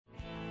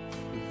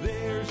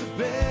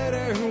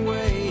better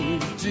way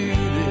to do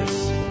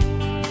this.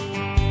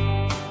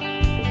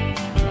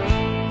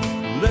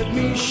 Let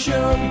me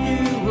show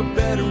you a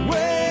better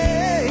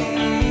way.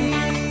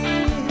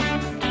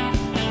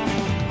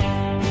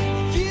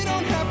 You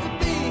don't have to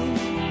be.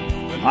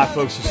 Hi,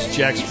 folks. This is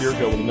Jack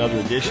Spirko with another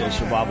edition of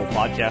Survival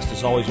Podcast.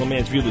 As always, one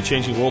man's view of the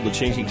changing world, the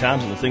changing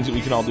times, and the things that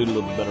we can all do to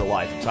live a better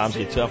life. If times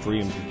get tough, or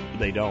even if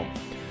they don't.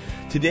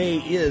 Today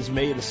is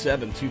May the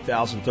 7th,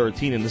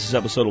 2013, and this is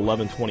episode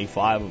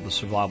 1125 of the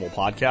Survival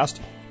Podcast.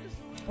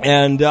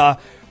 And we're going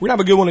to have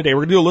a good one today.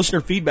 We're going to do a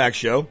listener feedback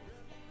show.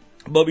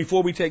 But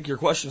before we take your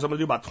questions, I'm going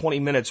to do about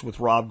 20 minutes with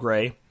Rob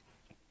Gray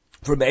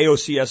from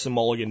AOCS and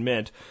Mulligan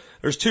Mint.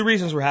 There's two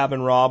reasons we're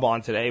having Rob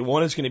on today.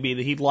 One is going to be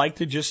that he'd like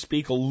to just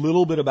speak a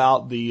little bit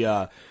about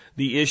the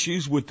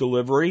issues with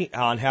delivery,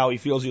 on how he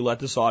feels he let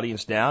this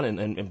audience down,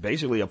 and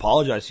basically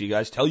apologize to you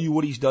guys, tell you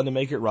what he's done to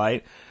make it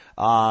right.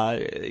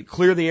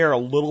 Clear the air a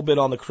little bit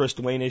on the Chris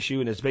Dwayne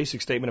issue, and his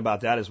basic statement about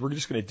that is we're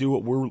just going to do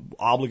what we're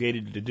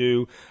obligated to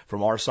do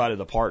from our side of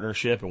the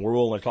partnership, and we're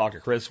willing to talk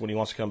to Chris when he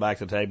wants to come back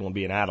to the table and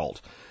be an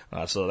adult.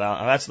 So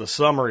that's the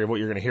summary of what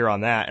you're going to hear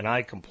on that, and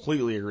I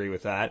completely agree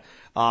with that.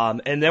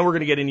 And then we're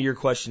going to get into your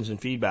questions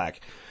and feedback.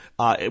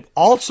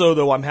 Also,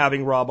 though, I'm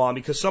having Rob on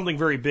because something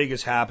very big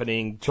is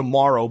happening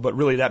tomorrow, but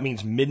really that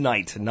means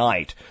midnight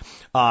tonight.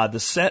 The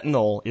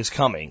Sentinel is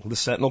coming, the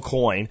Sentinel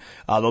coin.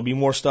 There'll be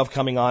more stuff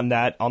coming on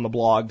that on the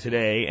blog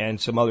today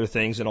and some other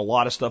things, and a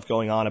lot of stuff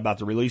going on about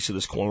the release of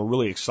this coin. We're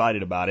really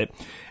excited about it,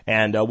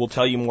 and we'll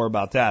tell you more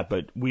about that.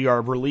 But we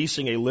are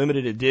releasing a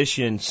limited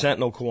edition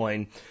Sentinel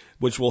coin,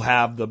 which will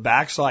have the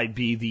backside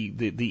be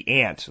the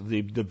ant,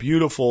 the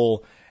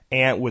beautiful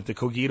ant with the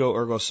Cogito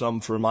Ergo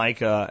Sum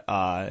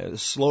Formica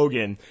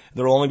slogan.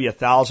 There'll only be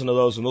 1,000 of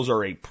those, and those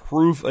are a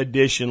proof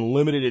edition,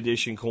 limited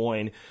edition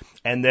coin.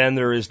 And then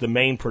there is the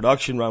main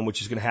production run,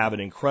 which is going to have an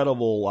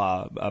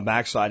incredible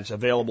backside. It's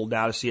available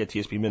now to see at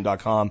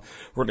tspmin.com.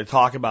 We're going to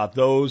talk about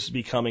those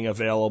becoming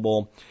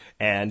available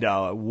and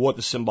what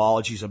the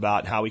symbology is about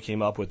and how we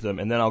came up with them.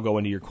 And then I'll go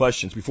into your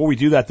questions. Before we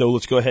do that, though,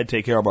 let's go ahead and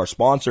take care of our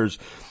sponsors.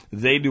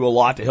 They do a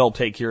lot to help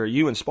take care of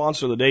you. And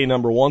sponsor of the day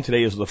number one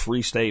today is the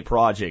Free State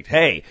Project.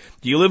 Hey,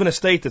 do you live in a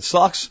state that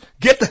sucks?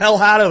 Get the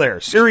hell out of there.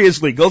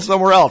 Seriously, go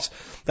somewhere else.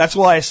 That's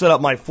why I set up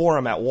my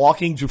forum at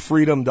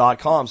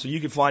walkingtofreedom.com, so you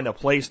can find a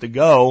place to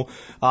go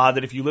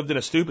that if you lived in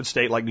a stupid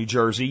state like New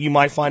Jersey, you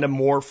might find a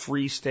more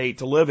free state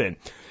to live in.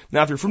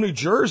 Now, if you're from New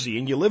Jersey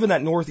and you live in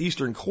that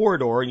northeastern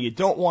corridor and you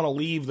don't want to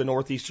leave the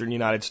northeastern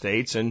United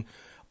States, and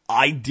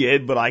I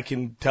did, but I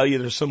can tell you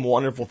there's some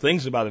wonderful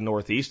things about the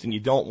Northeast, and you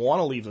don't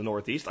want to leave the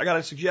Northeast, I got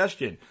a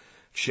suggestion.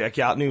 Check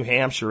out New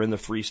Hampshire and the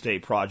Free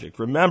State Project.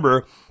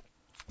 Remember,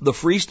 the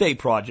Free State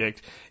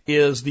Project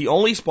is the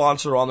only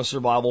sponsor on the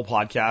Survival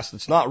Podcast.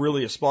 It's not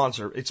really a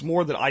sponsor. It's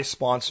more that I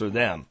sponsor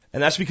them.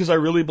 And that's because I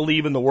really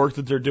believe in the work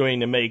that they're doing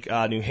to make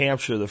New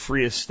Hampshire the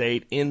freest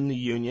state in the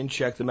Union.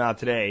 Check them out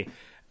today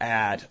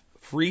at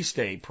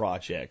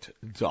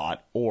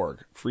freestateproject.org.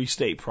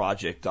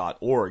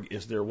 Freestateproject.org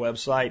is their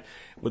website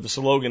with the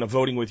slogan of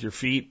voting with your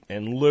feet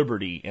and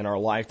liberty in our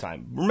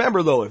lifetime.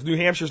 Remember, though, if New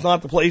Hampshire's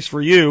not the place for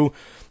you,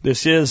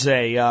 this is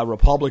a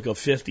republic of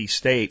 50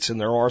 states,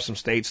 and there are some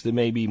states that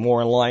may be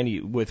more in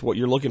line with what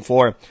you're looking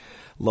for.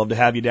 Love to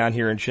have you down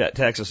here in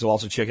Texas, so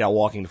also check out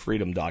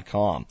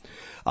walkingtofreedom.com.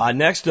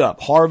 Next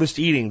up, Harvest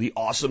Eating, the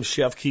awesome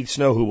chef Keith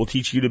Snow, who will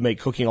teach you to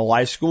make cooking a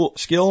life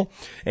skill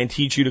and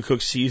teach you to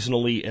cook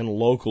seasonally and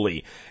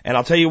locally. And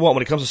I'll tell you what,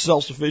 when it comes to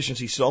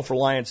self-sufficiency,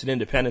 self-reliance, and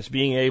independence,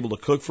 being able to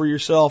cook for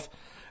yourself,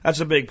 that's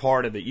a big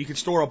part of it. You can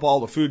store up all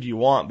the food you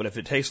want, but if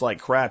it tastes like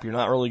crap, you're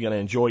not really going to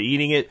enjoy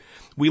eating it.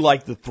 We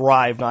like to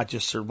thrive, not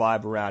just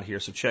survive around here.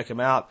 So check him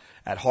out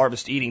at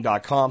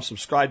harvesteating.com.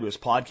 Subscribe to his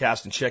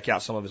podcast and check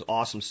out some of his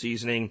awesome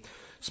seasoning,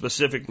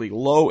 specifically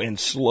low and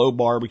slow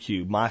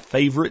barbecue. My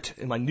favorite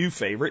and my new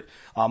favorite,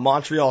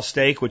 Montreal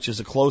steak, which is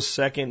a close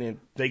second, and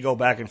they go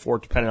back and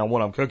forth depending on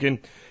what I'm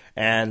cooking,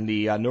 and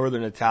the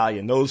Northern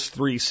Italian. Those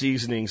three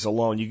seasonings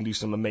alone, you can do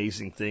some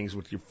amazing things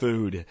with your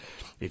food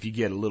if you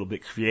get a little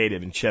bit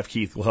creative, and Chef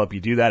Keith will help you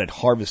do that at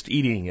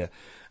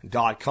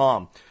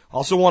harvesteating.com.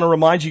 Also want to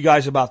remind you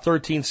guys about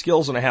 13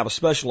 Skills, and I have a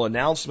special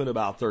announcement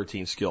about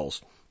 13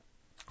 Skills.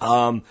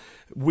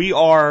 We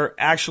are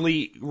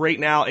actually right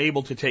now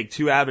able to take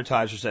 2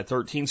 advertisers at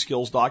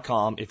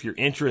 13skills.com. If you're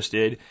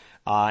interested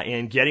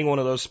in getting one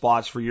of those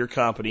spots for your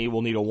company,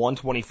 we'll need a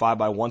 125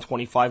 by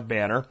 125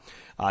 banner.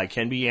 It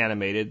can be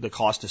animated. The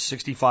cost is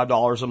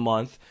 $65 a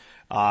month.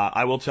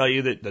 I will tell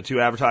you that the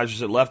 2 advertisers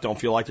that left don't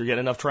feel like they're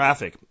getting enough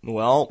traffic.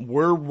 Well,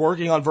 we're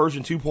working on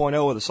version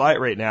 2.0 of the site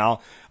right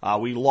now.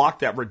 We locked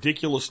that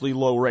ridiculously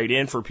low rate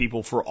in for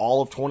people for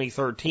all of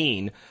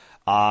 2013.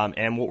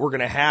 And what we're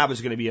going to have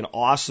is going to be an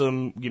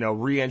awesome,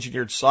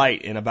 re-engineered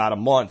site in about a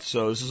month.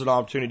 So this is an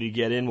opportunity to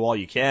get in while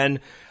you can.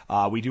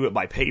 We do it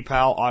by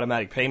PayPal,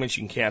 automatic payments.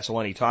 You can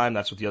cancel anytime.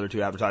 That's what the other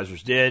 2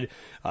 advertisers did.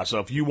 So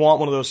if you want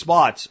one of those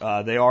spots,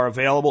 they are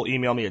available.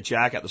 Email me at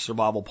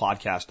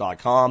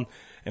jack@thesurvivalpodcast.com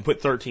and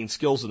put 13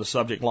 Skills in the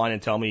subject line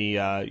and tell me,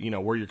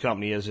 where your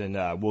company is,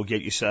 and we'll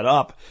get you set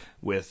up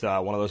with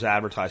one of those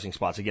advertising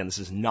spots. Again, this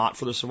is not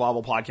for the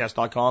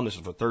survivalpodcast.com. This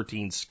is for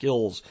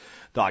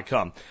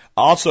 13skills.com.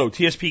 Also,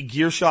 TSP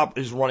Gear Shop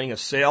is running a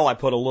sale. I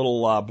put a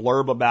little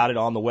blurb about it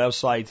on the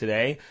website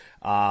today.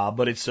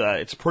 But it's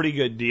a pretty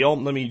good deal.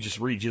 Let me just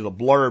read you the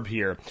blurb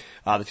here.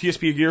 The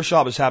TSP Gear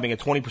Shop is having a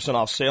 20%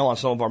 off sale on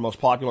some of our most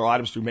popular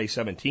items through May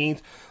 17th.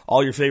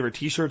 All your favorite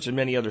t-shirts and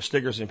many other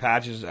stickers and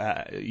patches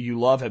you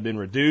love have been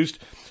reduced.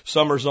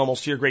 Summer's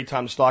almost here. Great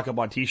time to stock up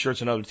on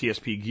t-shirts and other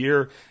TSP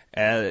gear.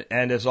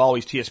 And as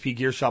always, TSP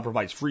Gear Shop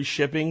provides free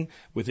shipping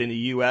within the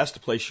U.S. To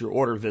place your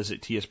order,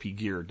 visit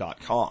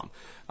tspgear.com.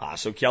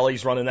 So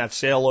Kelly's running that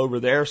sale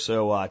over there,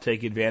 so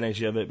take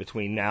advantage of it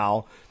between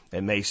now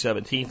and May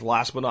 17th.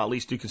 Last but not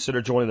least, do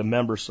consider joining the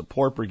Member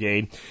Support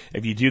Brigade.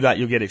 If you do that,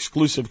 you'll get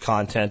exclusive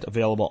content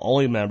available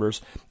only to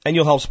members, and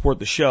you'll help support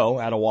the show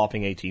at a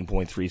whopping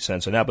 18.3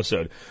 cents an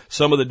episode.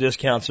 Some of the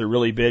discounts are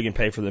really big and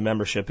pay for the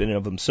membership in and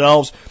of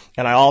themselves.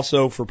 And I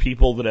also, for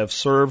people that have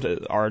served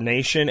our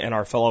nation and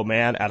our fellow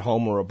man at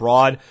home or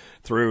abroad,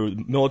 through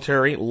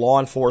military,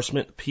 law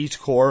enforcement, Peace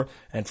Corps,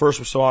 and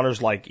first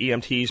responders like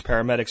EMTs,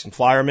 paramedics, and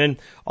firemen,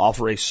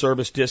 offer a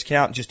service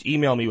discount. Just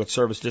email me with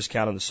service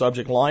discount in the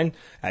subject line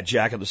at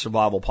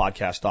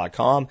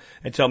jack@thesurvivalpodcast.com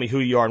and tell me who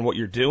you are and what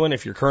you're doing.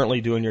 If you're currently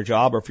doing your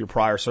job, or if your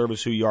prior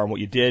service, who you are and what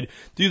you did.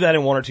 Do that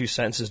in 1 or 2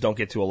 sentences. Don't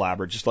get too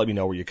elaborate. Just let me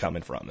know where you're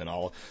coming from, and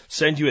I'll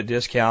send you a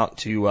discount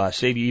to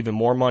save you even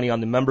more money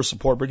on the Member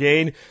Support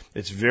Brigade.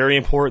 It's very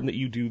important that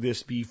you do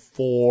this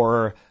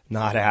before,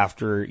 not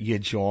after you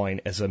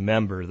join as a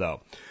member,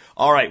 though.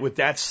 All right, with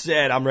that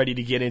said, I'm ready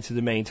to get into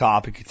the main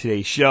topic of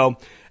today's show.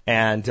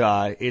 And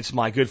it's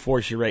my good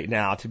fortune right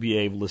now to be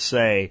able to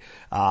say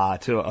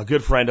to a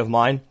good friend of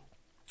mine,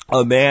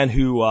 a man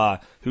who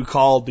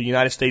called the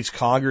United States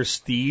Congress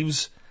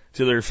thieves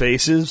to their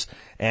faces,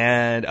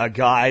 and a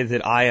guy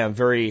that I am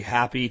very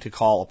happy to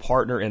call a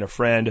partner and a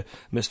friend,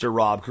 Mr.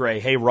 Rob Gray.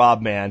 Hey,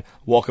 Rob, man,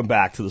 welcome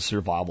back to the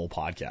Survival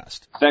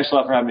Podcast. Thanks a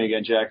lot for having me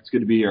again, Jack. It's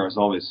good to be here, as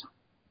always.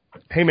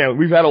 Hey, man,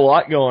 we've had a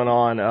lot going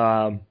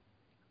on.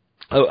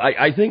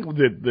 I think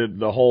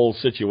the whole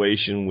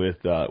situation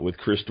with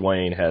Chris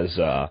Dwayne has,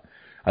 I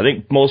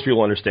think most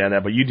people understand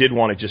that, but you did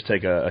want to just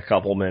take a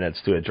couple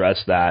minutes to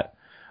address that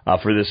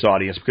for this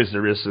audience, because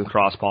there is some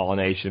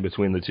cross-pollination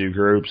between the two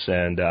groups,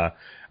 and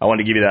I want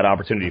to give you that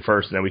opportunity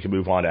first, and then we can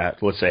move on to,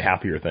 let's say,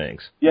 happier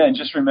things. Yeah, and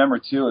just remember,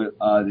 too,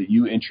 that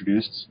you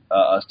introduced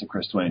us to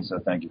Chris Dwayne, so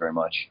thank you very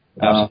much.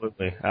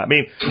 Absolutely. I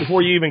mean,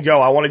 before you even go,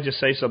 I want to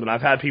just say something.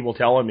 I've had people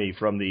telling me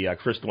from the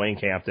Chris Dwayne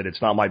camp that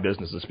it's not my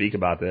business to speak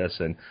about this,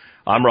 and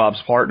I'm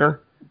Rob's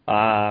partner,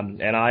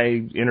 and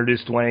I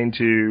introduced Dwayne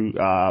to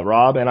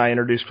Rob, and I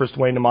introduced Chris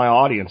Dwayne to my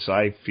audience.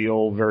 I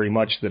feel very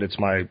much that it's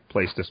my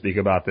place to speak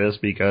about this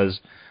because,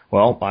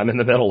 well, I'm in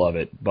the middle of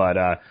it. But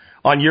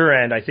on your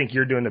end, I think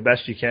you're doing the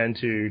best you can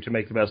to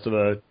make the best of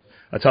a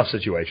tough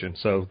situation.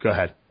 So go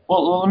ahead.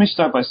 Well, let me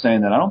start by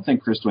saying that I don't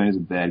think Chris Dwayne is a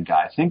bad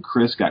guy. I think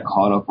Chris got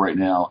caught up right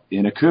now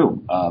in a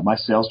coup. My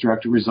sales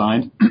director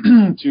resigned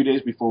 2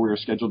 days before we were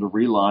scheduled to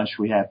relaunch.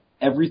 We had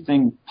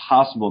everything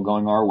possible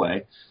going our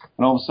way.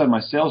 And all of a sudden,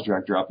 my sales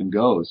director up and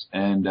goes.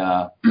 And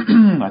I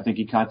think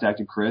he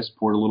contacted Chris,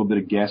 poured a little bit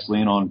of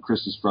gasoline on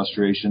Chris's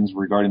frustrations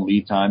regarding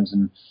lead times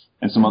and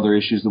some other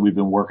issues that we've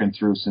been working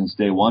through since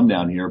day one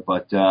down here.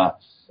 But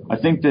I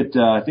think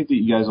that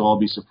you guys will all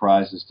be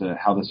surprised as to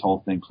how this whole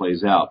thing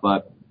plays out.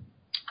 But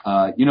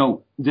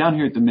down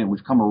here at the Mint,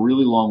 we've come a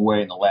really long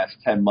way in the last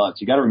 10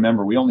 months. You got to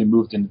remember, we only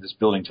moved into this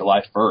building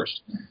July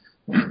 1st.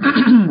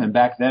 And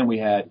back then we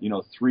had,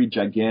 3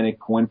 gigantic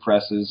coin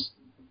presses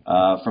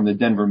from the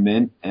Denver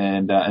Mint,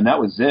 and that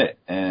was it.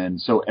 And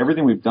so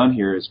everything we've done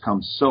here has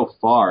come so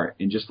far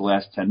in just the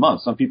last 10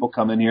 months. Some people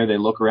come in here, they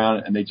look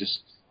around, and they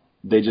just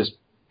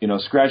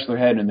scratch their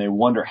head and they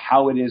wonder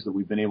how it is that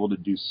we've been able to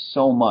do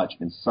so much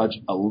in such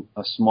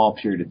a small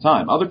period of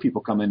time. Other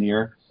people come in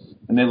here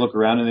and they look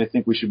around and they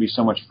think we should be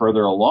so much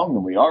further along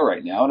than we are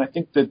right now. And I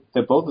think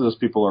that both of those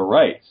people are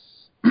right.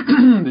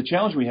 The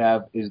challenge we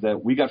have is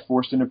that we got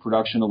forced into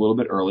production a little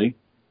bit early.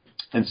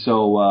 And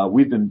so,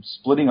 we've been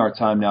splitting our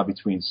time now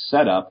between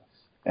setup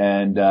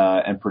and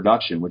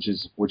production, which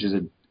is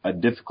a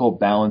difficult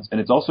balance,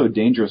 and it's also a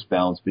dangerous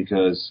balance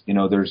because,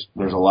 there's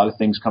a lot of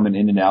things coming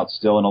in and out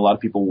still and a lot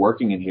of people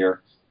working in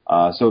here.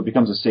 So it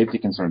becomes a safety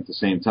concern at the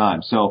same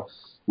time. So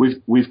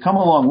we've come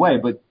a long way,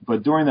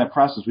 but during that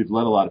process, we've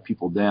let a lot of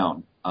people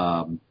down.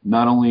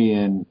 Not only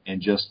in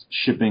just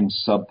shipping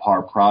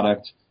subpar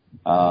product.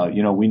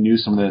 We knew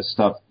some of the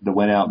stuff that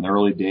went out in the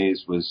early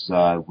days was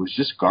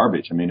just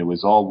garbage. I mean, it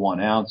was all 1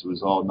 ounce. It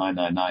was all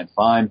 999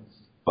 fine,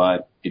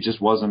 but it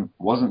just wasn't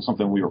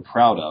something we were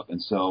proud of.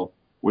 And so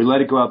we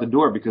let it go out the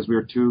door because we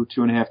were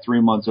 2.5,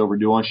 3 months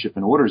overdue on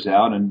shipping orders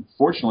out. And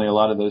fortunately, a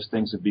lot of those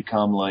things have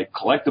become like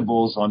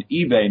collectibles on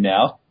eBay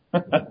now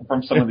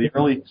from some of the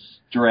early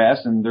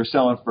drafts. And they're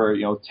selling for,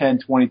 10,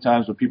 20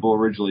 times what people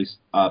originally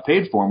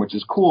paid for them, which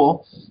is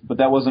cool. But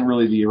that wasn't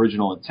really the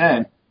original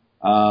intent.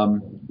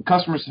 The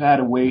customers have had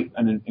to wait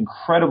an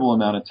incredible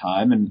amount of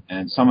time,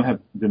 and some have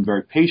been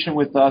very patient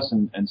with us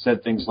and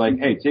said things like,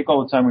 hey, take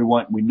all the time we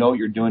want. We know what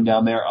you're doing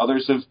down there.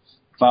 Others have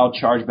filed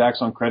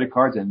chargebacks on credit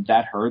cards, and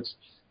that hurts.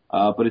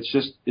 But it's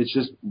just,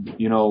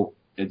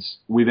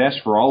 we've asked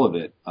for all of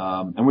it.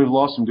 And we've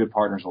lost some good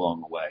partners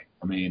along the way.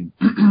 I mean,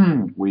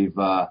 we've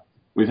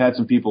had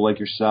some people like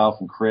yourself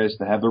and Chris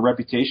that have their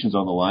reputations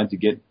on the line to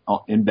get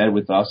in bed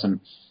with us and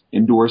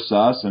endorse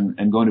us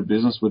and go into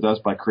business with us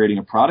by creating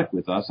a product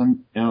with us. And,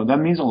 that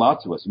means a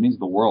lot to us. It means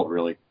the world,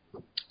 really,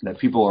 that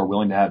people are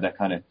willing to have that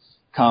kind of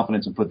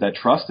confidence and put that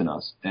trust in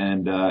us.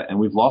 And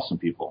we've lost some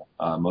people,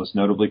 most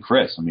notably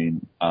Chris. I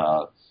mean,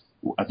 I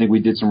think we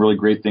did some really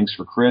great things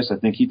for Chris. I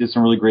think he did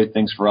some really great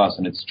things for us.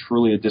 And it's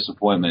truly a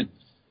disappointment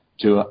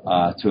to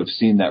have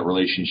seen that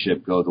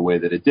relationship go the way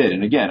that it did.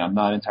 And again, I'm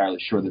not entirely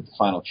sure that the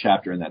final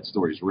chapter in that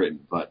story is written,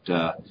 but,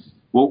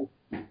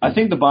 I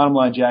think the bottom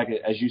line, Jack,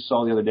 as you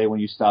saw the other day when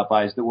you stopped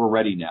by, is that we're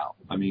ready now.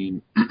 I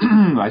mean,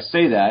 I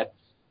say that,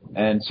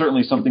 and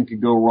certainly something could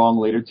go wrong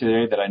later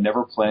today that I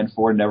never planned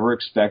for, never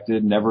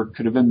expected, never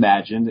could have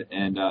imagined,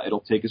 and it'll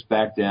take us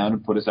back down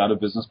and put us out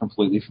of business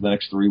completely for the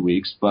next 3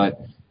 weeks.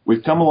 But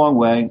we've come a long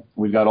way.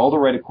 We've got all the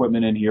right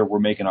equipment in here. We're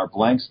making our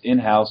blanks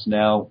in-house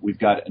now. We've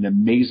got an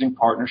amazing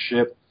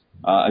partnership.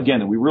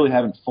 Again, that we really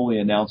haven't fully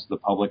announced to the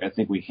public. I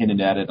think we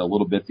hinted at it a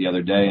little bit the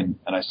other day, and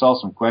I saw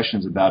some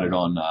questions about it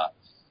on the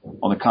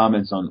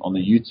comments on the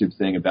YouTube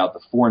thing about the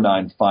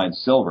 4.9 fine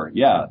silver.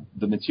 Yeah,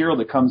 the material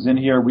that comes in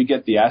here, we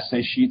get the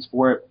assay sheets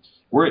for it.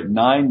 We're at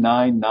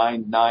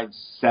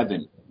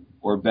 99997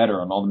 or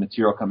better on all the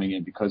material coming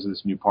in because of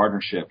this new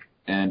partnership.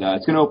 And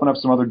it's going to open up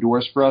some other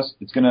doors for us.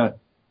 It's going to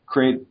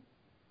create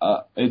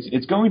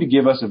it's going to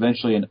give us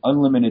eventually an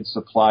unlimited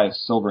supply of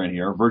silver in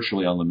here,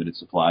 virtually unlimited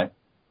supply,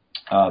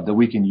 that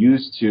we can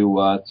use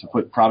to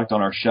put product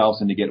on our shelves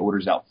and to get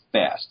orders out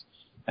fast.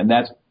 And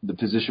that's the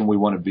position we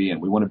want to be in.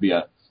 We want to be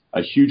a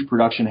huge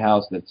production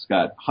house that's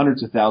got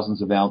hundreds of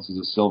thousands of ounces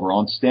of silver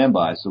on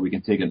standby, so we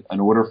can take an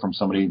order from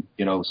somebody,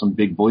 some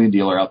big bullion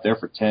dealer out there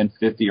for 10,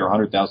 50, or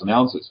 100,000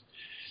 ounces.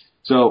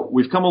 So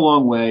we've come a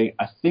long way.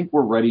 I think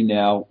we're ready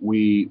now.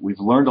 We've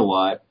learned a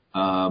lot,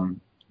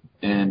 and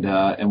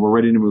we're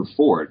ready to move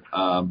forward.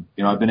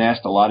 I've been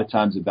asked a lot of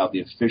times about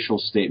the official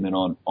statement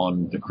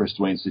on the Chris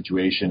Duane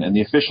situation, and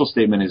the official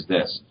statement is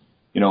this.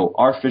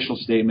 Our official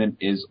statement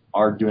is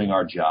us doing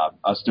our job.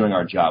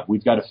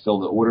 We've got to fill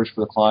the orders for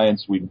the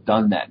clients. We've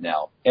done that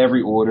now.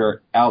 Every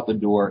order out the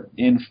door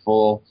in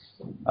full.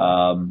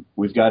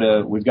 We've got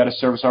to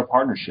service our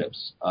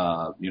partnerships.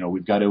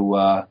 We've got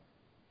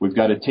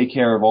to take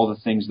care of all the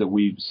things that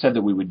we said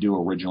that we would do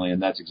originally,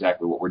 and that's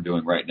exactly what we're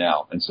doing right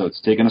now. And so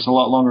it's taken us a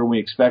lot longer than we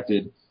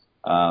expected.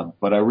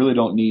 But I really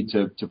don't need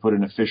to put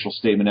an official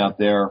statement out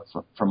there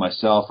for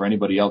myself or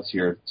anybody else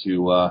here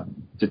to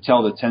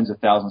tell the tens of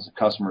thousands of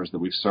customers that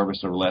we've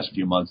serviced over the last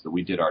few months that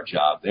we did our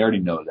job. They already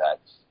know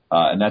that,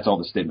 and that's all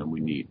the statement we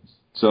need.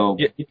 So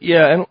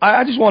yeah, and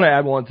I just want to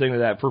add one thing to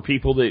that for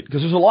people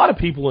because there's a lot of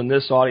people in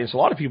this audience, a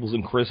lot of people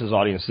in Chris's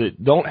audience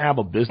that don't have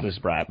a business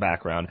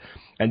background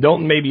and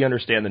don't maybe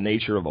understand the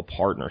nature of a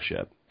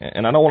partnership.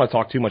 And I don't want to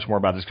talk too much more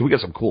about this because we got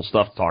some cool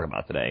stuff to talk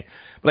about today.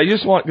 But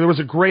there was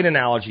a great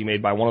analogy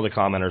made by one of the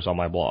commenters on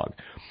my blog.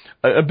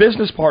 A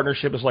business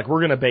partnership is like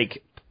we're going to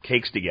bake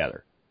cakes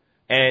together.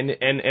 And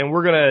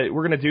we're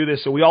going to do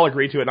this, so we all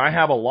agree to it. And I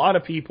have a lot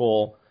of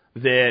people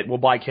that will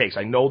buy cakes.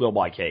 I know they'll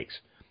buy cakes.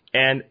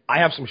 And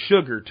I have some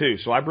sugar too,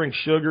 so I bring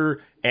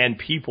sugar and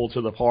people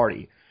to the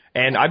party.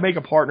 And I make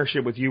a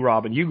partnership with you,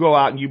 Rob, and you go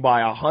out and you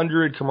buy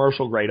 100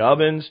 commercial grade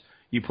ovens.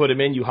 You put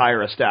them in, you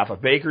hire a staff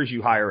of bakers,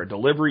 you hire a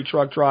delivery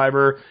truck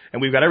driver,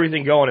 and we've got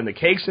everything going, and the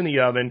cake's in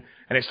the oven,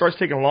 and it starts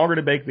taking longer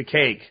to bake the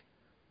cake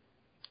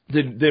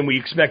than we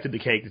expected the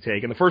cake to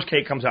take. And the first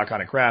cake comes out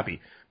kind of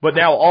crappy. But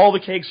now all the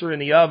cakes are in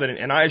the oven,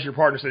 and I, as your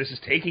partner, say, this is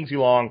taking too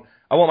long.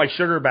 I want my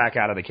sugar back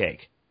out of the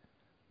cake.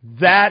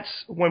 That's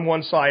when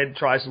one side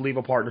tries to leave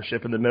a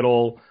partnership in the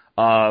middle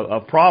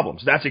of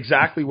problems. That's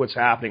exactly what's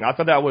happening. I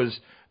thought that was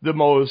the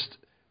most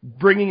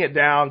bringing it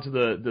down to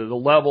the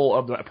level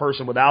of the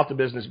person without the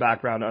business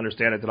background to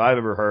understand it that I've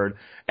ever heard.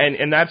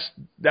 And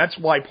that's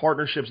why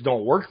partnerships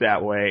don't work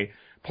that way.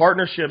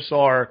 Partnerships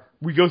are,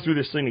 we go through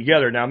this thing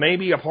together. Now,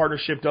 maybe a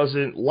partnership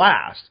doesn't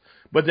last,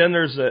 but then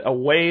there's a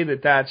way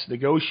that's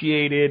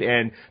negotiated,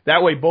 and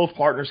that way both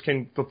partners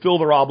can fulfill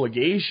their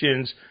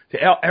obligations to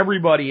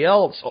everybody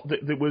else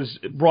that was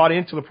brought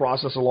into the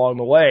process along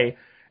the way.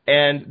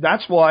 And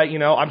that's why,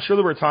 I'm sure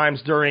there were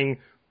times during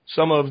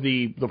some of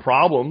the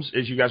problems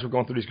as you guys were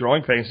going through these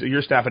growing pains,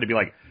 your staff had to be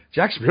like,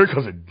 Jack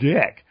Spirko's a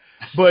dick.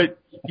 But,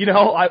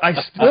 I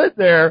stood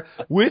there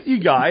with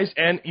you guys,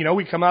 and,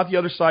 we come out the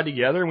other side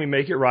together and we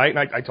make it right.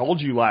 And I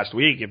told you last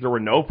week, if there were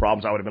no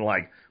problems, I would have been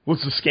like,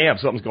 what's the scam?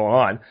 Something's going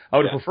on. I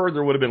would have preferred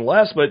there would have been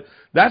less, but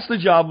that's the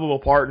job of a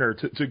partner,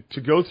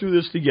 to go through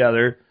this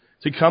together,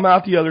 to come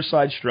out the other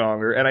side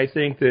stronger. And I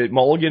think that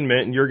Mulligan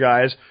Mint and your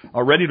guys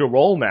are ready to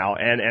roll now.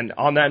 And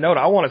on that note,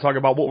 I want to talk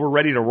about what we're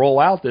ready to roll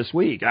out this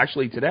week,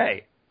 actually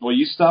today. Well,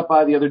 you stopped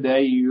by the other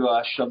day. You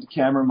shoved the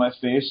camera in my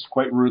face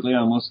quite rudely. I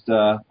almost,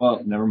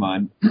 never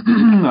mind.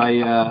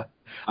 I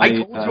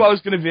told you I was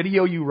going to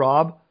video you,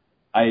 Rob.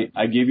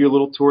 I gave you a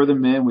little tour of the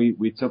Mint.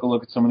 We took a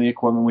look at some of the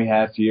equipment we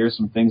have here,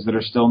 some things that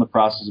are still in the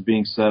process of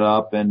being set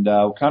up, and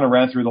we kind of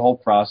ran through the whole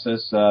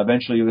process.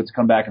 Eventually, you'll get to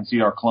come back and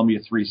see our Columbia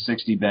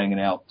 360 banging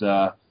out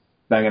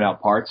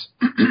parts.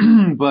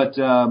 But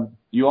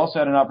you also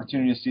had an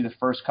opportunity to see the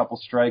first couple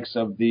strikes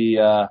of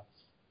the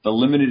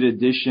limited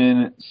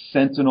edition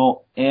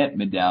Sentinel Ant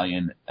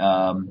Medallion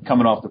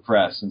coming off the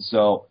press. And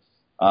so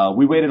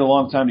we waited a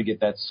long time to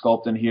get that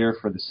sculpt in here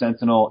for the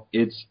Sentinel.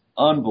 It's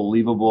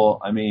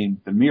unbelievable. I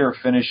mean, the mirror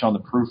finish on the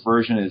proof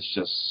version is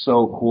just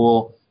so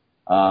cool.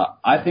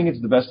 I think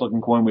it's the best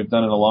looking coin we've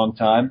done in a long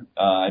time.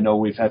 I know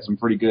we've had some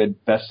pretty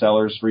good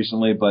bestsellers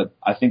recently, but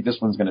I think this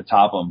one's going to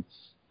top them.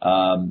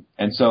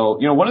 And so,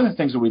 one of the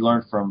things that we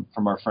learned from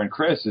our friend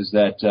Chris is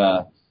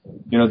that,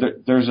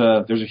 there's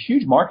a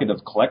huge market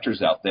of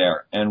collectors out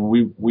there, and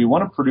we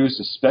want to produce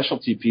a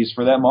specialty piece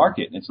for that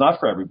market. It's not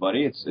for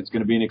everybody. It's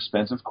going to be an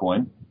expensive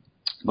coin,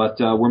 but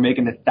we're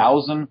making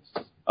 1,000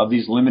 of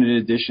these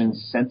limited edition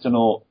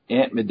Sentinel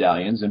Ant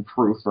medallions in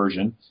proof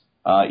version.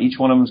 Each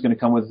one of them is going to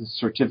come with a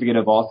certificate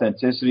of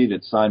authenticity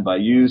that's signed by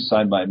you,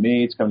 signed by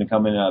me. It's going to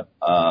come in a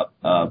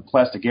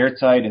plastic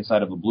airtight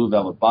inside of a blue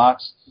velvet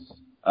box.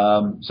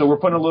 So we're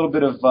putting a little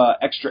bit of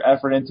extra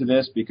effort into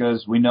this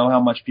because we know how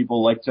much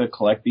people like to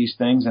collect these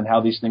things and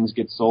how these things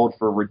get sold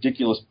for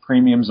ridiculous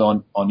premiums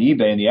on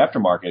eBay in the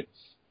aftermarket.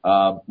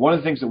 One of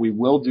the things that we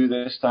will do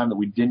this time that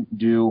we didn't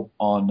do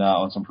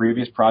on some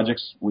previous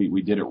projects,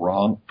 we did it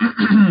wrong,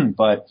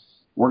 but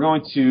we're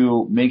going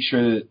to make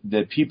sure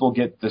that people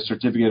get the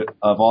certificate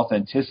of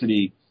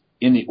authenticity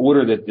in the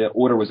order that the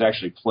order was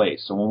actually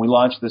placed. So when we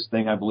launch this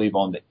thing, I believe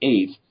on the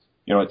 8th,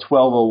 at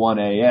 12:01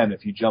 a.m.,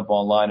 if you jump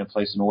online and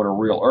place an order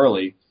real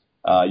early,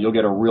 you'll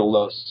get a real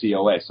low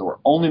COA. So we're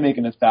only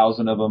making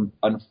 1,000 of them.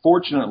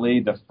 Unfortunately,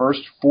 the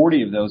first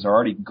 40 of those are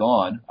already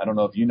gone. I don't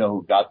know if you know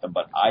who got them,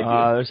 but I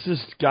did. There's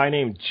this guy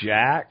named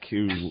Jack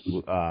who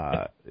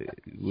has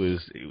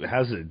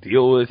a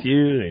deal with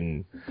you,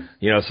 and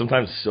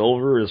sometimes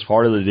silver is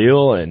part of the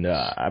deal. And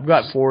I've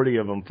got 40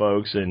 of them,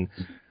 folks, and.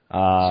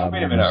 So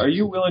wait a minute. Are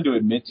you willing to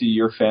admit to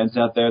your fans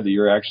out there that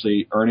you're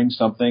actually earning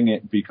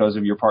something because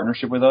of your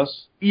partnership with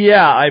us?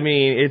 Yeah, I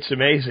mean, it's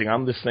amazing.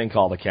 I'm this thing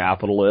called a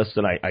capitalist,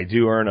 and I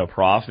do earn a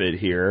profit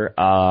here.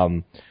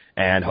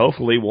 And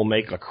hopefully we'll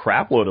make a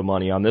crap load of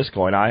money on this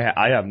coin.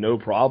 I have no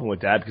problem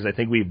with that because I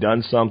think we've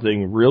done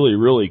something really,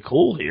 really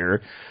cool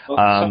here. Well,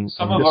 the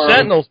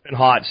Sentinel's been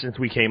hot since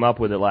we came up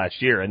with it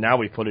last year, and now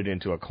we put it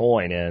into a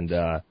coin.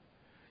 And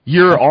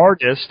your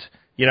artist,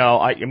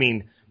 I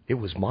mean, it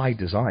was my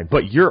design,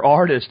 but your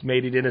artist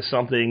made it into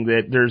something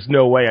that there's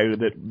no way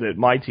that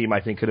my team,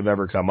 I think, could have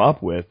ever come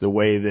up with, the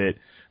way that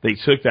they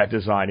took that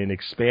design and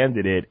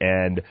expanded it.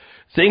 And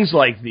things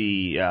like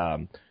the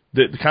kind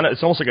of,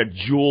 it's almost like a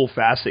jewel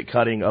facet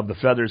cutting of the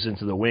feathers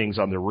into the wings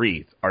on the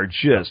wreath are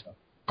just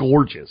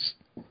gorgeous.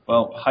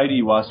 Well,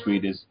 Heidi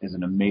Wasweed is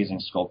an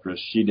amazing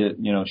sculptress. She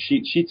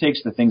she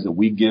takes the things that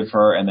we give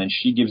her and then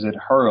she gives it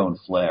her own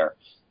flair.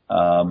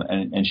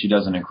 And she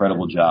does an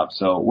incredible job.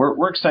 So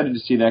we're excited to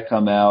see that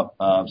come out.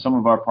 Some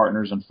of our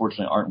partners,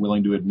 unfortunately, aren't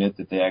willing to admit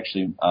that they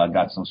actually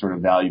got some sort of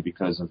value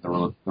because of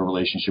the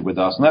relationship with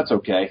us, and that's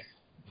okay.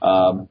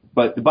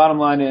 But the bottom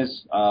line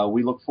is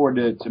we look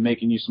forward to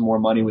making you some more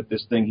money with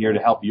this thing here to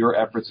help your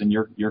efforts and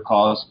your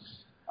cause.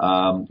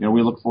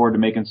 We look forward to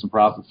making some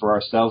profit for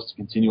ourselves to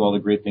continue all the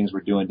great things we're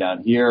doing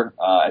down here.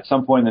 At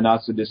some point in the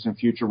not-so-distant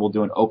future, we'll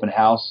do an open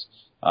house.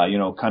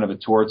 Kind of a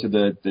tour to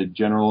the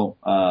general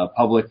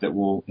public that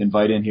we'll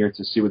invite in here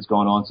to see what's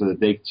going on so that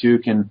they too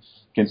can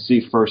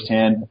see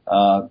firsthand,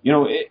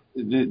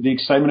 the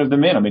excitement of the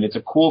Mint. I mean, it's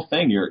a cool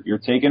thing. You're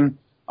taking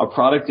a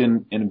product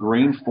in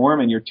grain form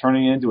and you're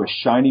turning it into a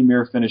shiny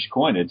mirror finish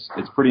coin. It's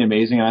pretty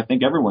amazing. And I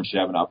think everyone should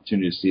have an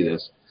opportunity to see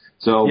this.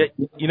 So, yeah,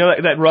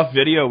 that rough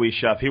video we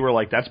shot, people were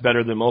like, that's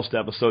better than most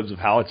episodes of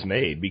How It's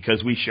Made,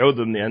 because we showed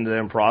them the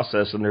end-to-end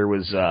process and there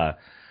was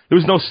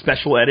no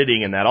special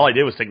editing in that. All I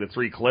did was take the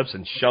 3 clips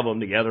and shove them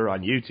together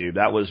on YouTube.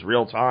 That was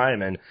real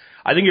time. And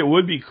I think it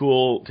would be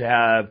cool to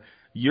have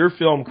your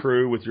film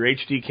crew with your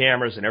HD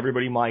cameras and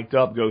everybody mic'd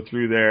up go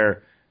through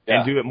there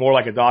and do it more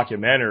like a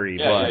documentary.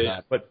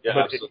 But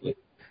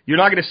you're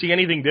not going to see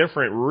anything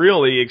different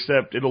really,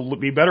 except it'll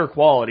be better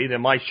quality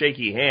than my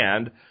shaky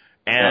hand.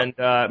 And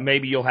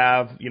maybe you'll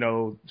have,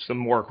 some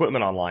more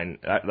equipment online.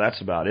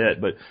 That's about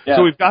it. But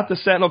so we've got the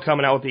Sentinel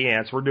coming out with the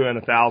ants. We're doing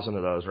 1,000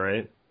 of those,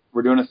 right?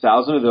 We're doing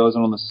 1,000 of those,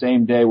 and on the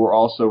same day, we're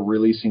also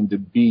releasing the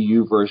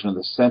BU version of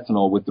the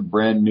Sentinel with the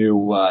brand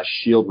new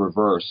shield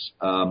reverse.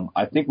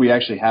 I think we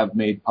actually have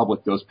made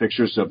public those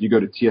pictures, so if you go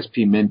to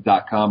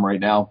tspmint.com right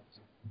now,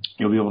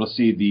 you'll be able to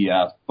see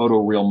the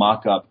photoreal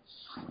mock-up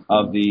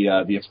of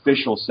the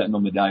official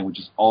Sentinel medallion, which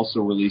is also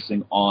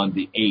releasing on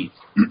the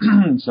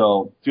 8th.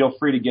 So feel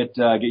free to get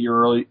your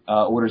early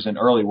orders in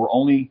early.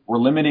 We're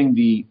limiting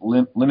the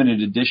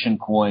limited edition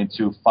coin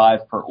to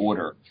 5 per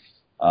order.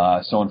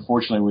 So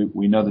unfortunately,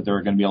 we know that there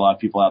are going to be a lot of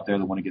people out there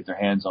that want to get their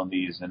hands on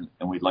these, and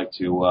we'd like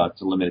to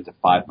limit it to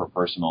 5 per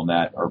person on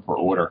that, or per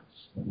order.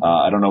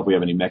 I don't know if we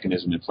have any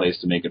mechanism in place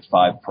to make it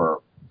 5 per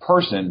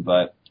person,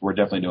 but we're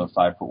definitely doing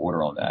 5 per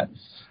order on that.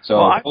 So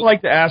well, I'd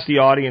like to ask the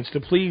audience to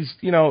please,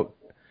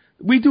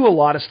 we do a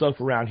lot of stuff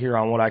around here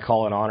on what I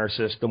call an honor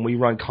system. We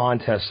run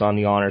contests on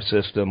the honor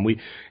system.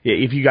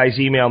 If you guys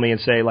email me and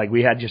say, like,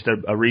 we had just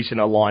a recent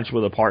launch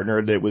with a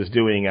partner that was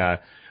doing an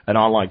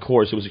online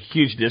course. It was a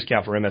huge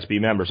discount for MSB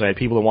members. I had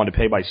people that wanted to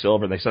pay by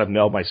silver, and they said, I've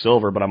mailed my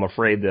silver, but I'm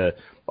afraid the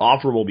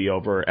offer will be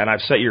over. And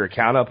I've set your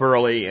account up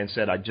early and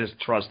said, I just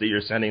trust that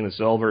you're sending the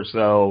silver,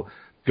 so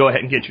go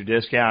ahead and get your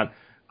discount.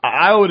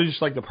 I would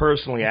just like to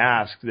personally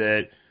ask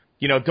that,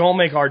 don't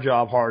make our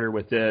job harder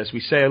with this. We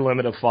say a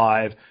limit of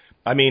 5.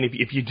 I mean,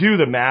 if you do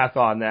the math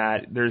on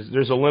that,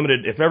 there's a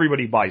limited, if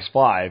everybody buys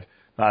 5,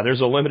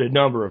 there's a limited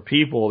number of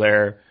people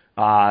there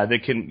that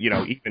can,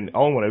 even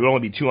own one. It would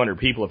only be 200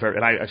 people,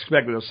 and I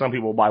expect that some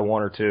people will buy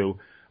 1 or 2.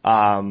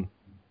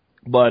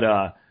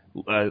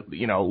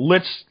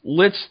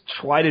 Let's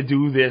try to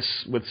do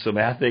this with some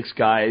ethics,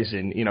 guys,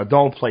 and,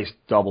 don't place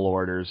double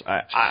orders.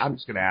 I'm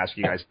just going to ask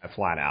you guys that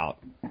flat out.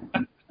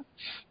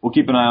 We'll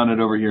keep an eye on it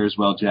over here as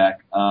well, Jack.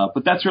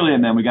 But that's really it,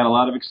 man. We got a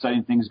lot of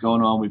exciting things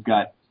going on. We've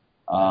got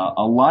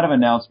a lot of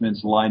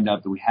announcements lined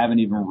up that we haven't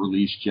even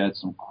released yet.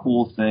 Some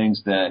cool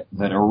things that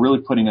are really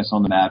putting us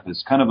on the map.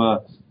 It's kind of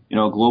a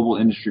global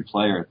industry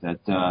player that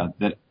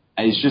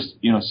is just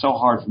so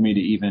hard for me to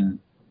even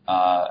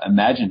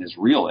imagine is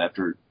real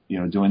after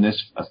doing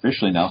this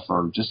officially now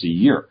for just a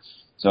year.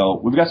 So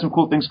we've got some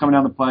cool things coming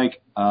down the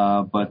pike.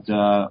 But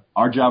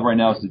our job right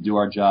now is to do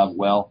our job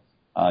well.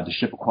 To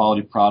ship a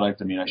quality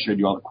product. I mean, I showed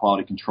you all the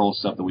quality control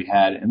stuff that we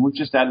had, and we've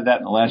just added that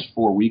in the last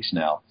 4 weeks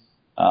now.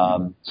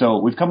 So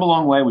we've come a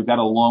long way. We've got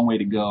a long way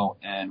to go,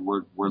 and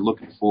we're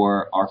looking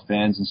for our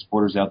fans and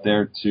supporters out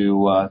there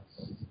to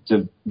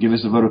give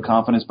us a vote of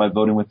confidence by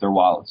voting with their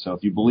wallet. So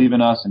if you believe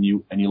in us and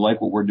you like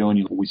what we're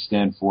doing, what we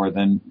stand for,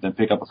 then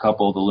pick up a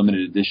couple of the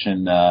limited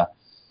edition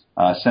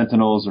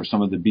Sentinels or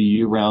some of the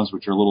BU rounds,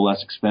 which are a little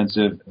less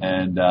expensive,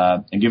 and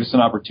give us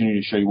an opportunity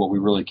to show you what we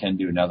really can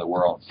do now that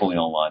we're fully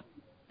online.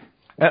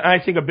 And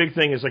I think a big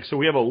thing is, so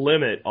we have a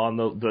limit on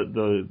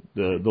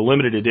the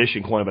limited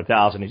edition coin of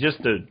 1,000. And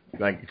just to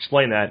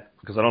explain that,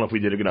 because I don't know if we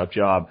did a good enough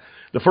job,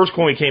 the first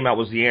coin we came out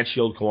was the Ant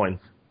Shield coin.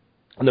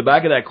 And the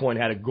back of that coin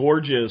had a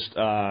gorgeous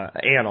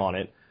ant on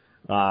it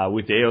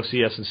with the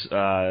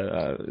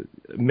AOCS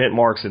mint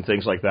marks and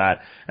things like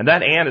that. And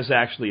that ant is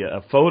actually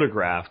a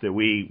photograph that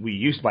we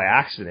used by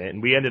accident,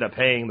 and we ended up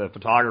paying the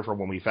photographer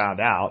when we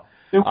found out.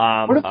 What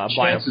are the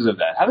chances of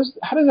that? How does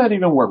that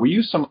even work? We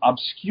use some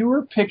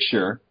obscure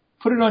picture,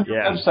 put it on your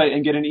website,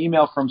 and get an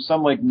email from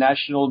some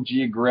National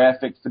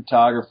Geographic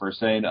photographer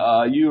saying,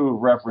 you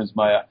referenced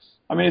my...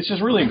 I mean, it's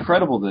just really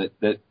incredible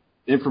that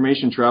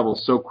information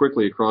travels so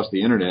quickly across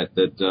the internet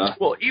that...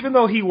 Well, even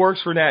though he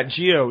works for Nat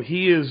Geo,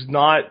 he is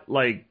not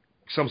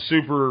some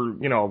super,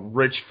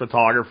 rich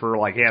photographer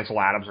like Ansel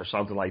Adams or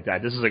something like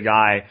that. This is a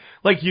guy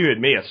like you and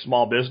me, a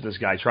small business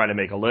guy trying to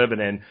make a living.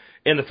 And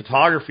in the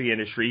photography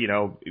industry,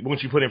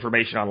 once you put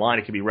information online,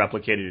 it can be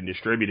replicated and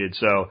distributed.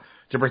 So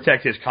to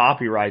protect his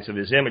copyrights of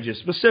his images,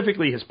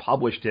 specifically his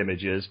published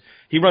images,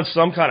 he runs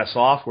some kind of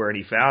software, and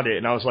he found it.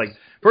 And I was like,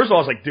 first of all,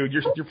 I was like, dude,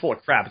 you're full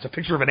of crap. It's a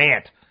picture of an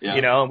ant,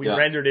 and we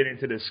rendered it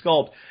into this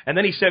sculpt. And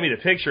then he sent me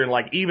the picture,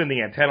 and even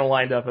the antenna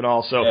lined up and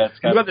all. So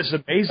you got this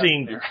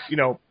amazing,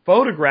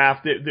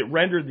 photograph that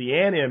rendered the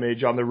ant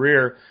image on the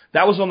rear.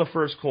 That was on the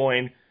first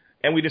coin.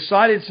 And we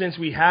decided, since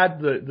we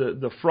had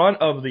the front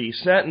of the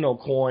Sentinel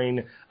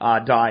coin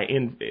die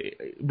in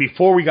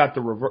before we got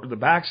the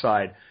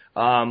backside,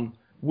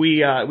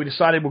 we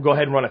decided we'll go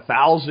ahead and run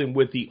 1,000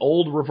 with the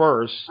old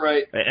reverse,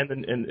 right, and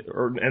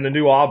the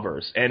new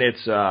obverse. And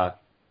it's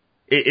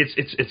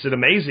an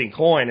amazing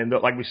coin. And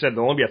like we said,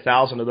 there'll only be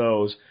 1,000 of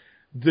those.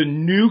 The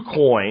new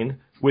coin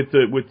with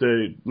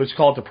the let's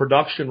call it the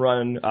production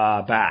run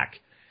back.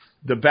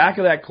 The back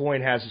of that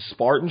coin has a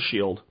Spartan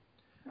shield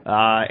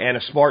and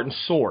a Spartan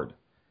sword.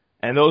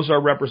 And those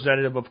are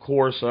representative, of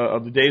course,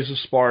 of the days of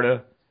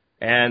Sparta,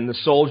 and the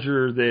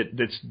soldier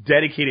that's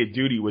dedicated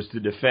duty was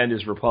to defend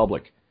his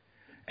republic.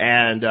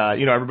 And,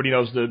 everybody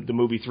knows the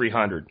movie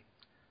 300.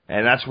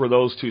 And that's where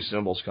those two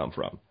symbols come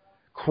from.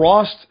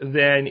 Crossed,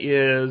 then,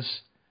 is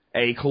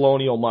a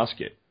colonial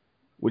musket,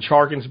 which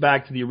harkens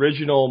back to the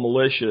original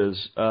militias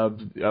of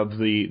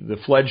the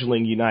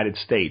fledgling United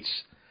States.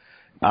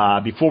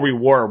 When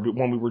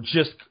we were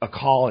just a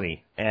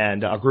colony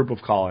and a group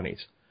of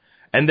colonies.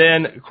 And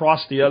then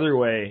across the other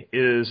way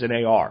is an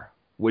AR,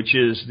 which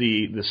is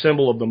the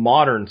symbol of the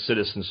modern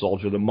citizen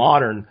soldier, the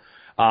modern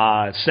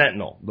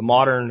sentinel, the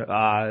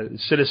modern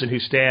citizen who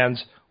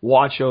stands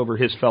watch over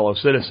his fellow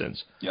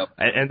citizens. Yep.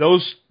 And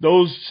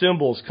those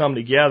symbols come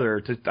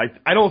together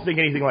I don't think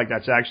anything like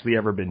that's actually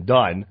ever been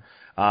done.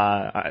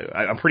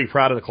 I'm pretty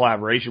proud of the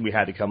collaboration we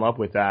had to come up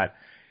with that.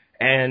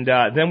 And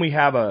then we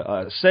have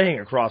a saying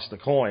across the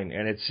coin,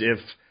 and it's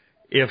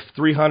if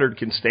 300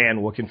 can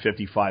stand, what can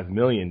 55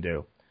 million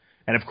do?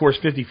 And of course,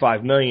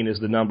 55 million is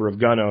the number of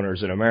gun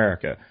owners in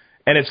America.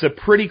 And it's a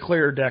pretty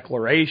clear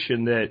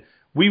declaration that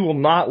we will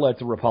not let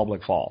the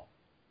republic fall.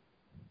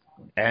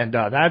 And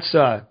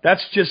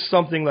that's just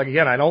something, like,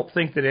 again, I don't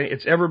think that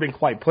it's ever been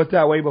quite put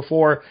that way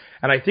before.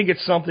 And I think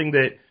it's something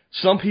that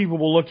some people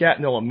will look at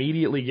and they'll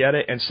immediately get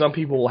it, and some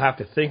people will have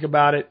to think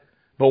about it.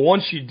 But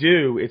once you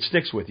do, it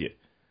sticks with you.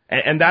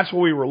 And that's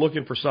what we were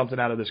looking for, something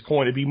out of this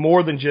coin. It'd be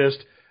more than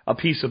just a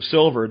piece of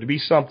silver. To be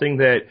something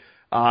that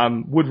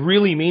would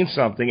really mean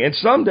something. And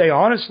someday,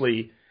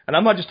 honestly, and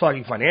I'm not just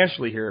talking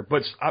financially here,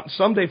 but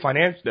someday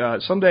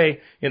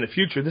in the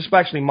future, this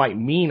actually might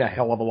mean a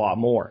hell of a lot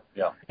more.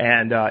 Yeah.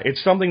 And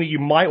it's something that you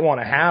might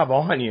want to have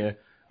on you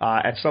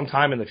at some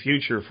time in the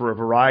future for a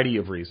variety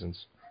of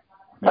reasons.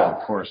 Yeah,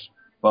 of course.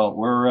 Well,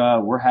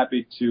 we're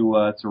happy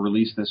to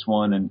release this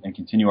one and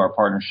continue our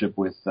partnership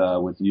with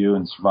you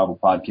and the Survival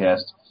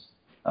Podcast.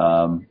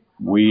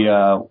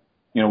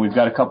 We've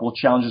got a couple of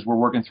challenges we're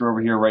working through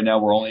over here right now.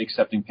 We're only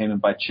accepting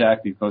payment by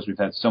check because we've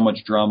had so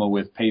much drama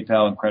with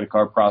PayPal and credit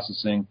card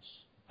processing.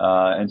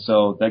 And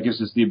so that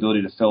gives us the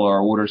ability to fill our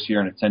orders here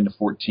in a 10 to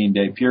 14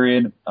 day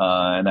period.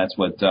 And that's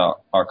what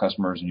our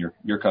customers and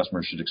your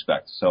customers should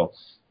expect. So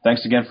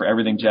thanks again for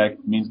everything, Jack.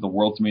 It means the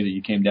world to me that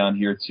you came down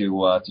here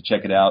to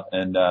check it out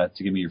and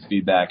to give me your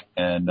feedback.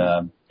 And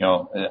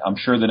I'm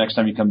sure the next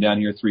time you come down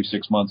here,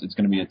 3-6 months, it's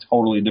going to be a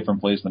totally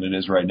different place than it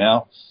is right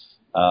now.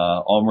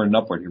 Onward and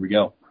upward. Here we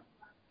go.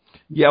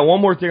 Yeah,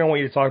 one more thing I want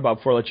you to talk about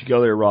before I let you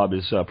go there, Rob,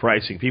 is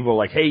pricing. People are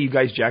like, hey, you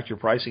guys jacked your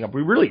pricing up.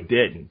 We really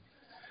didn't.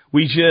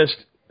 We just,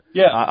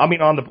 on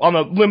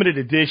the limited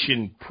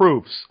edition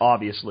proofs,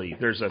 obviously,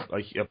 there's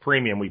a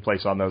premium we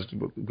place on those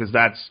because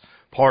that's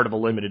part of a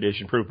limited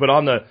edition proof. But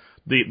on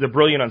the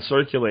Brilliant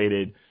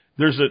Uncirculated,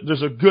 there's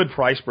a good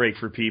price break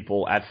for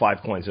people at 5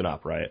 coins and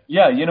up, right?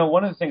 Yeah,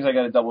 one of the things I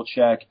got to double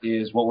check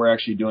is what we're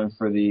actually doing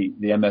for the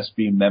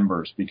MSB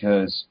members,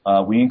 because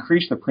we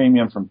increased the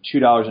premium from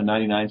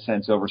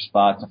 $2.99 over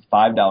spot to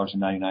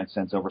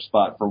 $5.99 over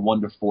spot for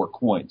 1 to 4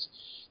 coins.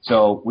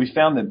 So we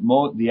found that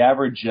the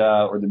average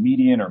or the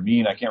median or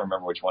mean, I can't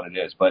remember which one it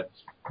is, but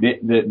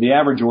the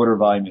average order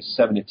volume is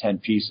 7 to 10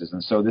 pieces,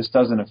 and so this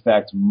doesn't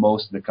affect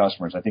most of the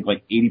customers. I think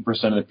like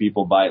 80% of the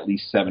people buy at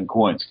least 7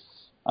 coins.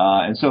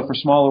 And so for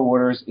smaller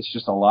orders, it's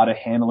just a lot of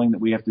handling that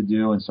we have to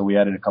do, and so we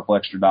added a couple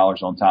extra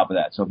dollars on top of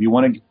that. So if you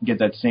want to get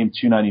that same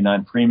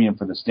 $2.99 premium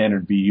for the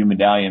standard BU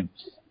medallion,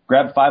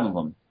 grab 5 of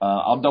them.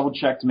 I'll double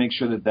check to make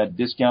sure that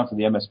discount for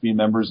the MSB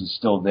members is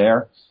still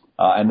there,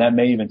 and that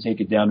may even take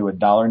it down to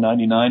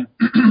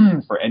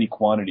 $1.99 for any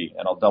quantity,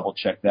 and I'll double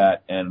check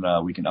that, and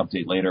we can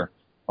update later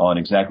on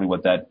exactly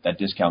what that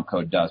discount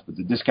code does. But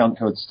the discount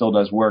code still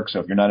does work, so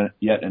if you're not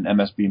yet an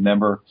MSB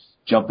member,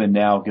 jump in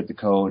now, get the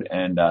code,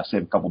 and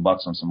save a couple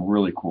bucks on some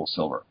really cool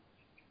silver.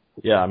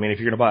 Yeah, I mean, if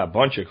you're going to buy a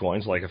bunch of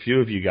coins, like a few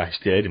of you guys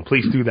did, and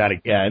please do that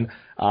again,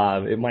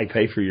 it might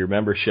pay for your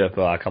membership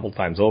a couple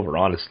times over,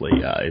 honestly.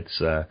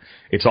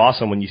 It's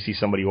awesome when you see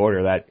somebody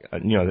order that,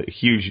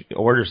 huge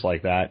orders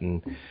like that,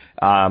 and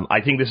I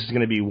think this is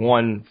going to be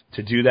one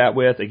to do that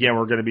with. Again,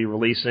 we're going to be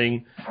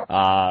releasing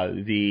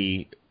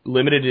the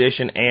limited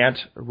edition Ant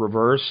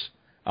reverse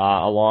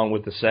along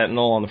with the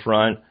Sentinel on the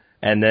front,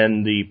 and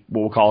then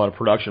what we'll call it a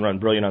production run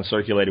Brilliant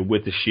Uncirculated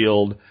with the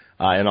shield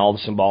and all the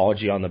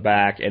symbology on the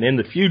back. And in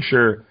the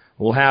future,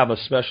 we'll have a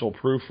special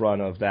proof run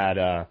of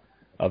that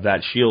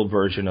shield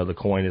version of the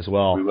coin as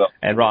well. We will.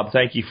 And Rob,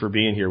 thank you for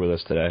being here with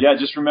us today. Yeah,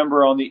 just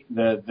remember on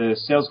the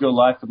sales go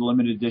live for the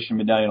limited edition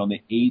medallion on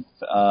the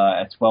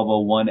 8th at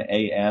 12:01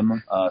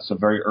 a.m. So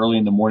very early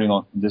in the morning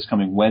on this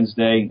coming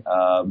Wednesday.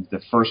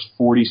 The first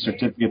 40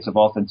 certificates of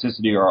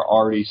authenticity are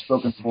already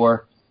spoken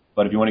for.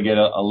 But if you want to get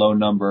a low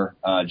number,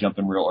 jump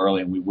in real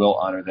early, and we will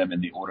honor them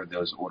in the order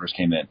those orders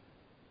came in.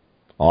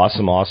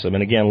 Awesome.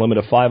 And again, limit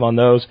of 5 on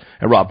those.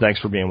 And Rob, thanks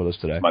for being with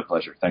us today. My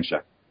pleasure. Thanks,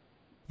 Jack.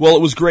 Well,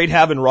 it was great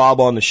having Rob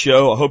on the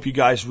show. I hope you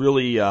guys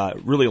really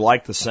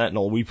like the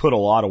Sentinel. We put a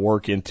lot of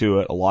work into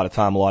it, a lot of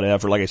time, a lot of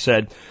effort. Like I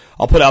said,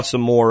 I'll put out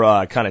some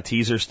more kind of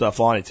teaser stuff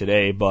on it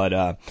today,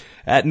 but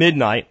at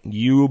midnight,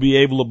 you will be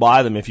able to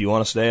buy them if you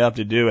want to stay up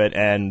to do it.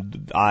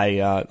 And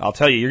I'll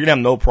tell you, you're going to have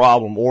no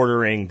problem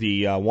ordering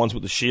the ones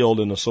with the shield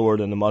and the sword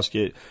and the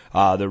musket,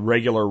 the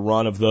regular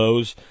run of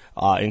those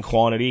in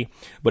quantity.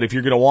 But if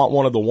you're going to want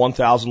one of the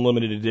 1,000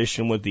 limited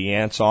edition with the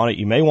ants on it,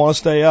 you may want to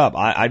stay up.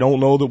 I don't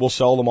know that we'll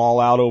sell them all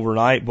out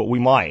overnight, but we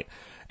might.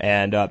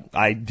 And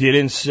I did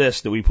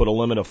insist that we put a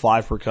limit of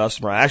 5 per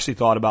customer. I actually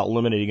thought about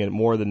limiting it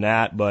more than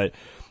that, but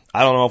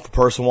I don't know if a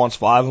person wants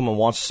 5 of them and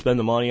wants to spend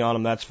the money on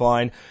them, that's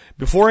fine.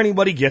 Before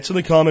anybody gets in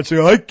the comments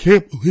saying, I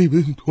can't believe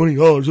it's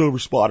 $20 over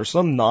spot or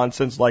some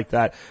nonsense like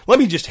that, let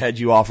me just head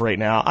you off right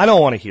now. I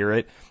don't want to hear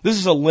it. This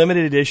is a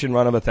limited edition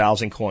run of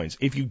 1,000 coins.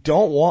 If you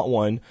don't want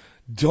one,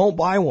 don't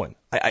buy one.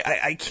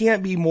 I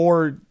can't be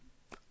more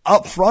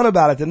upfront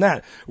about it than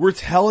that. We're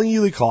telling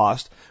you the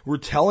cost. We're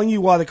telling you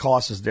why the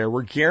cost is there.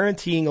 We're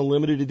guaranteeing a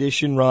limited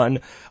edition run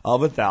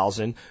of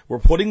 1,000. We're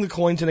putting the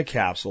coins in a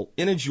capsule,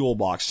 in a jewel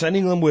box,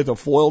 sending them with a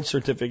foiled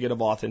certificate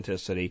of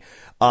authenticity,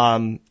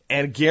 and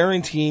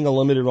guaranteeing a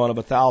limited run of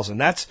 1,000.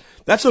 That's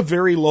a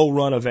very low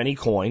run of any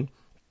coin.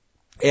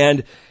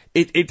 And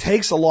It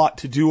takes a lot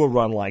to do a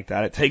run like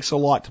that. It takes a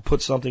lot to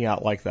put something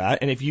out like that.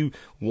 And if you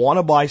want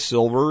to buy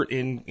silver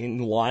in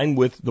line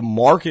with the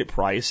market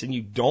price and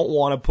you don't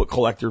want to put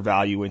collector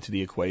value into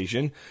the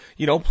equation,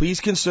 please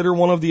consider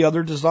one of the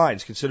other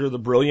designs. Consider the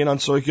brilliant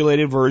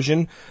uncirculated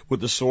version with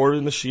the sword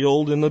and the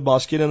shield and the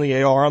musket and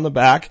the AR on the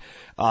back.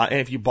 And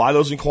if you buy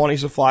those in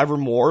quantities of 5 or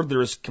more,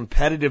 they're as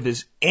competitive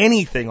as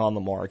anything on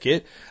the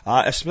market,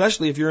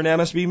 especially if you're an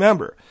MSB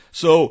member.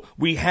 So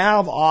we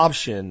have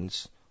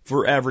options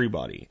for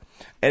everybody.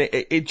 And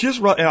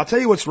and I'll tell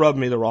you what's rubbed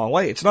me the wrong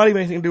way. It's not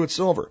even anything to do with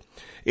silver.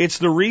 It's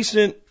the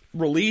recent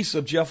release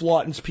of Jeff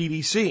Lawton's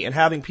PDC and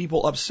having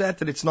people upset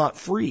that it's not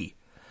free.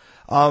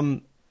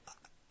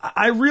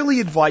 I really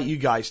invite you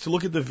guys to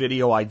look at the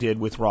video I did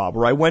with Rob,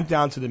 where I went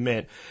down to the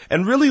mint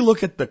and really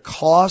look at the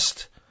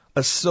cost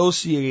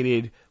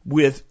associated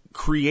with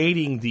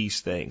creating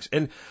these things.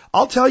 And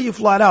I'll tell you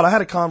flat out, I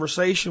had a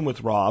conversation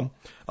with Rob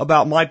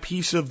about my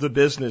piece of the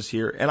business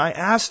here, and I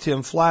asked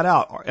him flat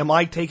out, am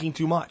I taking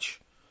too much?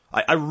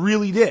 I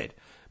really did.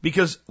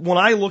 Because when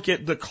I look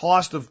at the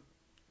cost of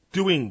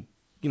doing,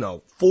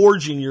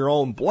 forging your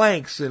own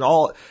blanks and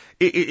all,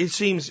 it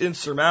seems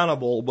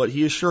insurmountable, but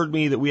he assured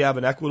me that we have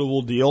an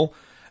equitable deal.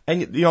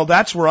 And,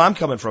 that's where I'm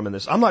coming from in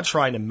this. I'm not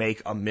trying to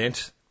make a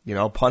mint,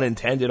 pun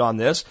intended on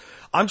this.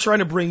 I'm trying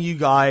to bring you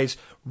guys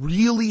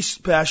really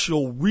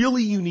special,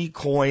 really unique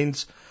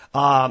coins.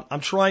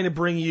 I'm trying to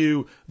bring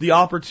you the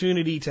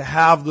opportunity to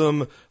have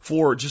them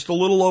for just a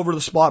little over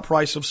the spot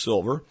price of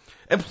silver.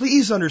 And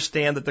please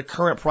understand that the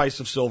current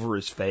price of silver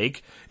is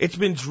fake. It's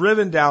been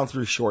driven down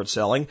through short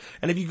selling.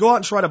 And if you go out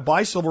and try to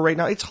buy silver right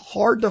now, it's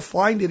hard to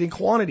find it in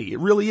quantity. It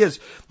really is.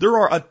 There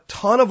are a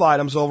ton of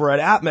items over at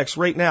APMEX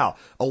right now.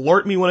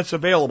 Alert me when it's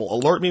available.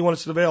 Alert me when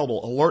it's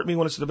available. Alert me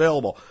when it's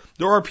available.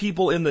 There are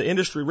people in the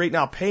industry right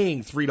now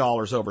paying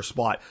 $3 over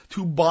spot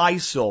to buy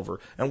silver,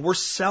 and we're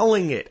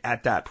selling it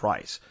at that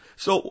price.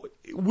 So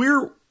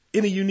we're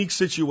in a unique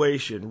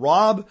situation.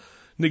 Rob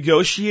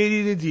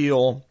negotiated a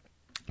deal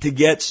to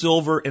get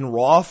silver in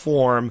raw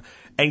form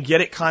and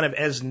get it kind of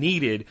as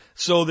needed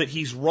so that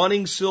he's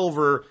running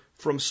silver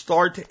from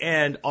start to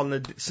end on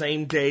the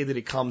same day that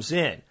it comes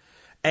in.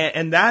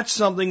 And that's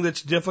something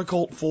that's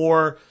difficult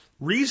for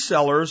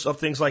resellers of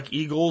things like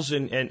Eagles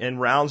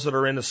and rounds that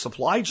are in the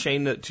supply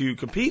chain to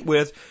compete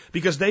with,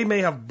 because they may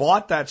have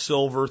bought that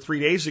silver 3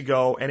 days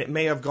ago and it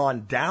may have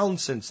gone down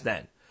since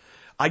then.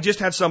 I just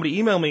had somebody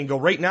email me and go,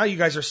 right now you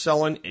guys are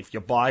selling, if you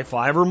buy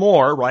 5 or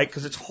more, right?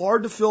 Because it's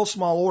hard to fill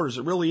small orders.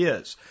 It really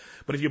is.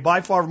 But if you buy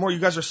 5 or more, you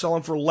guys are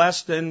selling for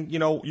less than,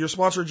 your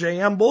sponsor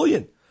JM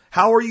Bullion.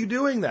 How are you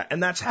doing that?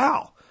 And that's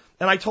how.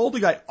 And I told the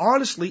guy,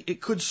 honestly,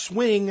 it could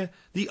swing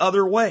the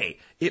other way.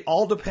 It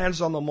all depends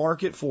on the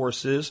market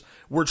forces.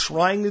 We're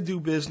trying to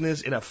do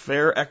business in a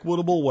fair,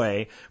 equitable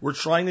way. We're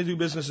trying to do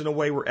business in a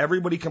way where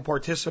everybody can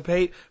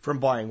participate from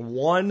buying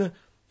one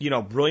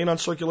brilliant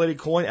uncirculated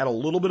coin at a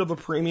little bit of a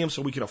premium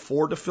so we can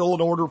afford to fill an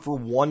order for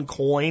one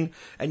coin.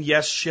 And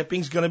yes,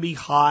 shipping's going to be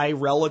high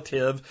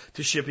relative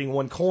to shipping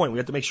one coin. We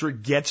have to make sure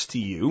it gets to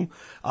you.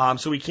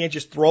 So we can't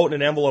just throw it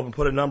in an envelope and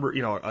put a number,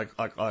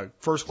 a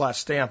first class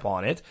stamp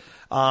on it.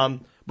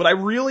 But I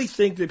really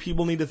think that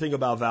people need to think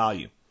about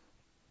value.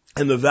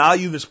 And the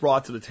value that's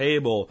brought to the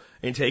table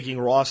in taking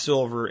raw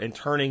silver and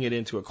turning it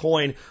into a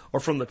coin,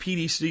 or from the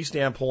PDC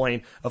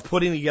standpoint of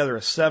putting together a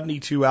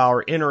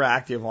 72-hour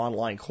interactive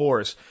online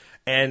course.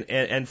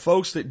 And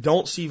folks that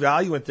don't see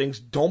value in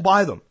things, don't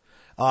buy them.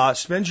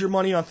 Spend your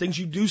money on things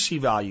you do see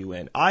value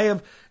in. I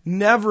have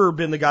never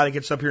been the guy that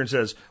gets up here and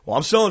says, well,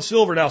 I'm selling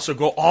silver now, so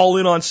go all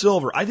in on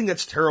silver. I think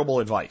that's terrible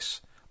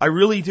advice. I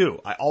really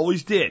do. I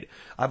always did.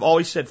 I've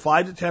always said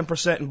 5 to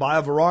 10% and buy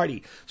a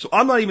variety. So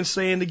I'm not even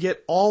saying to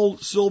get all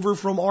silver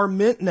from our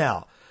mint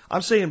now.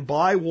 I'm saying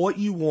buy what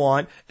you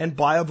want and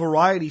buy a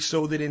variety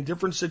so that in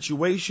different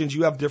situations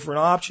you have different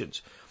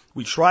options.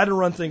 We try to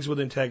run things with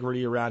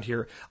integrity around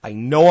here. I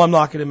know I'm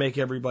not going to make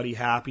everybody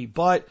happy,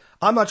 but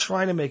I'm not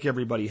trying to make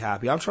everybody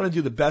happy. I'm trying to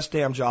do the best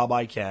damn job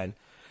I can.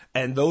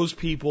 And those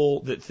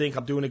people that think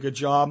I'm doing a good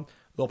job,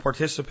 they'll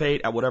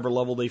participate at whatever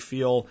level they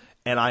feel,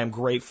 and I am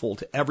grateful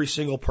to every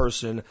single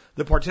person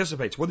that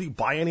participates, whether you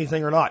buy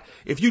anything or not.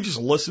 If you just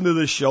listen to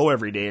this show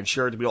every day and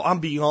share it to people, I'm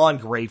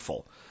beyond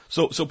grateful.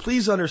 So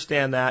please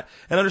understand that,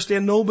 and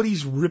understand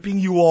nobody's ripping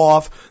you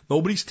off,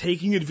 nobody's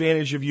taking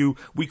advantage of you.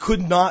 We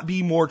could not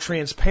be more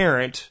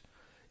transparent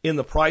in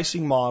the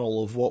pricing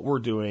model of what we're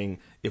doing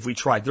if we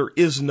tried. There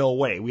is no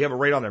way. We have it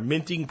right on there,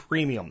 minting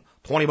premium,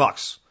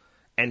 $20,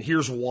 and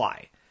here's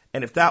why.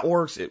 And if that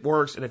works, it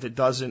works. And if it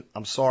doesn't,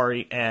 I'm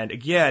sorry. And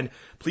again,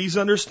 please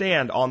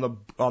understand on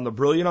the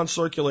brilliant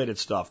uncirculated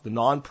stuff, the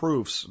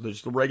non-proofs,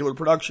 there's the regular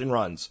production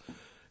runs.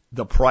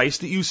 The price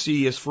that you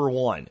see is for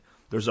 1.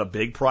 There's a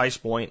big price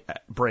point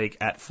break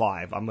at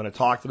 5. I'm going to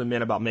talk to the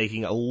men about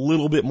making a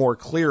little bit more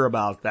clear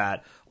about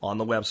that on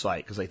the website,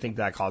 because I think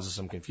that causes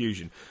some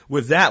confusion.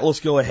 With that, let's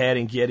go ahead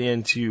and get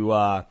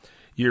into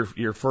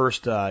your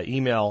first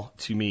email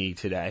to me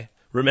today.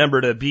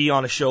 Remember to be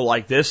on a show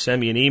like this,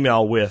 send me an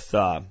email with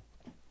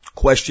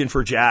question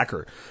for Jack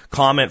or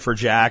comment for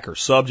Jack or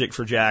subject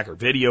for Jack or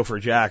video for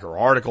Jack or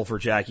article for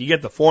Jack. You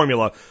get the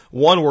formula,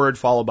 one word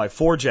followed by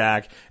for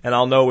Jack, and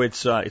I'll know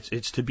it's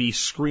to be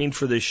screened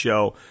for this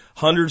show.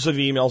 Hundreds of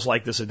emails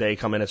like this a day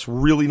come in. It's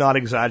really not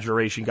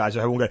exaggeration, guys.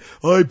 I won't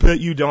go, I bet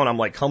you don't. I'm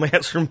like, come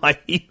answer my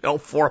email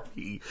for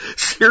me.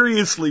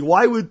 Seriously,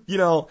 why would,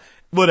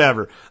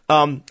 whatever.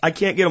 I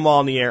can't get them all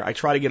on the air. I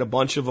try to get a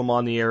bunch of them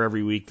on the air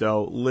every week,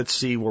 though. Let's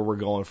see where we're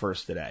going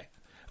first today.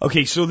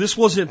 Okay, so this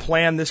wasn't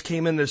planned. This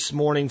came in this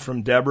morning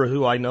from Deborah,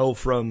 who I know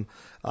from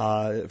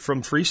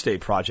Free State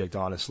Project,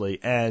 honestly.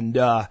 And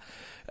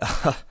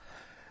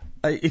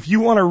if you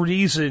want a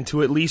reason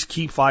to at least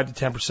keep 5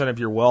 to 10% of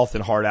your wealth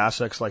in hard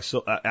assets like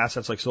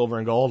silver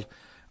and gold,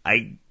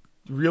 I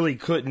really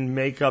couldn't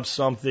make up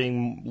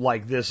something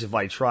like this if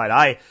I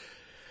tried.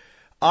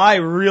 I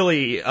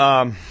really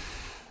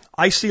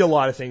I see a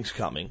lot of things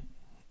coming.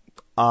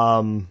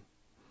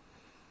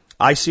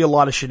 I see a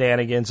lot of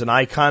shenanigans, and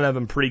I kind of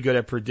am pretty good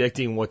at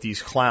predicting what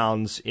these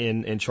clowns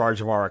in charge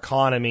of our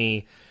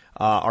economy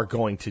are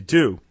going to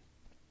do.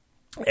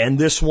 And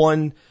this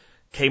one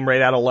came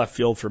right out of left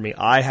field for me.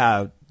 I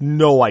have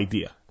no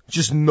idea,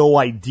 just no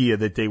idea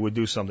that they would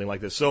do something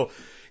like this. So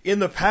in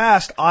the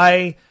past,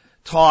 I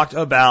talked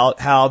about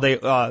how they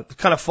kind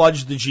of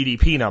fudged the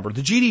GDP number.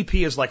 The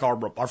GDP is like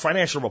our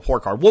financial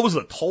report card. What was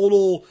the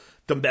total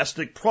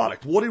domestic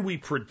product? What did we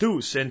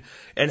produce? And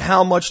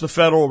how much the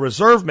Federal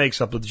Reserve makes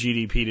up of the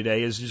GDP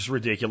today is just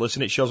ridiculous.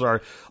 And it shows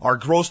our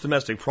gross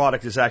domestic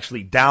product is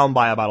actually down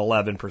by about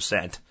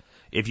 11%.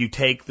 If you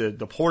take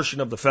the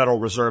portion of the Federal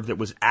Reserve that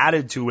was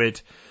added to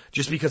it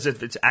just because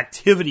of its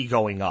activity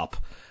going up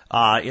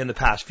in the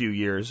past few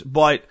years.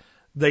 But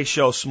they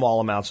show small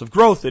amounts of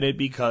growth in it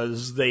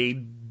because they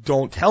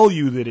don't tell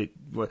you that it,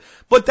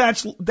 but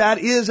that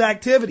is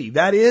activity.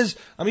 That is,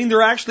 I mean,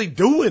 they're actually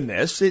doing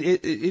this.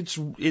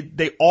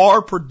 They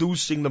are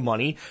producing the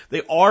money.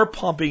 They are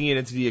pumping it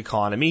into the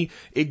economy.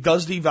 It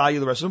does devalue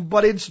the rest of them,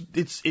 but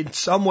it's in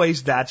some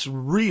ways that's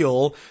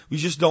real. We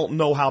just don't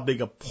know how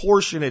big a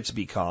portion it's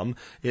become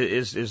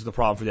is the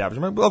problem for the average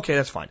American. Okay,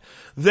 that's fine.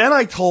 Then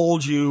I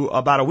told you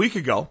about a week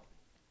ago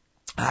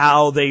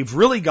how they've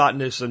really gotten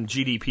to some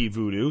GDP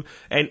voodoo.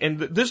 And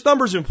this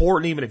number is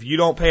important even if you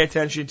don't pay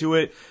attention to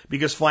it,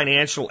 because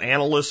financial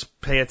analysts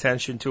pay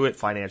attention to it,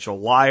 financial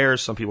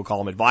liars, some people call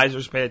them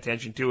advisors, pay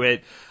attention to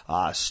it,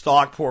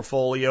 stock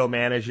portfolio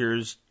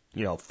managers,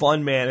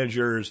 fund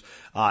managers,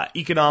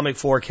 economic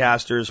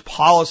forecasters,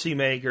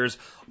 policymakers,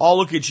 all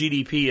look at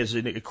GDP as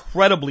an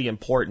incredibly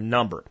important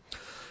number.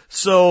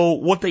 So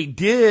what they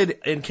did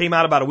and came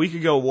out about a week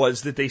ago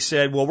was that they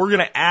said, well, we're going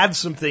to add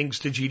some things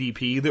to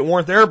GDP that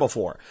weren't there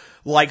before,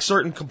 like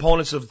certain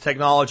components of the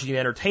technology and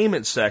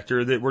entertainment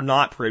sector that were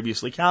not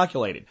previously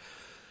calculated.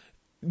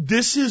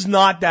 This is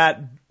not that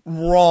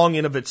wrong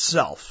in of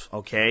itself,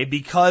 okay?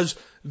 Because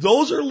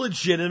those are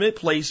legitimate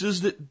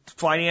places that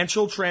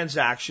financial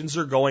transactions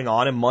are going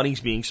on and money's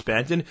being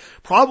spent and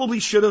probably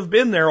should have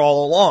been there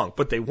all along,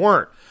 but they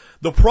weren't.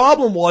 The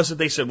problem was that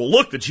they said, well,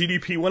 look, the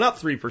GDP went up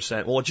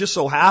 3%. Well, it just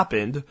so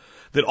happened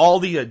that all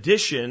the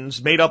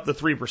additions made up the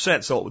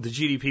 3%, so the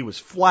GDP was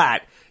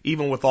flat,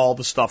 even with all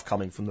the stuff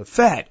coming from the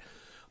Fed.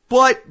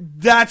 But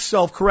that's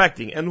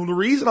self-correcting. And the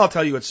reason I'll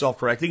tell you it's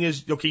self-correcting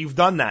is, okay, you've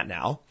done that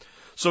now.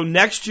 So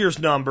next year's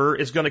number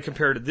is going to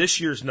compare to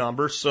this year's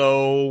number,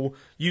 so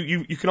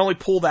you can only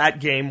pull that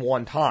game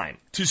one time.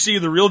 To see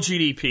the real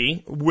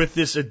GDP with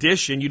this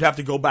addition, you'd have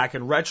to go back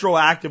and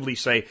retroactively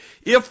say,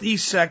 if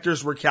these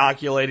sectors were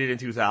calculated in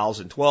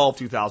 2012,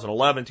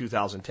 2011,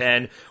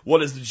 2010, what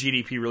does the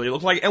GDP really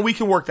look like? And we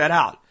can work that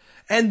out.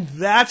 And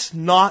that's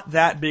not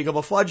that big of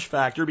a fudge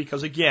factor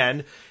because,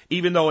 again,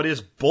 even though it is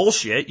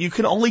bullshit, you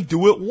can only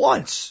do it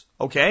once,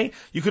 okay?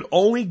 You can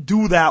only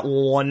do that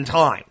one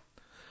time.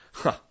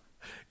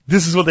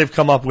 This is what they've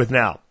come up with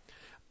now.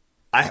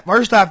 I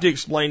first have to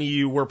explain to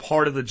you where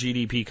part of the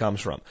GDP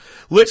comes from.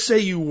 Let's say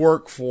you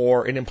work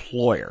for an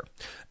employer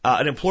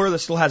that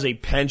still has a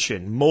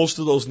pension. Most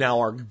of those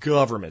now are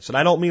governments. And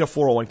I don't mean a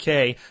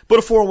 401k, but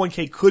a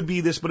 401k could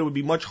be this, but it would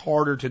be much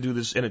harder to do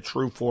this in a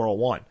true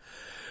 401.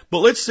 But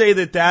let's say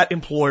that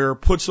employer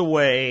puts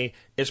away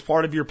as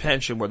part of your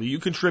pension, whether you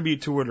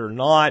contribute to it or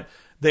not,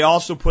 they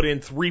also put in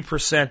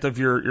 3% of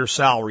your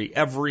salary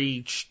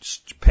every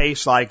pay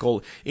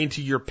cycle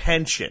into your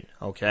pension,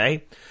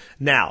 okay?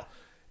 Now,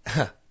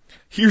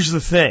 here's the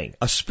thing.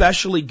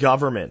 Especially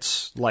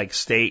governments like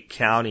state,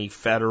 county,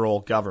 federal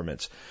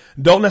governments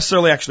don't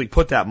necessarily actually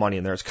put that money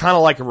in there. It's kind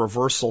of like a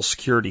reverse Social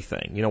Security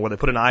thing, where they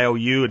put an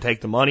IOU and take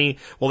the money.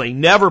 Well, they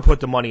never put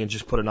the money and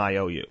just put an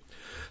IOU.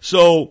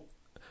 So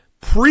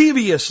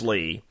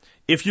previously,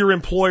 if your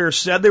employer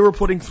said they were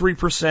putting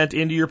 3%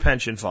 into your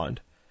pension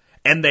fund,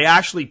 and they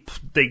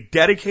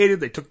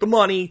took the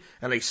money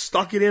and they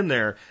stuck it in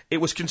there, it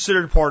was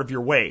considered part of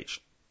your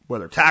wage.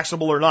 Whether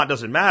taxable or not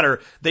doesn't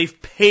matter.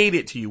 They've paid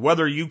it to you.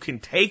 Whether you can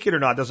take it or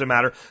not doesn't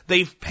matter.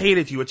 They've paid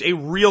it to you. It's a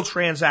real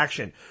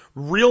transaction.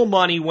 Real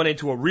money went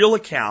into a real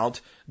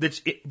account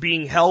that's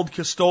being held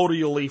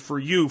custodially for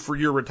you for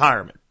your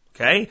retirement.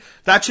 Okay?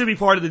 That should be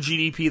part of the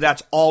GDP.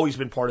 That's always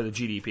been part of the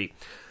GDP.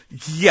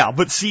 Yeah,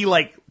 but see,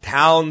 like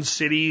towns,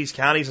 cities,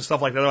 counties, and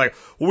stuff like that, they're like,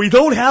 well, we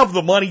don't have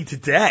the money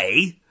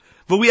today,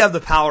 but we have the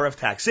power of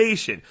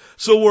taxation.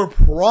 So we're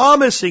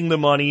promising the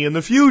money in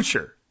the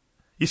future.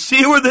 You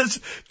see where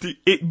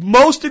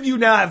most of you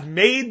now have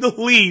made the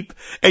leap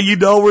and you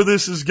know where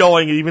this is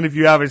going, even if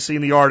you haven't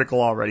seen the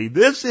article already.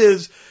 This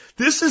is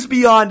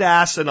beyond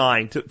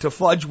asinine to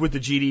fudge with the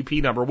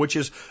GDP number, which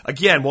is,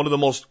 again, one of the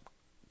most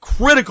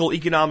critical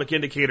economic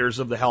indicators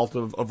of the health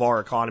of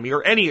our economy,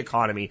 or any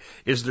economy,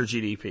 is their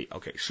GDP.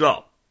 Okay,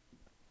 so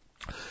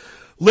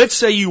let's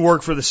say you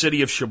work for the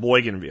city of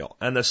Sheboyganville,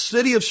 and the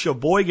city of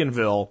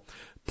Sheboyganville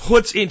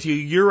puts into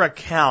your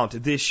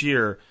account this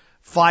year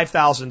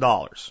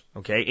 $5,000,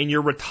 okay, in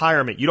your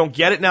retirement. You don't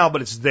get it now,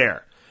 but it's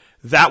there.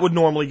 That would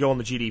normally go in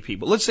the GDP.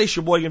 But let's say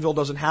Sheboyganville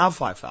doesn't have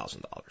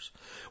 $5,000.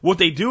 What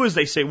they do is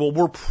they say, well,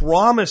 we're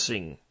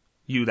promising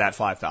you that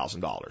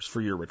 $5,000 for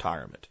your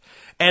retirement.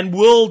 And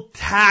we'll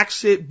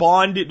tax it,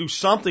 bond it, do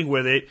something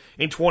with it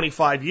in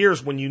 25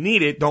 years when you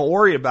need it. Don't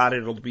worry about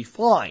it. It'll be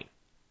fine.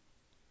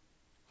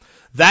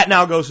 That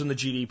now goes in the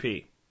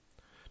GDP.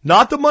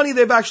 Not the money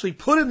they've actually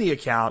put in the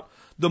account,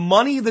 the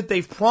money that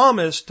they've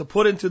promised to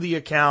put into the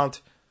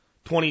account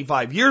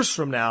 25 years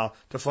from now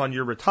to fund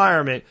your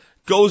retirement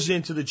goes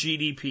into the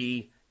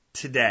GDP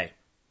today.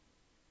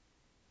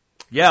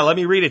 Yeah, let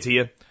me read it to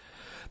you.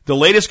 The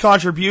latest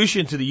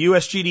contribution to the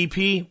U.S.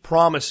 GDP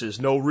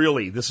promises, no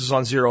really, this is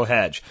on Zero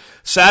Hedge.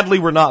 Sadly,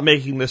 we're not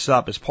making this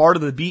up. As part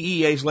of the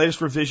BEA's latest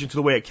revision to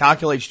the way it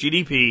calculates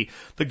GDP,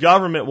 the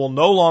government will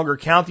no longer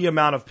count the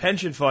amount of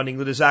pension funding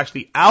that is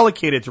actually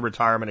allocated to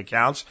retirement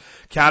accounts,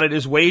 counted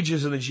as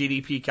wages in the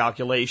GDP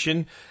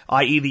calculation,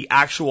 i.e. the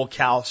actual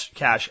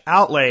cash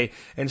outlay.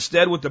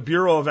 Instead, what the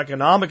Bureau of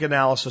Economic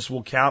Analysis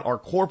will count are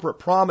corporate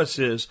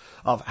promises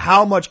of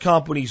how much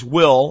companies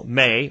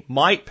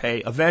might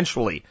pay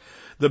eventually.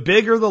 The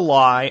bigger the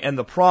lie and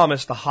the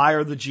promise, the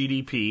higher the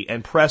GDP,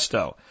 and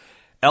presto.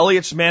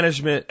 Elliott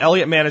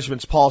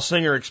Management's Paul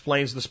Singer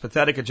explains this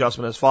pathetic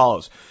adjustment as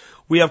follows.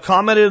 We have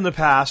commented in the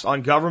past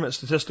on government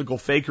statistical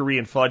fakery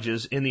and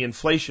fudges in the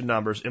inflation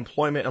numbers,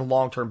 employment, and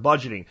long-term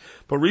budgeting,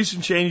 but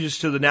recent changes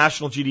to the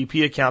national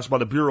GDP accounts by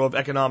the Bureau of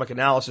Economic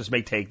Analysis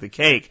may take the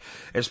cake.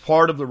 As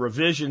part of the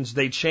revisions,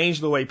 they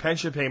changed the way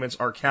pension payments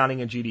are counting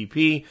in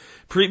GDP.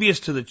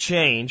 Previous to the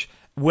change,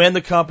 when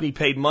the company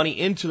paid money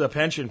into the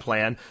pension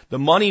plan, the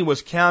money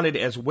was counted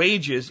as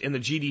wages in the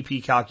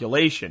GDP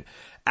calculation.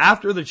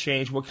 After the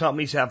change, what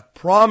companies have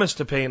promised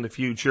to pay in the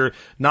future,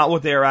 not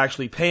what they are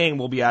actually paying,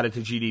 will be added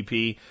to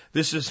GDP.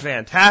 This is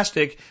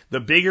fantastic. The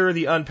bigger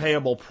the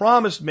unpayable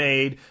promise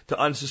made to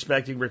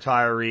unsuspecting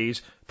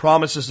retirees,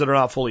 promises that are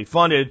not fully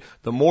funded,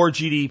 the more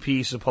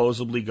GDP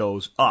supposedly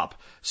goes up.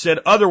 Said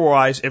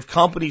otherwise, if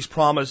companies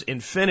promise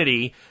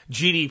infinity,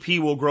 GDP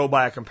will grow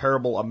by a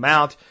comparable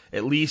amount,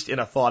 at least in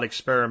a thought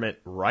experiment,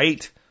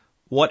 right?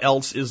 What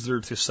else is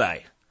there to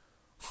say?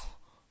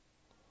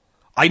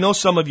 I know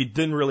some of you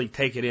didn't really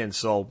take it in,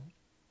 so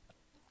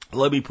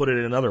let me put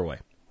it another way.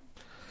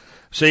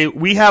 Say,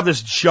 we have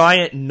this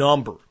giant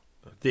number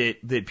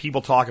that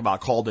people talk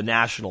about called the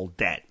national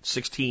debt,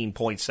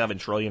 16.7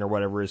 trillion or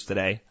whatever it is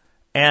today.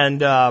 And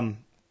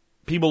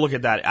people look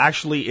at that.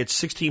 Actually, it's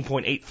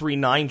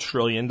 $16.839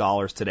 trillion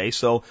today,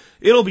 so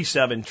it'll be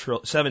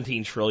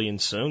 17 trillion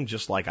soon,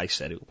 just like I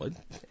said it would.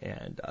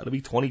 And it'll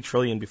be 20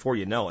 trillion before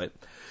you know it.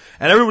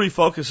 And everybody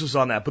focuses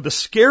on that. But the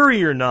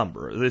scarier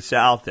number that's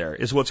out there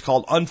is what's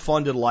called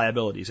unfunded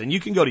liabilities. And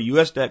you can go to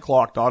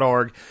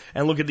usdebtclock.org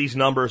and look at these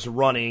numbers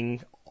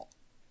running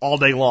all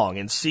day long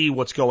and see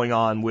what's going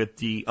on with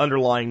the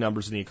underlying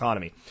numbers in the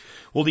economy.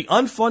 Well, the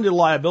unfunded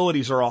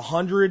liabilities are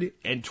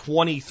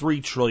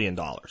 $123 trillion.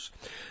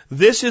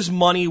 This is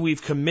money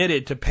we've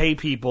committed to pay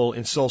people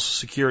in Social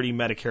Security,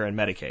 Medicare, and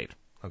Medicaid.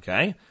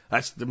 Okay?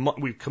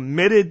 We've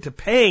committed to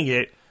paying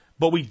it,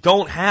 but we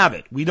don't have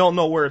it. We don't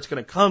know where it's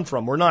going to come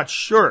from. We're not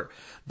sure.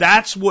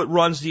 That's what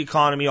runs the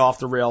economy off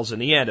the rails in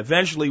the end.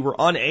 Eventually, we're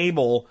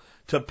unable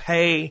to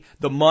pay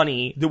the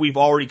money that we've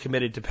already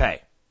committed to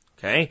pay.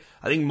 Okay?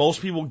 I think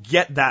most people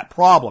get that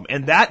problem.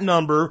 And that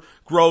number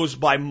grows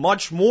by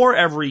much more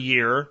every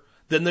year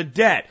than the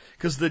debt.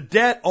 Because the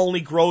debt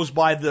only grows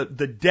by the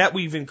debt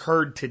we've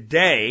incurred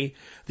today.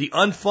 The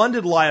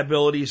unfunded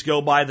liabilities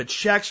go by the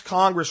checks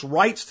Congress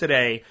writes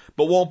today,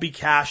 but won't be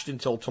cashed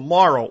until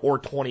tomorrow or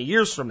 20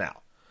 years from now.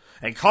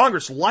 And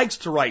Congress likes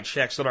to write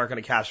checks that aren't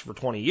going to cash for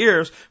 20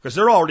 years because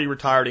they're already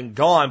retired and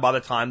gone by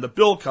the time the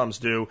bill comes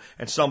due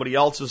and somebody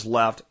else is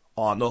left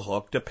on the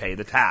hook to pay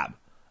the tab.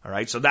 All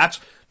right, so that's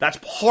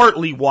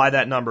partly why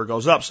that number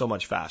goes up so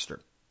much faster.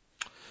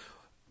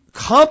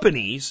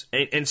 Companies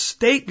and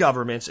state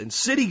governments and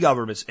city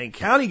governments and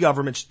county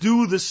governments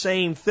do the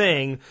same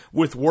thing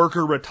with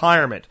worker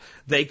retirement.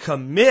 They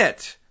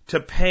commit to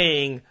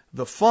paying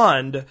the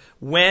fund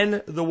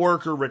when the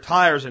worker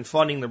retires and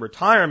funding the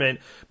retirement,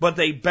 but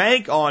they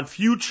bank on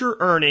future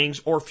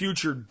earnings or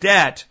future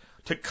debt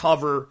to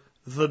cover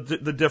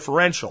the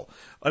differential.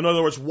 In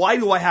other words, why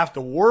do I have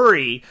to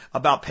worry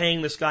about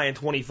paying this guy in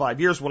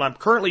 25 years when I'm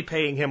currently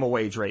paying him a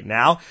wage right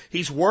now?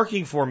 He's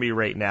working for me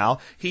right now.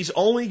 He's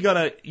only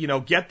gonna,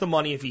 get the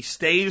money if he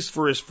stays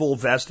for his full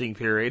vesting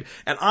period.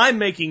 And I'm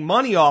making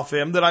money off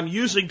him that I'm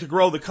using to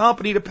grow the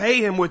company to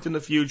pay him with in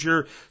the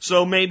future.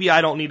 So maybe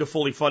I don't need to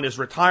fully fund his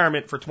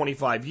retirement for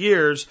 25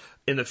 years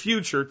in the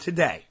future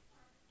today.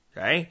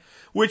 Okay?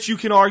 Which you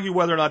can argue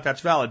whether or not that's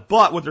valid.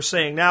 But what they're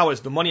saying now is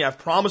the money I've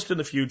promised in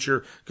the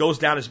future goes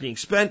down as being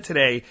spent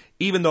today,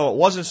 even though it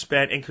wasn't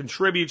spent, and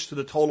contributes to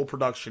the total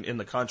production in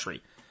the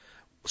country.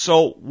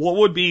 So what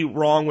would be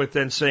wrong with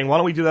then saying, why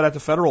don't we do that at the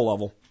federal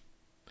level?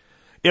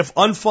 If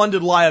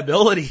unfunded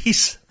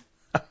liabilities,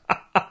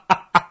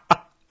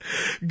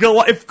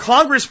 if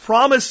Congress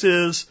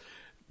promises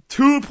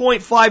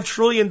 $2.5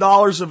 trillion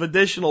of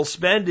additional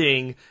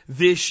spending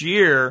this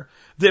year,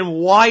 then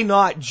why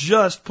not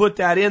just put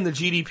that in the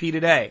GDP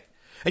today?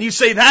 And you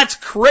say, that's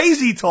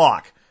crazy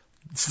talk.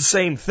 It's the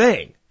same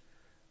thing.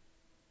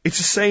 It's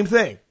the same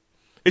thing.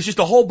 It's just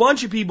a whole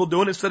bunch of people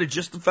doing it instead of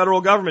just the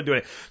federal government doing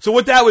it. So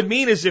what that would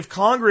mean is if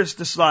Congress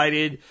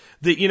decided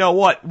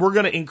that, we're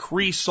going to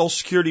increase Social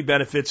Security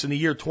benefits in the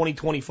year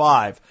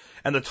 2025,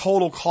 and the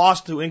total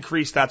cost to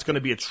increase that's going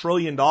to be $1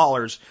 trillion.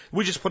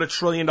 We just put $1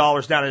 trillion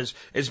down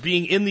as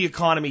being in the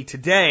economy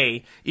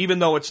today, even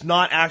though it's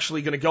not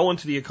actually going to go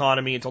into the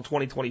economy until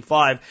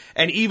 2025,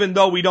 and even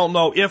though we don't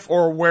know if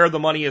or where the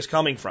money is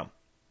coming from.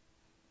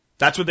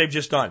 That's what they've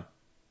just done.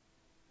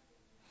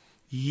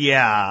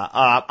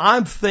 Yeah,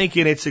 I'm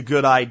thinking it's a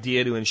good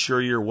idea to insure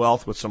your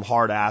wealth with some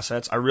hard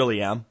assets. I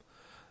really am.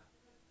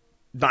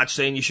 Not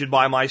saying you should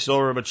buy my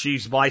silver, but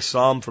geez, buy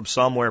some from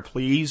somewhere,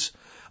 please.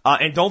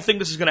 And don't think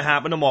this is going to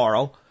happen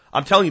tomorrow.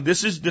 I'm telling you,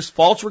 this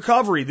false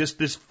recovery,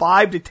 this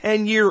 5 to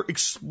 10 year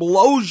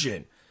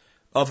explosion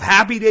of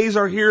happy days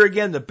are here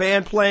again, the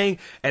band playing,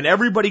 and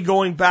everybody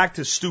going back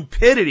to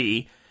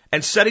stupidity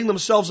and setting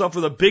themselves up for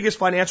the biggest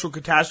financial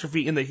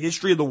catastrophe in the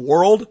history of the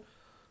world.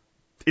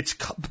 It's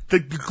the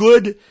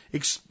good,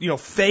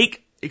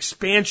 fake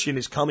expansion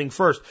is coming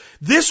first.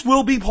 This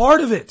will be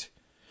part of it.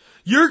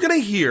 You're going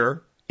to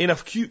hear in a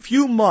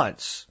few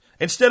months,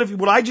 instead of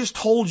what I just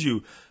told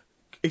you,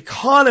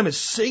 economists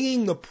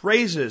singing the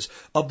praises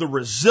of the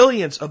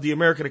resilience of the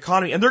American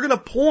economy, and they're going to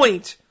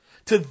point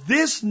to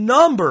this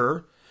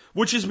number,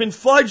 which has been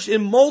fudged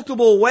in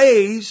multiple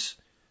ways.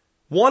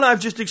 One I've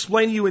just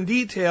explained to you in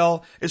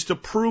detail is to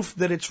proof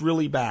that it's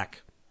really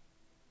back.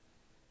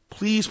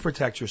 Please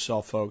protect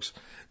yourself, folks.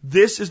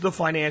 This is the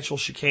financial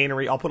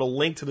chicanery. I'll put a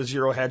link to the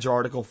Zero Hedge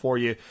article for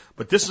you,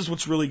 but this is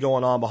what's really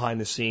going on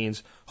behind the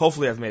scenes.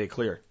 Hopefully I've made it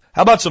clear.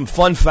 How about some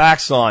fun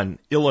facts on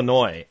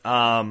Illinois?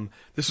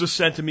 This was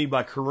sent to me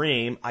by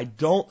Kareem. I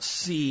don't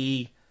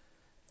see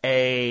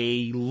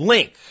a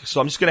link, so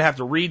I'm just going to have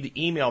to read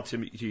the email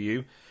to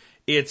you.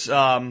 It's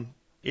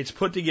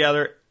put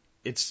together.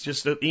 It's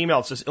just an email.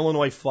 It says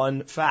Illinois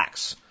fun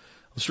facts.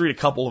 Let's read a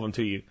couple of them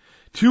to you.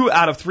 2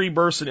 out of 3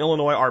 births in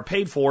Illinois are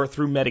paid for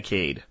through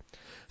Medicaid.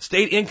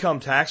 State income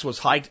tax was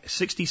hiked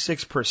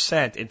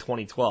 66% in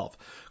 2012.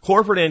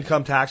 Corporate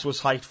income tax was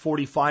hiked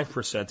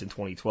 45% in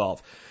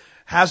 2012.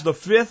 Has the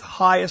 5th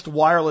highest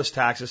wireless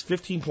taxes,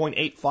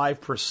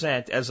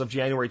 15.85% as of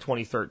January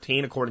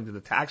 2013, according to the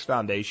Tax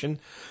Foundation.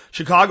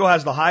 Chicago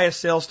has the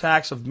highest sales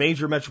tax of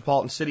major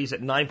metropolitan cities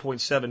at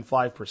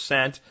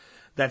 9.75%.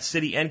 That's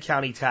city and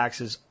county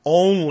taxes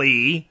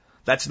only.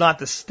 That's not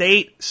the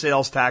state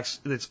sales tax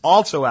that's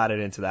also added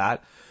into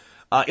that.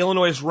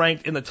 Illinois is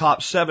ranked in the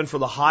top 7 for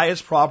the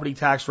highest property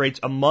tax rates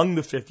among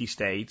the 50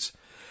 states.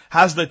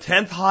 Has the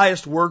 10th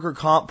highest worker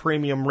comp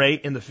premium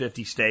rate in the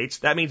 50 states.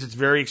 That means it's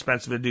very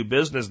expensive to do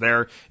business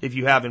there if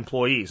you have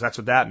employees. That's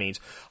what that means.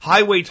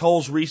 Highway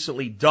tolls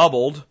recently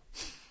doubled.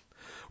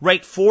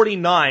 Ranked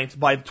 49th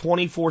by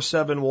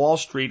 24/7 Wall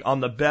Street on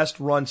the best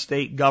run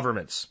state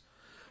governments.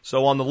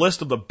 So on the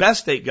list of the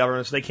best state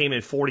governments, they came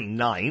in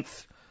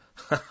 49th.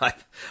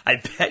 I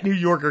bet New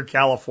York or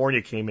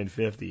California came in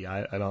 50.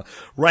 I don't.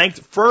 Ranked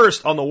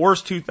first on the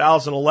worst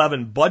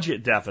 2011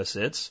 budget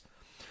deficits.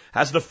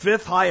 Has the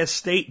 5th highest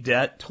state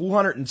debt,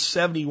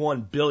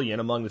 $271 billion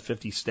among the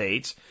 50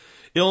 states.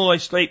 Illinois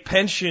state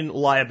pension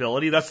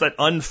liability, that's that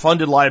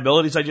unfunded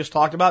liabilities I just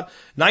talked about,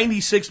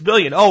 $96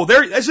 billion. Oh,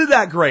 isn't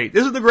that great?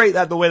 Isn't it great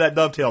the way that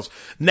dovetails?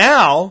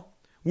 Now,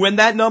 when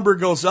that number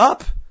goes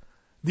up,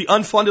 the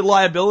unfunded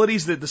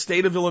liabilities that the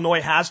state of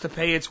Illinois has to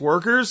pay its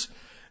workers,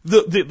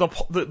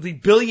 the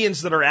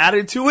billions that are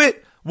added to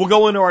it will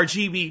go into our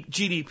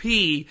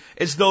GDP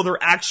as though they're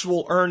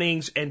actual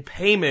earnings and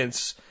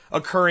payments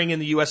occurring in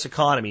the U.S.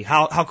 economy.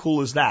 How cool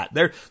is that?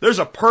 There's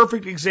a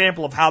perfect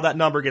example of how that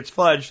number gets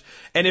fudged.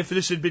 And if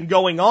this had been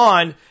going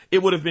on,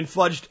 it would have been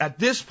fudged at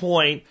this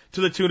point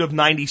to the tune of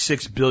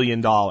 $96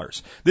 billion.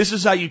 This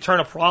is how you turn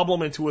a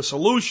problem into a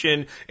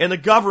solution in the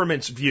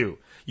government's view.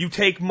 You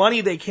take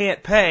money they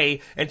can't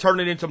pay and turn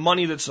it into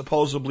money that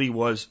supposedly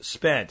was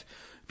spent.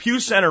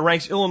 Pew Center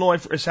ranks Illinois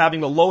as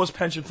having the lowest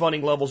pension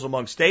funding levels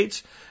among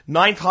states,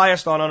 9th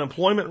highest on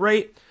unemployment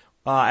rate,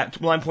 at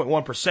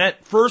 9.1%.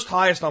 First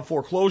highest on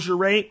foreclosure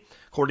rate,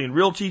 according to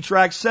Realty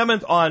Track.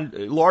 Seventh on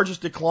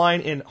largest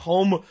decline in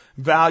home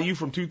value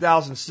from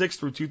 2006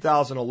 through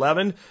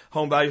 2011.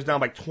 Home value is down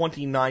by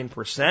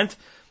 29%.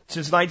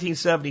 Since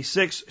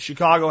 1976,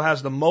 Chicago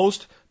has the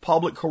most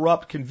public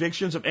corrupt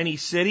convictions of any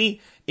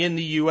city in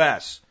the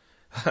U.S.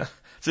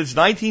 Since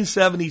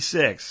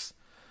 1976,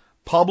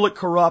 public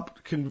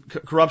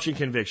corruption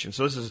convictions.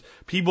 So this is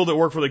people that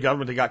work for the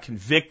government that got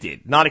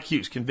convicted, not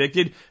accused,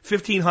 convicted,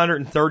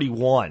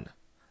 1,531. Since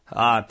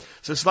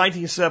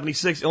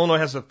 1976, Illinois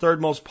has the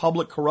third most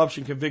public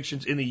corruption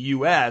convictions in the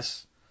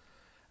U.S.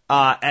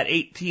 At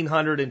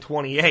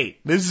 1,828.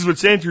 This is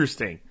what's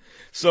interesting.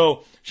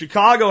 So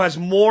Chicago has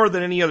more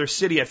than any other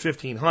city at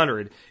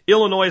 1,500.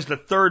 Illinois is the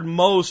third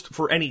most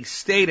for any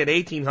state at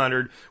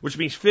 1,800, which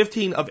means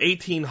 15 of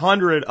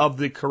 1,800 of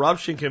the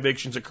corruption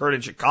convictions occurred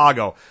in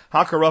Chicago.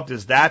 How corrupt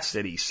is that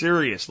city?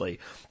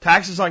 Seriously.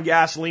 Taxes on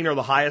gasoline are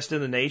the highest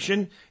in the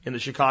nation in the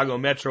Chicago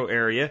metro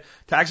area.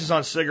 Taxes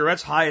on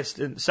cigarettes,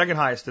 second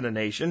highest in the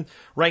nation.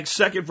 Ranked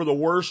second for the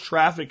worst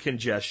traffic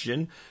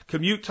congestion.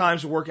 Commute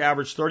times to work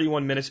average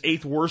 31 minutes,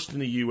 eighth worst in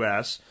the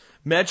U.S.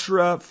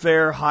 Metra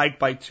fare hiked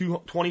by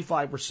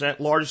 25%,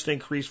 largest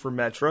increase for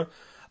Metra.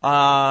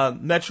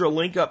 Metro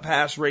link-up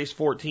pass raised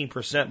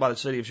 14% by the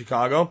city of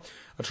Chicago.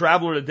 A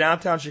traveler to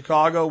downtown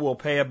Chicago will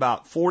pay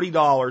about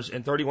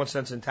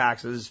 $40.31 in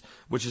taxes,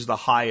 which is the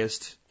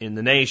highest in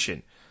the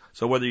nation.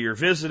 So whether you're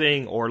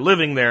visiting or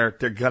living there,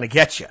 they're gonna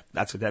get you.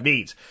 That's what that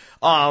means.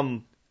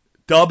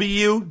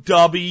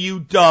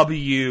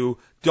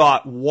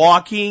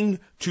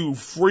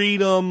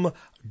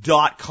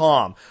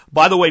 www.walkingtofreedom.com.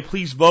 By the way,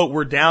 please vote.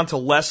 We're down to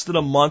less than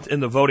a month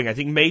in the voting. I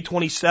think May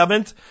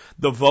 27th,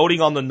 the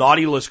voting on the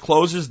naughty list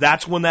closes.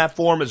 That's when that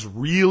form is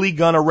really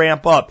going to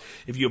ramp up.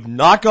 If you have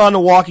not gone to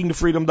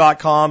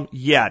walkingtofreedom.com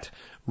yet,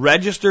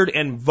 registered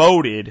and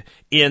voted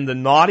in the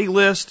naughty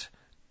list,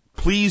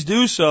 please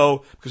do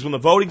so, because when the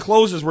voting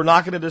closes, we're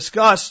not going to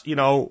discuss,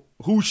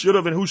 who should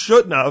have and who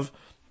shouldn't have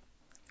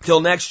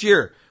till next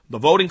year. The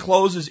voting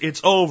closes,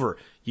 it's over.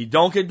 You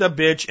don't get the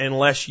bitch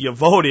unless you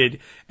voted,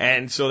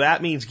 and so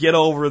that means get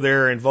over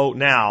there and vote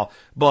now.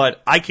 But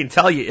I can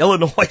tell you,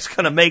 Illinois is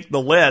going to make the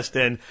list,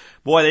 and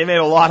boy, they made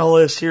a lot of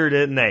lists here,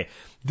 didn't they?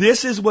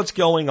 This is what's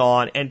going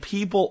on, and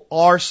people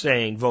are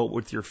saying vote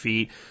with your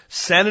feet.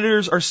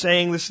 Senators are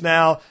saying this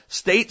now.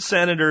 State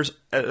senators,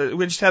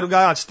 we just had a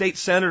guy on, state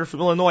senator from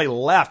Illinois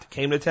left,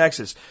 came to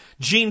Texas.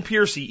 Gene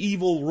Piercy,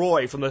 Evil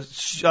Roy from the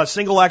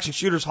Single Action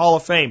Shooters Hall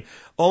of Fame,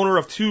 owner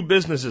of 2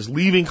 businesses,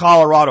 leaving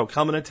Colorado,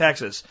 coming to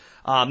Texas.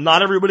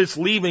 Not everybody that's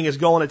leaving is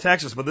going to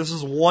Texas, but this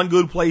is one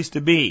good place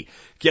to be.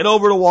 Get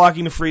over to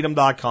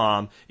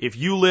walkingtofreedom.com. If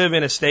you live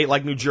in a state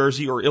like New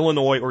Jersey or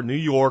Illinois or New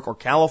York or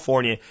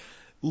California,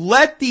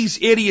 let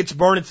these idiots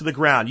burn it to the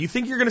ground. You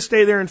think you're going to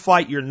stay there and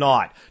fight? You're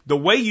not.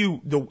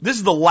 This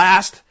is the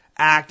last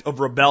act of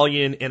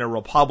rebellion in a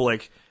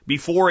republic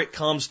before it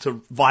comes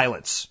to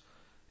violence,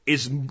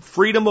 is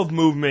freedom of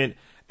movement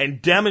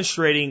and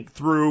demonstrating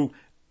through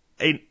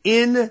an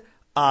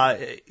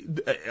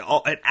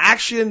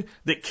action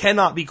that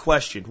cannot be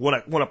questioned.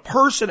 When a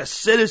person, a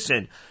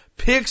citizen,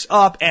 picks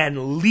up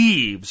and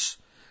leaves,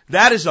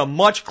 that is a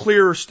much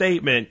clearer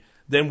statement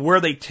than where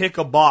they tick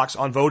a box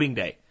on voting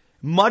day.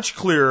 Much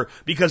clearer,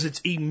 because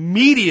it's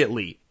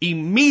immediately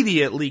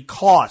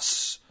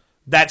costs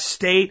that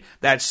state,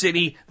 that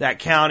city, that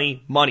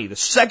county money. The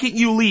second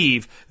you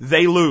leave,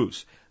 they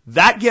lose.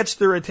 That gets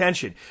their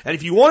attention. And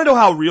if you want to know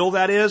how real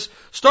that is,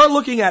 start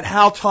looking at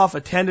how tough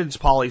attendance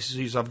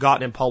policies have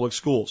gotten in public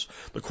schools.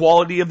 The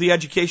quality of the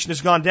education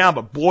has gone down,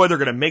 but boy, they're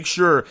going to make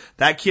sure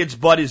that kid's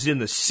butt is in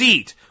the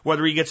seat,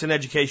 whether he gets an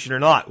education or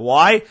not.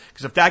 Why?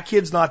 Because if that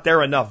kid's not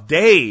there enough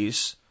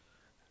days,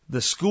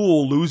 the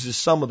school loses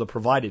some of the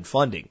provided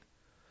funding.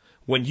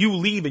 When you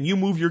leave and you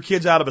move your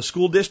kids out of a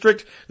school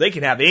district, they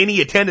can have any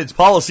attendance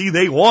policy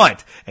they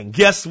want. And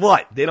guess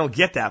what? They don't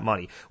get that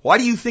money. Why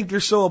do you think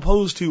they're so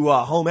opposed to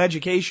home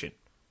education?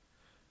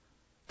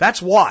 That's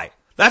why.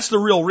 That's the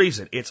real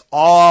reason. It's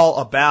all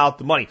about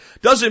the money.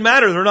 Doesn't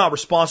matter they're not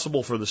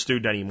responsible for the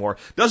student anymore.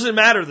 Doesn't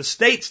matter the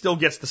state still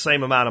gets the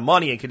same amount of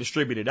money and can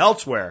distribute it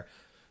elsewhere.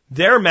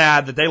 They're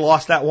mad that they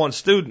lost that one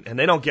student and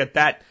they don't get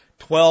that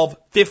 12,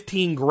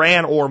 15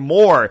 grand or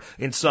more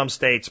in some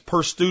states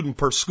per student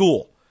per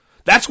school.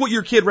 That's what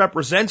your kid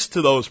represents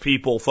to those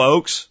people,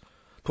 folks.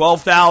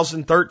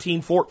 $12,000,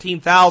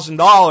 $13,000,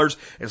 $14,000,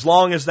 as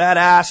long as that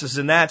ass is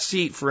in that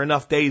seat for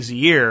enough days a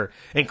year,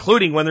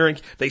 including when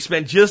they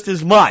spend just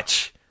as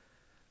much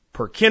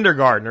per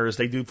kindergartner as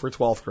they do per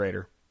 12th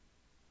grader.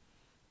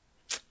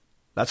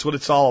 That's what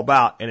it's all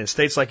about. And in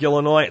states like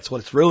Illinois, it's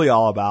what it's really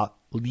all about.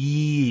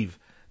 Leave.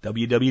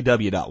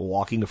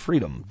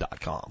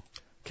 www.walkingtofreedom.com.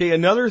 Okay,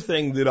 another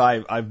thing that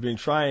I've been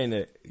trying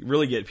to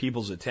really get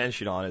people's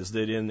attention on is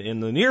that in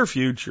the near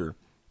future,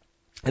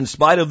 in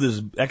spite of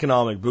this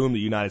economic boom the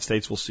United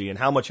States will see and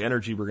how much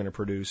energy we're going to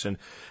produce and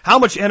how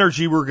much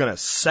energy we're going to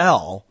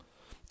sell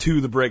to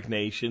the BRIC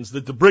nations,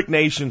 that the BRIC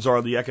nations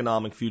are the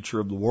economic future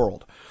of the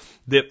world,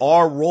 that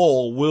our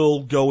role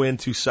will go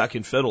into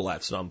second fiddle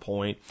at some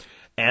point.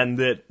 and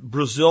that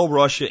Brazil,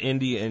 Russia,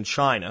 India, and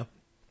China,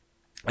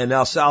 and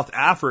now South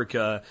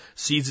Africa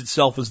sees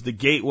itself as the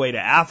gateway to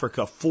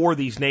Africa for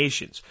these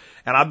nations.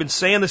 And I've been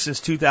saying this since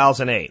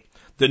 2008.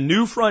 The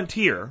new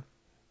frontier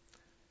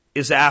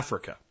is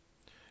Africa.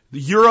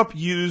 Europe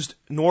used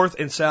North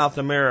and South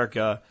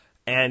America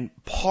and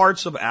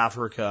parts of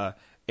Africa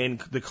in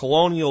the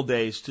colonial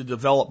days to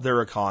develop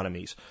their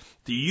economies.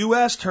 The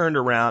U.S. turned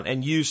around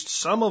and used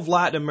some of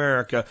Latin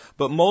America,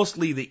 but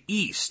mostly the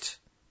East.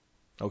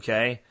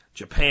 Okay?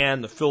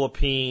 Japan, the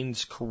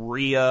Philippines,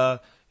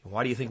 Korea.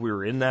 Why do you think we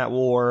were in that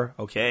war?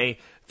 Okay?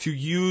 To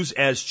use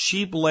as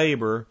cheap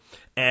labor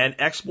and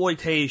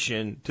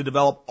exploitation to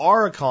develop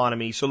our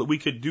economy so that we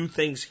could do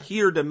things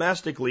here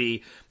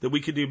domestically that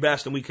we could do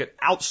best, and we could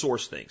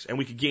outsource things and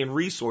we could gain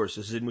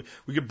resources and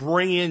we could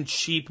bring in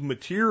cheap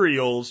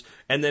materials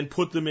and then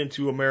put them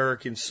into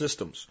American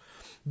systems.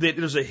 That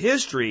there's a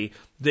history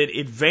that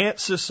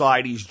advanced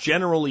societies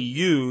generally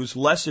use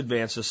less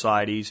advanced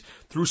societies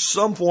through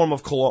some form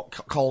of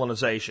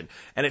colonization.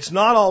 And it's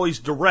not always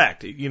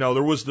direct. You know,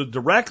 there was the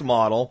direct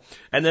model,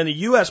 and then the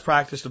U.S.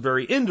 practiced a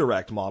very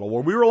indirect model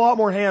where we were a lot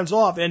more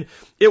hands-off. And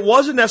it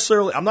wasn't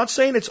necessarily, I'm not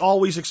saying it's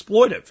always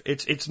exploitive.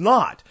 It's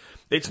not.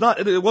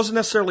 It wasn't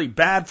necessarily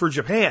bad for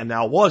Japan,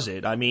 now was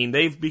it? I mean,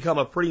 they've become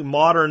a pretty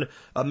modern,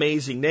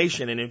 amazing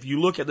nation, and if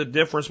you look at the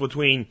difference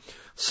between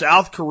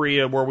South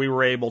Korea, where we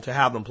were able to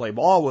have them play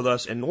ball with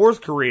us, and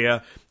North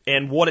Korea,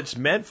 and what it's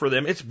meant for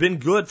them, it's been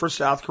good for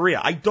South Korea.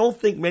 I don't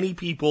think many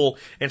people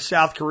in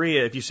South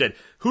Korea, if you said,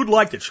 who'd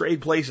like to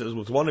trade places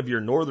with one of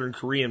your Northern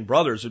Korean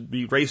brothers, would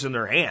be raising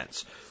their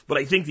hands. But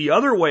I think the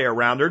other way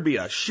around, there'd be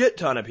a shit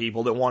ton of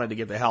people that wanted to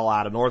get the hell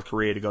out of North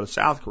Korea to go to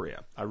South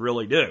Korea. I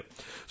really do.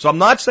 So I'm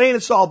not saying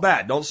it's all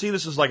bad. Don't see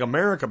this as like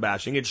America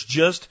bashing. It's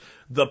just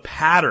the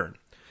pattern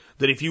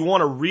that if you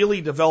want to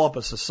really develop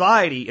a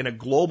society in a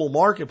global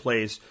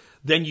marketplace,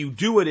 then you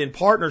do it in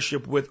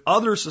partnership with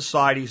other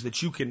societies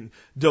that you can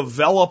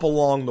develop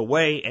along the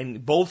way,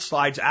 and both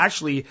sides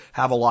actually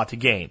have a lot to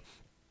gain.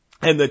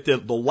 And that the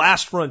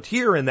last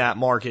frontier in that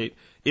market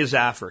is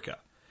Africa.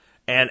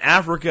 And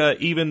Africa,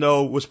 even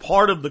though it was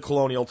part of the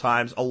colonial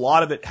times, a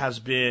lot of it has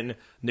been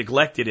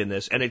neglected in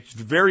this, and it's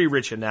very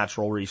rich in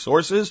natural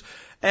resources,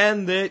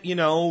 and that, you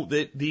know,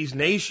 that these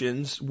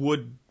nations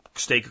would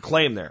stake a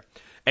claim there.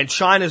 And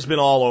China's been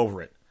all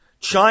over it.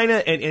 China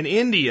and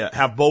India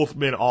have both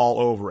been all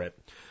over it.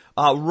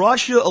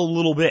 Russia a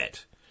little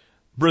bit.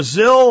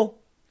 Brazil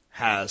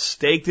has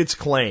staked its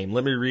claim.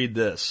 Let me read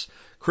this.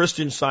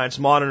 Christian Science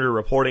Monitor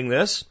reporting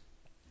this.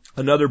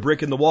 Another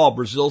brick in the wall.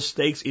 Brazil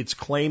stakes its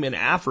claim in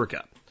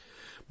Africa.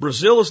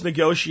 Brazil is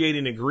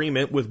negotiating an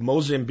agreement with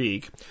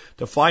Mozambique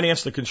to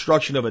finance the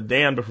construction of a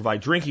dam to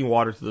provide drinking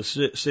water to the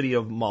city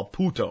of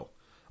Maputo.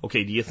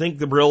 Okay, do you think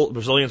the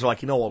Brazilians are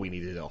like, you know what we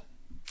need to do?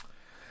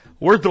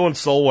 We're doing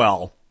so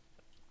well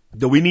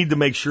that we need to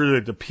make sure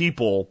that the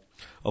people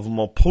of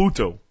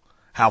Maputo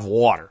have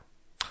water.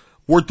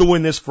 We're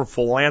doing this for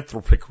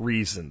philanthropic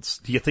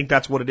reasons. Do you think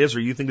that's what it is, or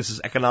do you think this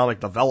is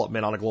economic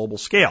development on a global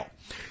scale?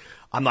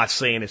 I'm not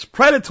saying it's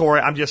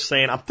predatory. I'm just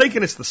saying I'm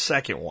thinking it's the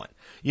second one.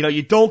 You know,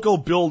 you don't go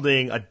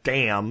building a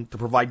dam to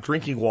provide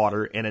drinking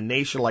water in a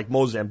nation like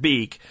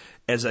Mozambique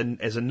as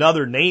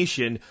another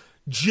nation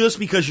just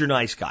because you're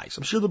nice guys.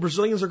 I'm sure the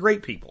Brazilians are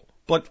great people,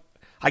 but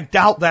I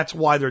doubt that's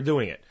why they're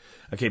doing it.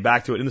 Okay,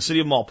 back to it. In the city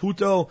of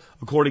Maputo,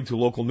 according to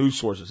local news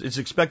sources, it's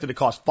expected to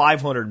cost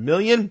 $500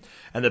 million,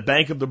 and the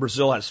Bank of the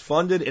Brazil has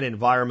funded an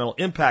environmental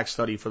impact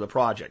study for the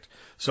project.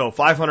 So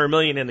 $500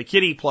 million in the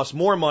kitty plus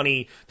more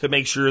money to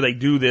make sure they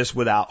do this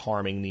without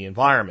harming the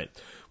environment.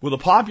 With a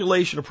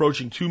population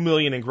approaching 2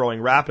 million and growing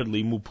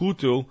rapidly,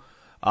 Maputo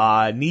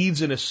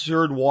needs an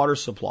assured water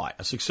supply.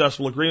 A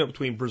successful agreement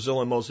between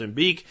Brazil and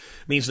Mozambique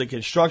means that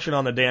construction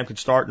on the dam could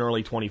start in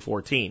early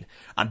 2014.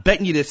 I'm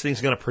betting you this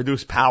thing's going to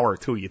produce power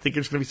too. You think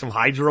there's going to be some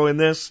hydro in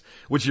this?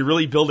 Would you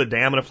really build a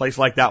dam in a place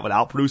like that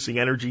without producing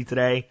energy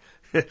today?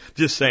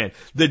 Just saying.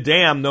 The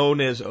dam,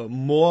 known as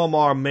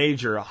Moamar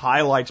Major,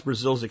 highlights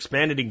Brazil's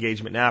expanded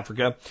engagement in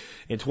Africa.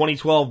 In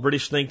 2012,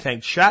 British think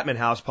tank Chapman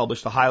House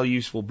published a highly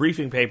useful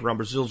briefing paper on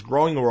Brazil's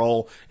growing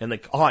role in the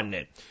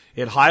continent.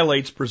 It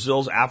highlights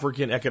Brazil's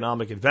African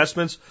economic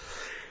investments.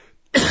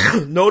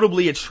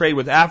 Notably, its trade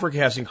with Africa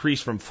has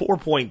increased from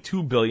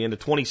 $4.2 billion to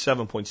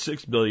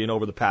 $27.6 billion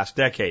over the past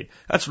decade.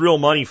 That's real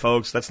money,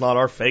 folks. That's not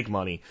our fake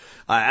money.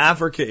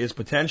 Africa is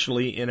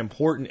potentially an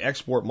important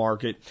export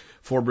market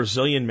for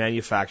Brazilian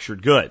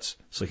manufactured goods.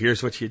 So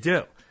here's what you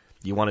do.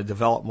 You want to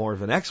develop more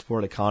of an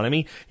export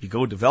economy, you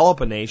go develop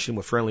a nation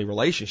with friendly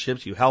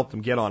relationships, you help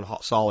them get on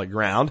solid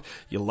ground,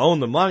 you loan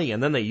the money,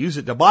 and then they use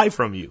it to buy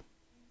from you.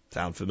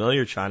 Sound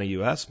familiar? China,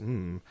 U.S.?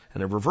 And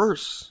a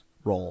reverse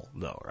role,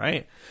 though,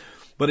 right?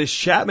 But as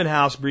Chapman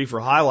House briefer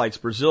highlights,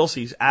 Brazil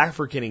sees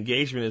African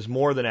engagement as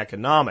more than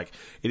economic.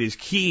 It is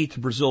key to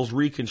Brazil's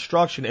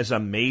reconstruction as a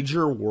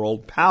major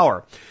world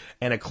power.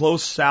 And a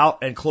close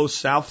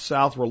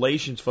South-South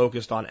relations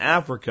focused on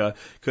Africa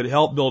could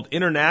help build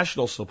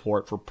international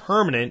support for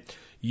permanent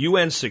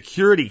UN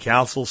Security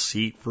Council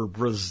seat for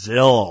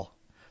Brazil.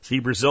 See,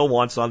 Brazil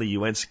wants on the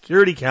UN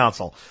Security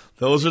Council.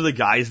 Those are the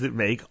guys that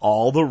make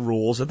all the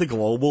rules at the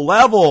global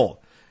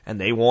level, and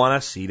they want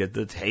a seat at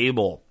the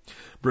table.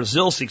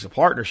 Brazil seeks a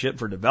partnership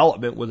for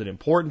development with an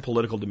important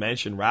political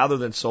dimension rather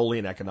than solely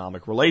an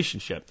economic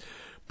relationship.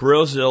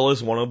 Brazil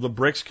is one of the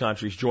BRICS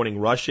countries, joining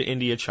Russia,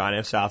 India, China,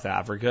 and South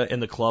Africa in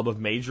the club of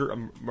major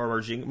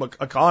emerging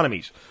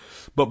economies.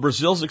 But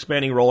Brazil's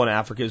expanding role in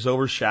Africa is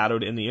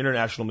overshadowed in the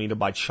international media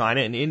by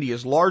China and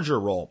India's larger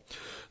role.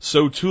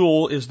 So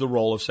too is the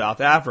role of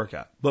South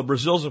Africa. But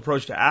Brazil's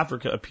approach to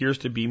Africa appears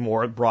to be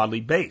more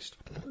broadly based,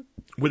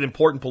 with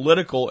important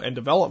political and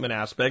development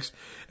aspects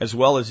as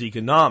well as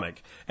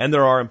economic. And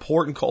there are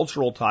important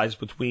cultural ties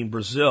between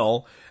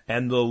Brazil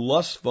and the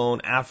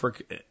Lusophone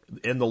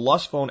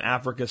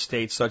Africa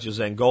states such as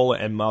Angola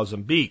and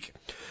Mozambique.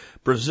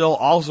 Brazil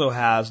also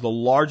has the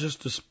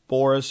largest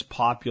diasporous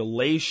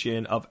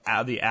population of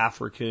the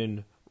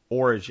African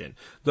origin.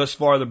 Thus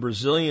far, the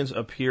Brazilians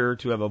appear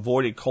to have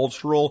avoided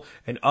cultural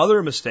and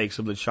other mistakes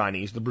of the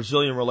Chinese. The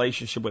Brazilian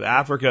relationship with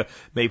Africa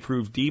may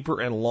prove deeper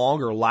and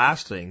longer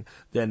lasting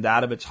than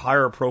that of its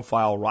higher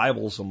profile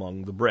rivals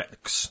among the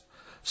BRICS.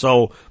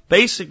 So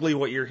basically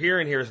what you're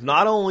hearing here is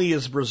not only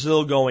is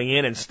Brazil going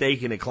in and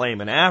staking a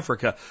claim in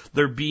Africa,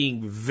 they're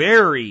being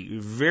very,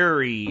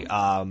 very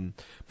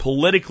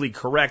politically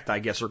correct, I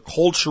guess, or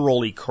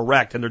culturally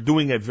correct, and they're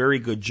doing a very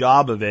good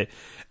job of it.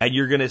 And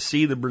you're going to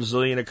see the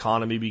Brazilian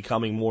economy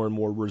becoming more and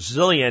more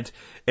resilient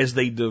as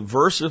they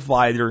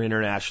diversify their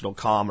international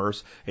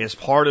commerce as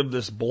part of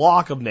this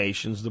block of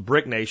nations, the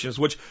BRIC nations,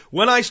 which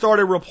when I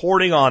started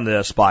reporting on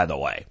this, by the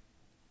way,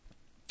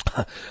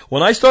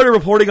 when I started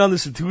reporting on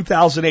this in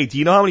 2008, do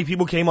you know how many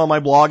people came on my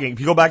blogging? If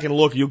you go back and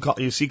look,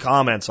 you see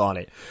comments on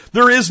it.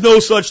 There is no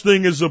such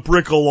thing as a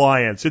BRIC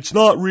alliance. It's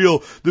not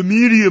real. The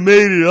media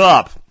made it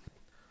up.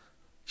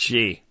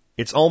 Gee,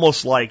 it's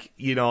almost like,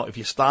 if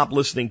you stop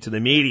listening to the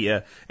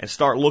media and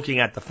start looking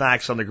at the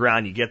facts on the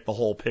ground, you get the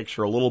whole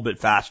picture a little bit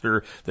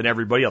faster than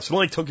everybody else. It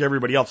only took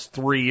everybody else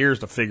 3 years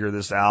to figure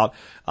this out.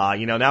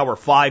 Now we're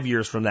 5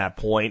 years from that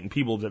point, and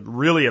people that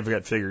really have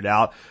got figured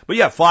out. But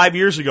yeah, 5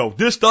 years ago,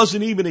 this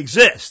doesn't even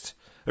exist.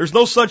 There's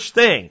no such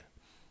thing.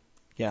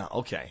 Yeah,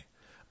 okay.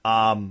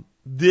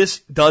 This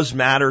does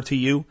matter to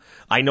you.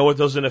 I know it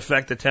doesn't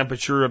affect the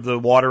temperature of the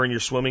water in your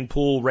swimming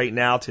pool right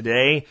now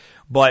today,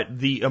 but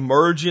the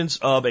emergence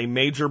of a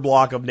major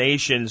block of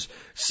nations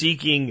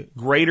seeking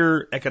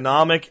greater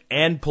economic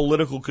and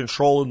political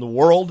control in the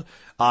world,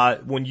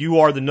 when you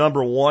are the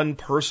number one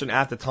person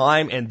at the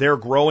time and they're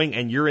growing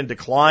and you're in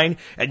decline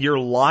and you're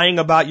lying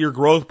about your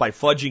growth by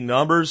fudging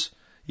numbers,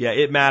 yeah,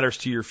 it matters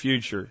to your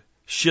future.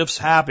 Shifts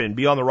happen.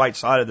 Be on the right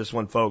side of this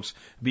one, folks.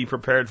 Be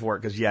prepared for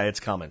it because, yeah, it's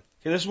coming.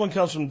 Okay, this one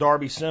comes from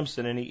Darby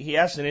Simpson, and he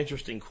asked an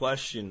interesting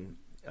question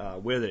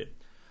with it.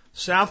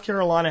 South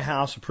Carolina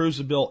House approves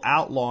a bill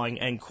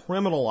outlawing and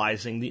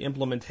criminalizing the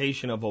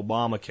implementation of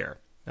Obamacare.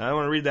 Now, I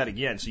want to read that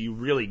again so you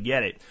really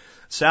get it.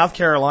 South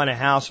Carolina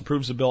House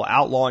approves a bill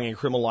outlawing and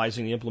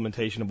criminalizing the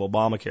implementation of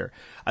Obamacare.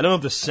 I don't know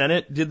if the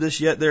Senate did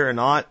this yet there or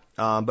not,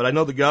 but I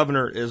know the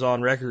governor is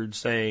on record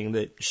saying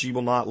that she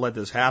will not let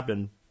this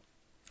happen,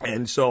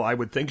 and so I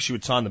would think she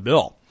would sign the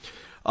bill.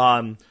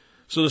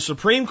 So the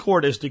Supreme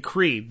Court has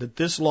decreed that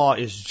this law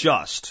is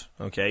just.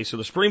 Okay, so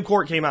the Supreme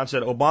Court came out and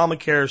said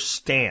Obamacare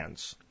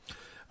stands.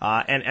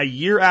 And a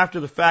year after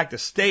the fact, the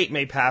state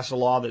may pass a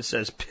law that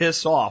says,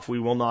 piss off, we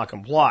will not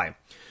comply.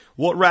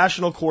 What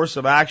rational course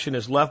of action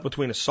is left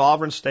between a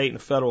sovereign state and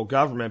a federal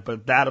government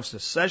but that of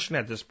secession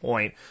at this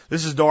point?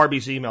 This is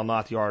Darby's email,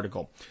 not the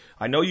article.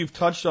 I know you've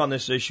touched on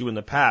this issue in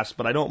the past,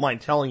 but I don't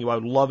mind telling you I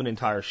would love an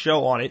entire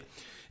show on it.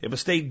 If a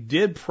state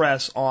did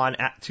press on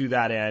to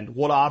that end,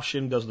 what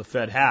option does the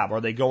Fed have? Are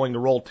they going to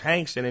roll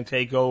tanks in and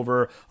take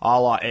over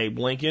a la Abe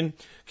Lincoln?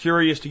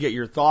 Curious to get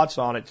your thoughts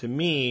on it. To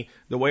me,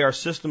 the way our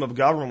system of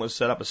government was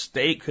set up, a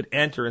state could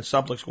enter and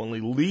subsequently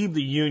leave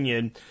the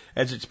union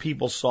as its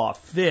people saw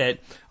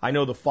fit. I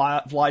know the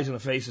flies in the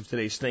face of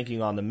today's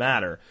thinking on the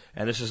matter.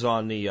 And this is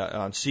on the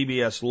on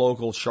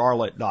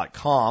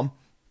CBSLocalCharlotte.com.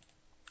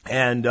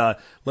 And let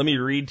me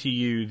read to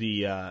you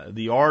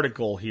the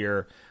article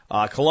here.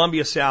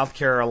 Columbia, South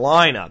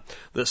Carolina.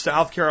 The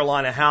South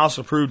Carolina House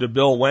approved a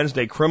bill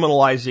Wednesday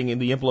criminalizing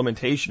the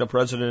implementation of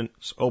President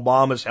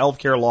Obama's health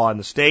care law in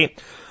the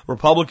state.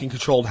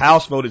 Republican-controlled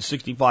House voted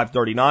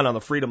 65-39 on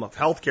the Freedom of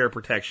Healthcare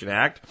Protection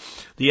Act.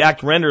 The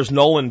act renders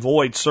null and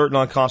void certain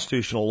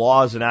unconstitutional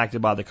laws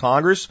enacted by the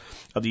Congress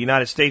of the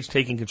United States,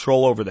 taking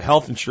control over the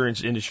health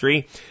insurance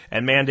industry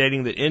and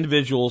mandating that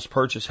individuals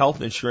purchase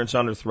health insurance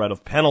under threat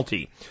of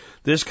penalty.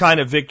 This kind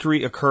of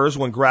victory occurs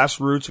when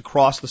grassroots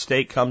across the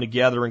state come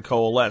together and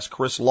coalesce.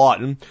 Chris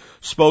Lawton,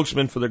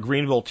 spokesman for the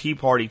Greenville Tea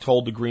Party,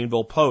 told the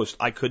Greenville Post,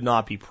 I could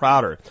not be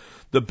prouder.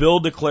 The bill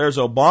declares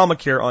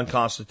Obamacare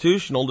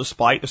unconstitutional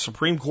despite a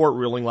Supreme Court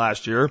ruling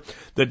last year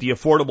that the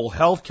Affordable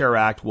Health Care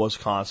Act was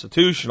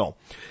constitutional.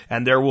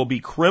 And there will be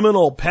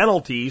criminal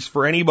penalties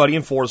for anybody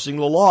enforcing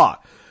the law.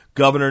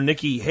 Governor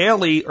Nikki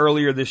Haley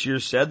earlier this year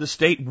said the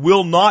state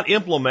will not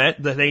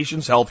implement the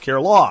nation's health care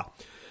law.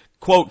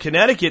 Quote,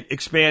 Connecticut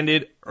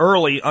expanded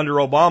early under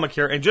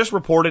Obamacare and just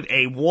reported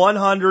a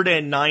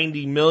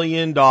 $190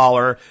 million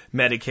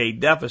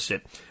Medicaid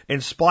deficit, in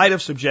spite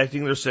of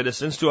subjecting their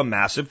citizens to a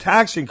massive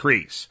tax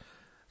increase.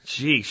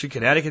 Gee, should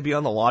Connecticut be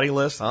on the naughty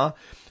list, huh?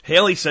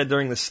 Haley said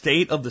during the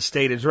State of the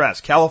State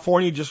address,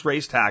 California just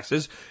raised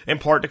taxes in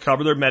part to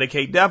cover their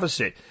Medicaid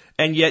deficit,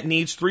 and yet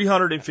needs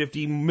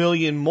 $350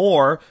 million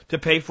more to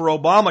pay for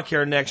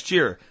Obamacare next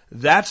year.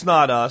 That's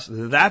not us.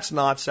 That's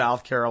not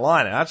South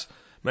Carolina. That's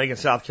making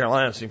South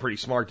Carolina seem pretty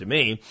smart to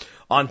me.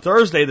 On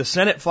Thursday, the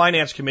Senate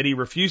Finance Committee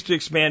refused to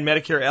expand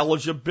Medicare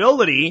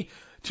eligibility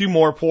to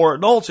more poor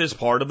adults as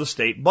part of the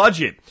state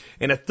budget.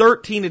 In a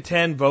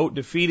 13-10 vote,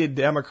 defeated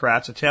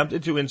Democrats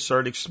attempted to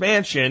insert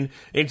expansion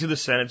into the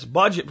Senate's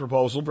budget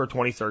proposal for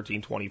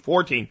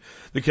 2013-2014.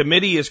 The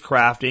committee is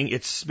crafting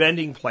its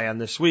spending plan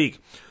this week.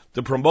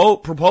 The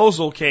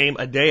proposal came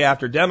a day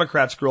after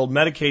Democrats grilled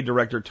Medicaid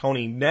Director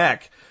Tony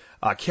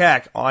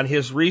Keck on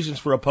his reasons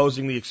for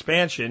opposing the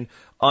expansion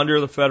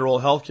under the federal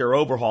health care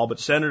overhaul, but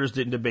senators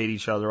didn't debate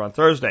each other on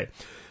Thursday.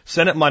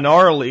 Senate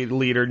Minority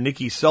Leader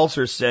Nikki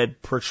Seltzer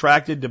said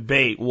protracted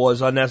debate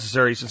was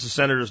unnecessary since the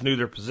senators knew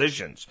their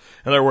positions.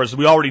 In other words,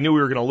 we already knew we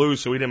were going to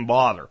lose, so we didn't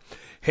bother.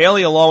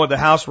 Haley, along with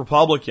House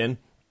Republican,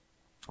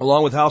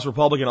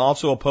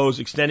 also opposed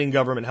extending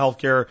government health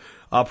care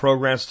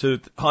programs to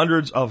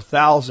hundreds of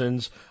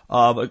thousands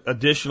of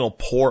additional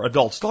poor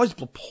adults. It's always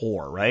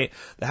poor, right?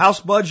 The House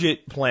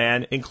budget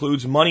plan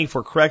includes money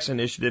for CREC's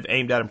initiative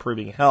aimed at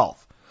improving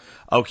health.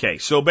 Okay,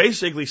 so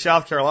basically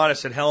South Carolina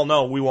said, hell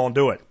no, we won't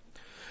do it.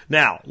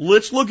 Now,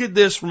 let's look at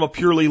this from a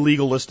purely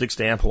legalistic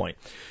standpoint.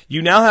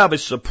 You now have a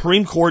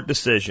Supreme Court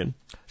decision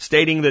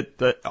stating that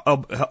the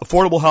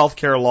affordable health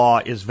care law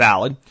is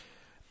valid,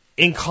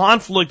 in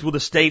conflict with the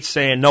states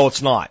saying, no,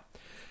 it's not.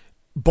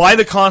 By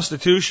the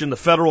Constitution, the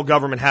federal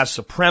government has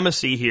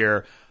supremacy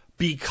here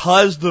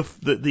because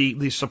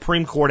the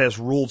Supreme Court has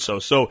ruled so.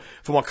 So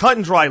from a cut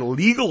and dry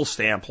legal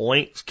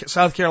standpoint,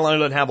 South Carolina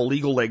doesn't have a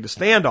legal leg to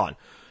stand on.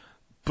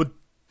 But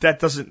that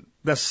doesn't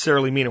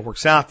necessarily mean it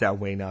works out that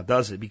way now,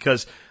 does it?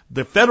 Because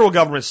the federal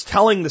government's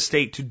telling the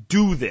state to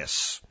do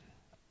this,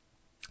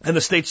 and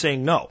the state's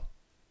saying no.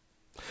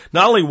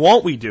 Not only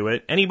won't we do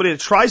it, anybody that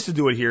tries to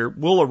do it here,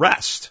 we'll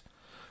arrest.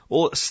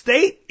 Well, a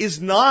state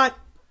is not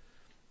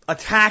a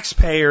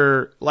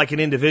taxpayer like an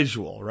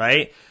individual,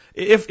 right?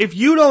 If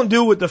you don't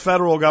do what the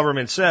federal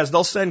government says,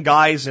 they'll send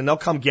guys and they'll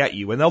come get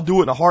you, and they'll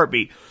do it in a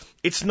heartbeat.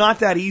 It's not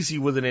that easy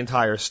with an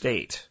entire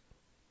state.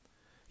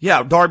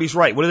 Yeah, Darby's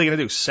right. What are they going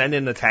to do? Send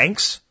in the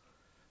tanks?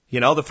 You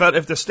know,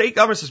 if the state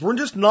government says, we're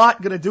just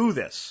not going to do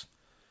this,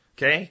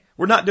 okay?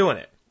 We're not doing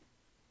it.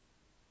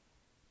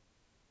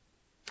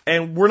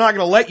 And we're not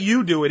going to let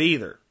you do it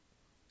either.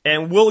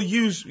 And we'll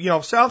use,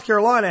 South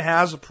Carolina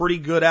has a pretty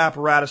good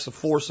apparatus of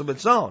force of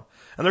its own.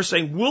 And they're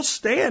saying, we'll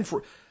stand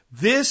for,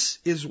 this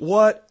is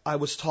what I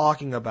was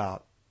talking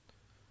about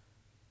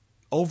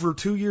over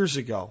 2 years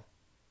ago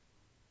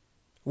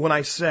when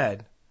I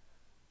said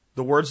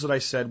the words that I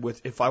said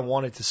with, if I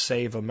wanted to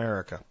save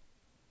America.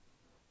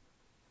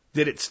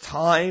 That it's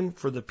time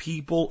for the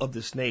people of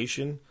this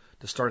nation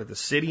to start at the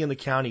city and the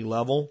county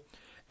level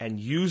and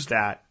use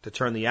that to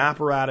turn the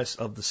apparatus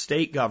of the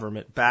state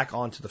government back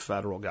onto the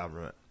federal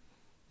government.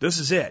 This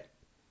is it.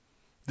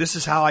 This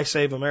is how I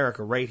save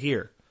America right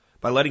here,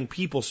 by letting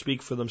people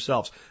speak for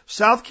themselves.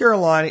 South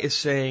Carolina is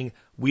saying,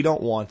 we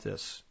don't want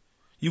this.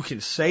 You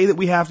can say that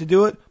we have to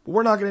do it, but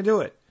we're not going to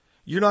do it.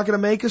 You're not going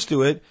to make us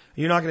do it, and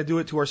you're not going to do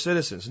it to our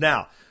citizens.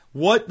 Now,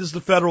 what does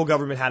the federal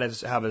government have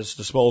at its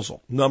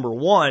disposal? Number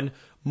one,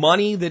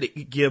 money that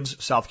it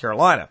gives South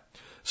Carolina.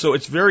 So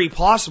it's very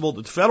possible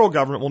that the federal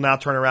government will now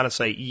turn around and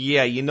say,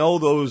 yeah,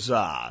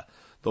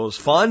 those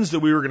funds that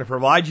we were going to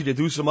provide you to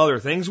do some other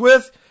things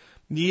with,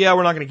 yeah,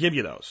 we're not going to give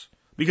you those.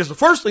 Because the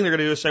first thing they're going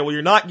to do is say, well,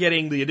 you're not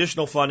getting the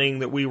additional funding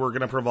that we were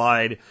going to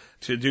provide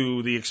to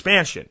do the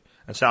expansion.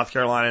 And South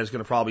Carolina is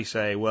going to probably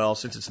say, well,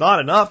 since it's not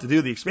enough to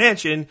do the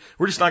expansion,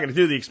 we're just not going to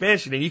do the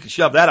expansion, and you can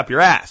shove that up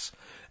your ass.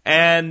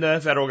 And the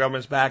federal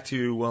government's back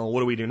to, well, what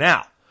do we do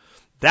now?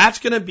 That's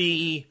going to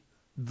be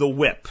the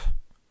whip.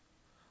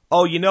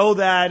 Oh, you know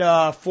that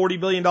 $40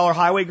 billion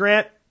highway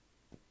grant?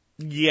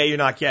 Yeah, you're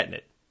not getting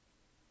it.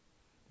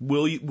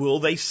 Will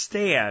they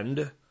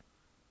stand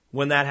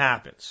when that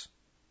happens?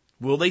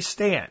 Will they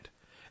stand?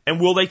 And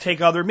will they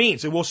take other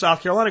means? And will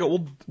South Carolina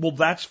go, well,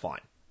 that's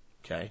fine.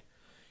 Okay.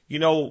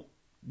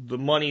 The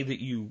money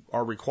that you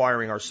are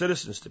requiring our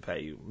citizens to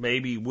pay you,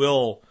 maybe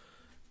we'll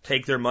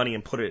take their money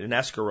and put it in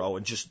escrow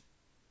and just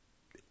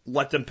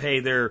let them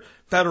pay their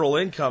federal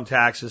income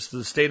taxes to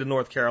the state of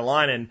North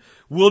Carolina, and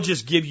we'll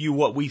just give you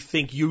what we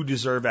think you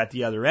deserve at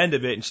the other end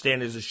of it and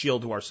stand as a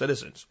shield to our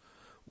citizens.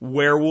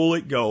 Where will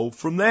it go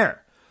from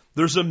there?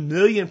 There's a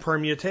million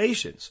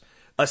permutations.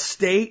 A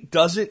state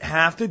doesn't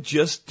have to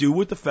just do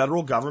what the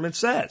federal government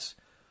says.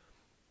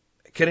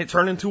 Can it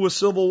turn into a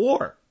civil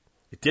war?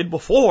 It did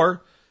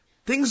before.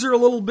 Things are a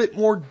little bit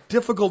more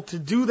difficult to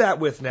do that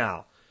with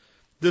now.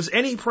 Does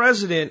any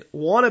president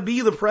want to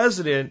be the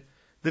president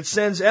that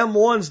sends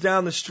M1s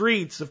down the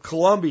streets of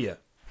Columbia?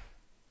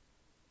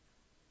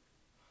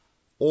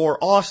 or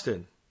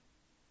Austin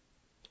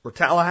or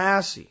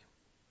Tallahassee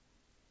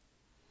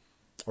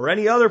or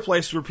any other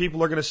place where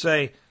people are going to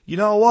say, you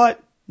know what?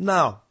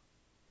 No,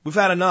 we've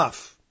had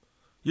enough.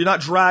 You're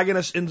not dragging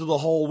us into the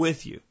hole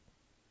with you.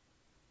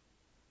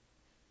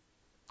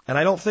 And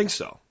I don't think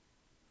so.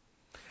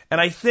 And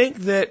I think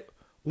that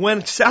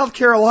when South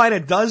Carolina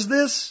does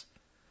this,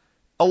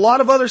 a lot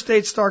of other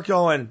states start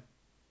going,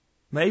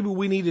 maybe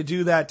we need to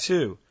do that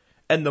too.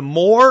 And the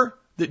more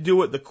that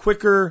do it, the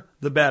quicker,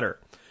 the better.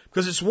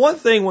 Because it's one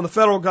thing when the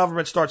federal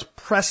government starts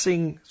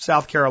pressing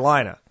South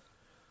Carolina.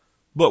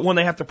 But when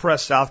they have to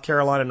press South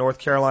Carolina, North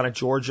Carolina,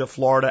 Georgia,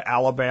 Florida,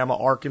 Alabama,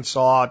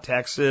 Arkansas,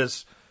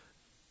 Texas,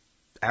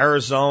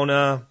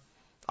 Arizona,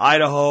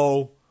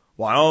 Idaho,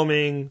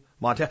 Wyoming,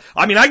 Montana.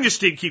 I mean, I can just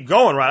keep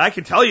going, right? I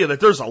can tell you that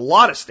there's a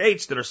lot of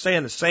states that are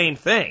saying the same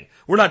thing.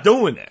 We're not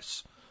doing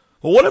this.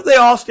 Well, what if they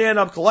all stand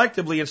up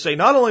collectively and say,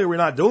 not only are we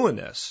not doing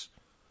this,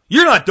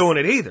 you're not doing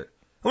it either.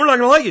 And we're not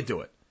going to let you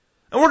do it.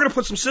 And we're going to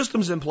put some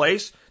systems in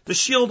place to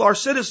shield our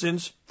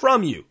citizens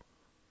from you.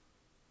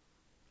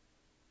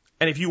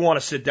 And if you want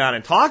to sit down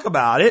and talk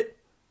about it,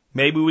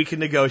 maybe we can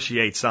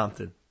negotiate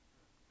something.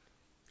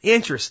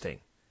 Interesting.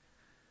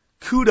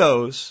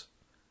 Kudos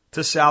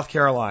to South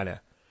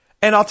Carolina.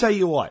 And I'll tell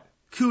you what,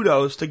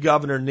 kudos to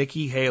Governor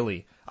Nikki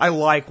Haley. I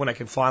like when I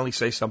can finally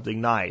say something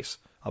nice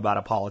about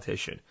a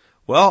politician.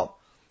 Well,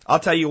 I'll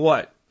tell you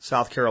what,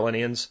 South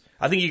Carolinians,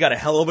 I think you got a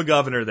hell of a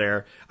governor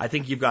there. I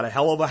think you've got a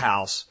hell of a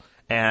House.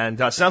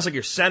 And it sounds like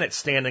your Senate's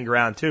standing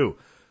ground too.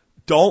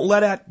 Don't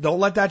let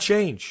that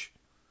change.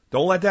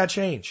 Don't let that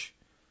change.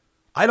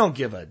 I don't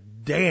give a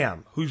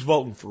damn who's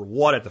voting for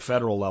what at the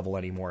federal level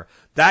anymore.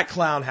 That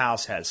clown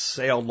house has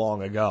sailed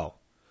long ago.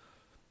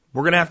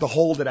 We're going to have to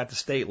hold it at the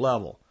state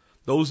level.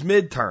 Those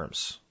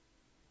midterms.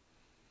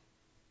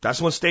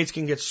 That's when states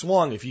can get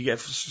swung if you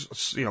get,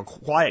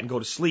 quiet and go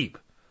to sleep.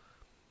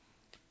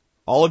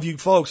 All of you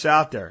folks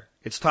out there,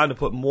 it's time to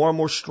put more and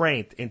more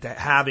strength into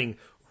having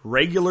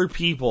regular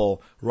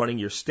people running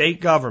your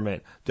state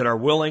government that are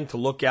willing to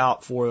look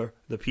out for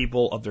the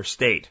people of their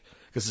state.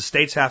 Because the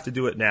states have to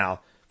do it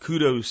now.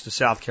 Kudos to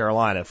South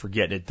Carolina for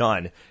getting it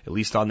done, at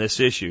least on this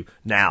issue.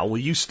 Now, will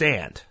you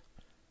stand?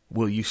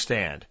 Will you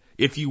stand?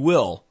 If you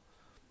will,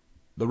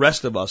 the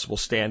rest of us will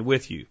stand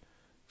with you.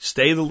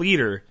 Stay the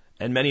leader,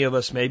 and many of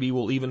us maybe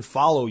will even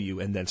follow you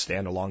and then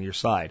stand along your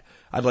side.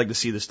 I'd like to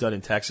see this done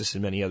in Texas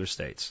and many other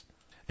states.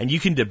 And you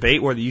can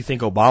debate whether you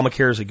think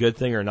Obamacare is a good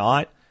thing or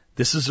not.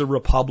 This is a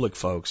republic,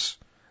 folks.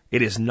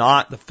 It is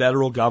not the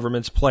federal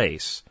government's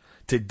place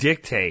to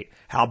dictate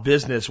how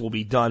business will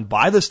be done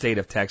by the state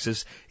of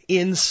Texas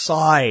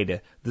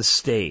inside the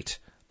state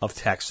of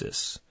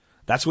Texas.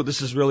 That's what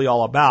this is really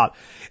all about.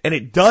 And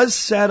it does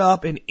set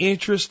up an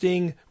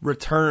interesting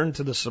return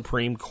to the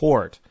Supreme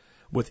Court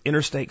with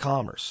interstate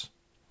commerce.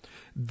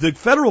 The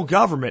federal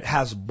government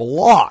has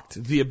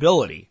blocked the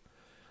ability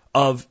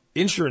of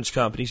insurance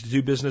companies to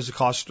do business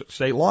across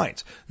state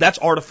lines. That's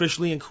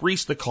artificially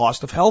increased the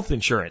cost of health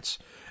insurance.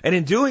 And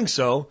in doing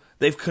so,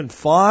 they've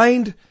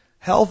confined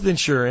health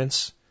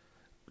insurance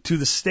to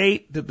the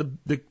state that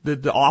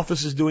the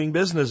office is doing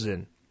business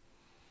in.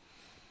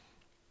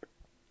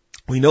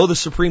 We know the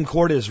Supreme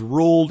Court has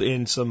ruled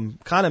in some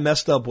kind of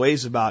messed up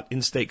ways about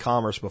in-state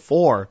commerce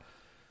before.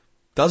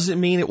 Doesn't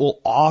mean it will,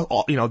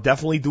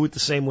 definitely do it the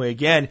same way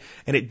again.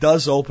 And it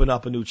does open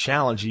up a new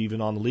challenge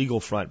even on the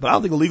legal front. But I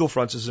don't think the legal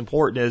front's as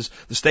important as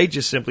the state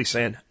just simply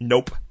saying,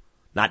 nope,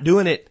 not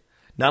doing it.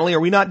 Not only are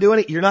we not doing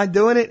it, you're not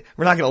doing it.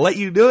 We're not going to let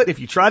you do it. If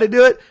you try to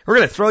do it, we're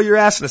going to throw your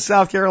ass in a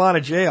South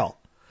Carolina jail.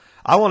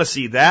 I want to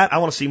see that. I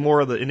want to see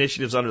more of the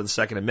initiatives under the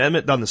Second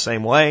Amendment done the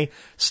same way.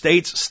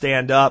 States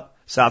stand up.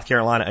 South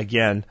Carolina,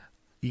 again,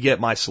 you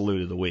get my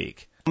salute of the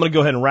week. I'm going to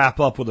go ahead and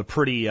wrap up with a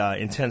pretty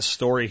intense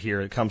story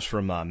here. It comes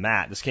from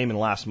Matt. This came in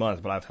last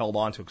month, but I've held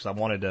on to it because I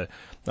wanted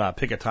to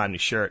pick a time to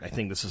share it. I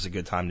think this is a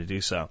good time to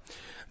do so.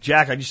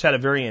 Jack, I just had a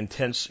very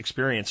intense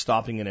experience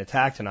stopping an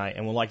attack tonight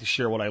and would like to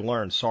share what I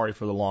learned. Sorry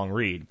for the long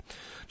read.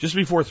 Just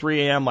before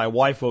 3 a.m., my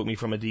wife woke me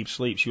from a deep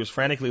sleep. She was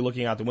frantically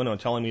looking out the window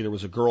and telling me there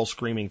was a girl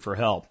screaming for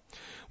help.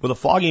 With a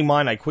foggy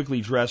mind, I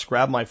quickly dressed,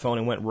 grabbed my phone,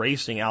 and went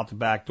racing out the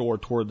back door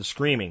toward the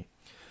screaming.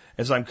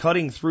 As I'm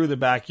cutting through the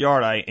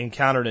backyard, I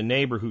encountered a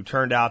neighbor who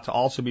turned out to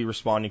also be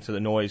responding to the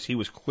noise. He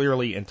was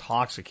clearly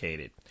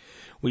intoxicated.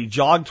 We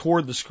jogged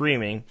toward the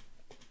screaming.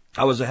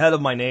 I was ahead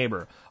of my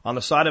neighbor. On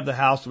the side of the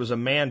house, there was a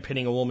man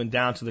pinning a woman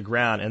down to the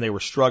ground, and they were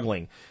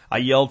struggling. I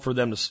yelled for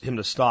him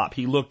to stop.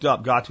 He looked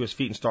up, got to his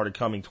feet, and started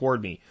coming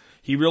toward me.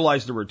 He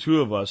realized there were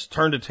two of us,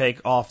 turned to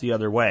take off the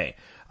other way.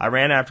 I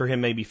ran after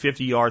him maybe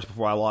 50 yards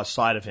before I lost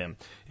sight of him.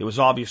 It was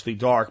obviously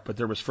dark, but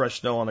there was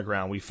fresh snow on the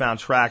ground. We found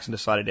tracks and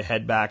decided to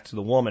head back to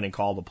the woman and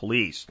call the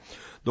police.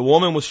 The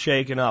woman was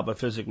shaken up but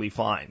physically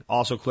fine,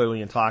 also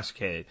clearly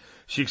intoxicated.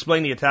 She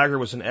explained the attacker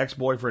was an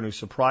ex-boyfriend who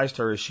surprised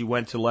her as she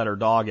went to let her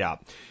dog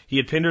out. He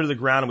had pinned her to the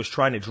ground and was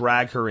trying to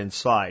drag her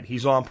inside.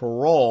 He's on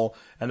parole,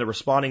 and the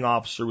responding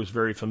officer was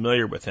very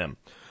familiar with him.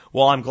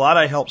 While I'm glad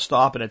I helped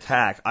stop an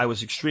attack, I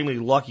was extremely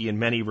lucky in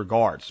many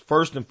regards.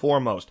 First and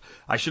foremost,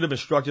 I should have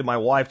instructed my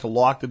wife to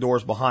lock the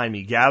doors behind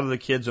me, gather the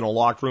kids in a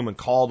locked room, and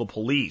call the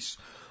police.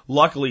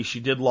 Luckily,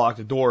 she did lock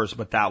the doors,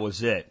 but that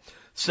was it.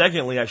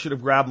 Secondly, I should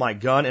have grabbed my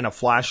gun and a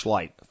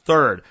flashlight.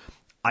 Third,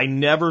 I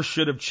never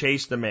should have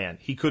chased the man.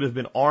 He could have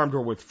been armed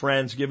or with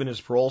friends. Given his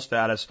parole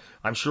status,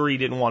 I'm sure he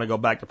didn't want to go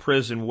back to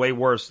prison, way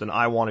worse than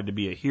I wanted to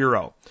be a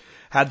hero.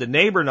 Had the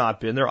neighbor not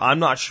been there, I'm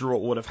not sure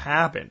what would have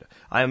happened.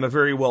 I am a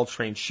very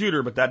well-trained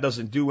shooter, but that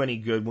doesn't do any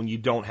good when you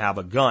don't have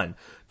a gun.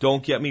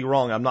 Don't get me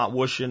wrong, I'm not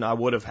wishing I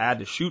would have had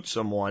to shoot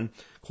someone.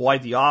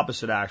 Quite the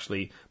opposite,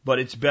 actually. But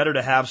it's better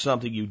to have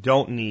something you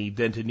don't need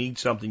than to need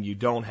something you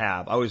don't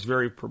have. I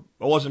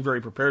wasn't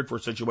very prepared for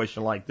a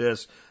situation like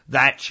this.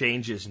 That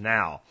changes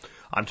now.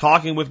 I'm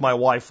talking with my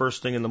wife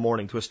first thing in the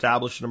morning to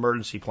establish an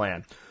emergency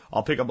plan.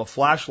 I'll pick up a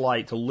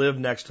flashlight to live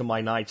next to my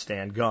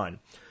nightstand gun.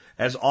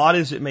 As odd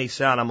as it may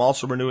sound, I'm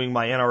also renewing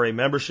my NRA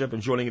membership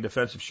and joining a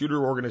defensive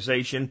shooter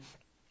organization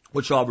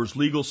which offers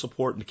legal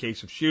support in the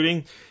case of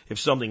shooting. If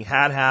something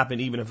had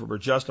happened, even if it were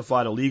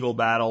justified, a legal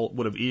battle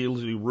would have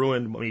easily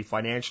ruined me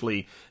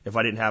financially if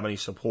I didn't have any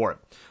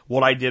support.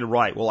 What I did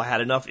right? Well, I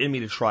had enough in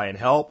me to try and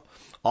help.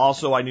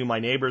 Also, I knew my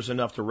neighbors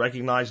enough to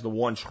recognize the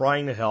one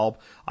trying to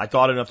help. I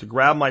thought enough to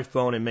grab my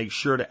phone and make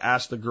sure to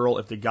ask the girl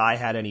if the guy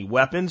had any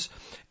weapons.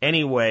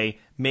 Anyway,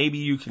 maybe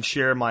you can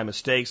share my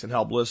mistakes and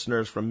help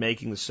listeners from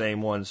making the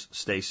same ones.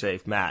 Stay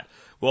safe, Matt.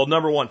 Well,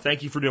 number one,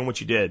 thank you for doing what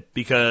you did,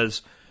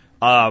 because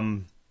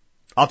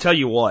I'll tell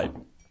you what.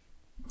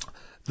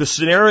 The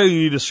scenario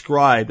you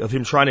described of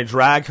him trying to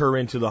drag her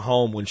into the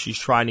home when she's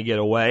trying to get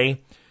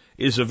away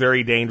is a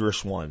very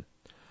dangerous one.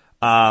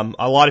 A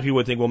lot of people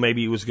would think, well,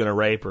 maybe he was going to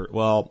rape her.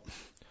 Well,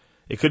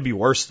 it could be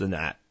worse than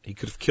that. He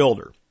could have killed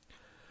her.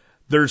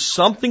 There's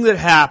something that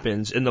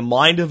happens in the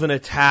mind of an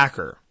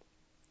attacker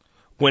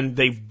when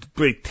they've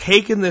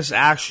taken this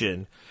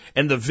action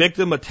and the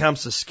victim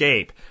attempts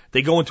escape.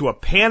 They go into a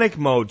panic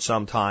mode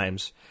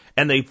sometimes,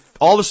 and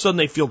all of a sudden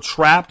they feel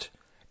trapped,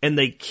 and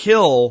they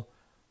kill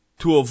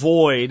to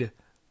avoid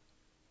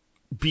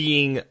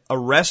being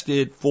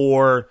arrested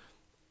for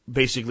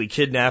basically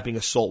kidnapping,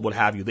 assault, what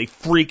have you. They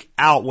freak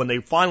out when they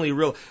finally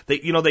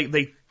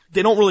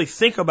they don't really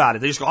think about it.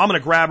 They just go, I'm going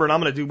to grab her and I'm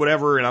going to do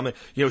whatever, and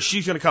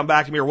she's going to come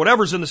back to me, or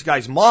whatever's in this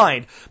guy's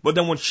mind. But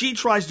then when she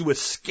tries to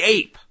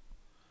escape,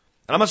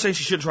 and I'm not saying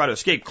she shouldn't try to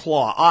escape,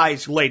 claw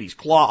eyes, ladies,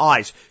 claw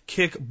eyes,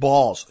 kick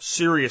balls,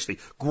 seriously,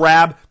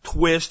 grab,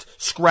 twist,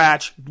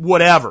 scratch,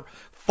 whatever.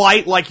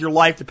 Fight like your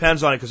life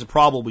depends on it, because it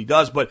probably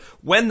does. But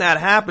when that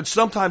happens,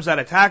 sometimes that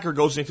attacker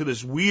goes into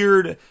this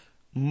weird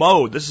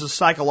mode. This is a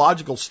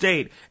psychological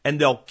state,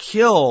 and they'll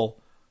kill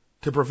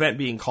to prevent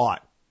being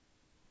caught.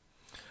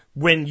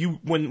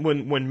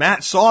 When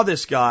Matt saw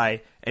this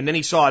guy, and then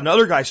he saw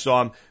another guy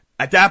saw him,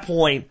 at that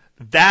point,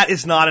 that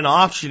is not an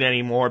option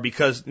anymore,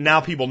 because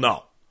now people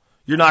know.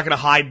 You're not going to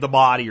hide the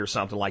body or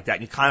something like that,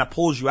 and it kind of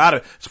pulls you out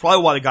of it. It's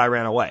probably why the guy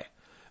ran away.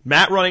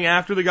 Matt running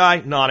after the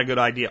guy, not a good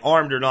idea.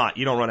 Armed or not,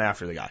 you don't run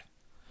after the guy.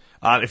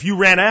 If you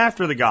ran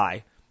after the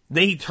guy,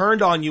 then he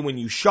turned on you when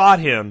you shot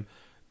him,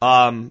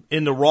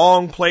 in the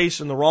wrong place,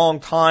 in the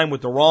wrong time,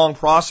 with the wrong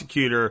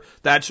prosecutor.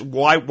 That's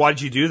why'd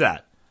you do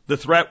that? The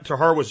threat to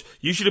her was,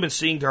 you should have been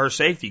seeing to her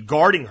safety,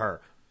 guarding her.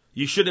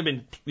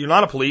 You're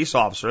not a police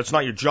officer. It's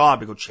not your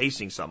job to go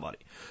chasing somebody.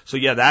 So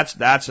yeah,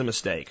 that's a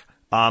mistake.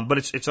 But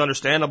it's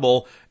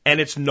understandable, and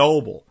it's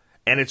noble,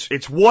 and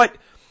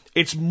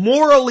it's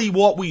morally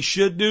what we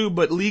should do,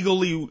 but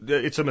legally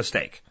it's a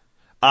mistake.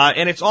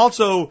 And it's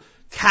also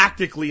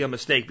tactically a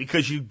mistake,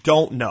 because you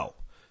don't know.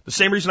 The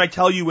same reason I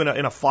tell you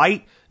in a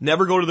fight,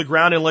 never go to the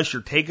ground unless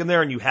you're taken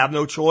there and you have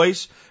no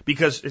choice,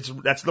 because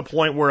that's the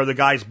point where the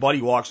guy's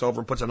buddy walks over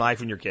and puts a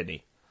knife in your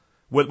kidney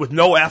with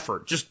no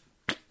effort. Just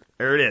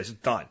there it is, it's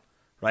done,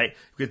 right?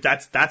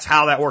 Because that's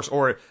how that works.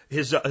 Or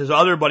his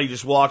other buddy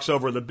just walks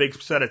over with a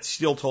big set of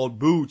steel-toed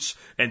boots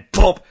and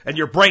pump, and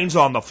your brain's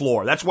on the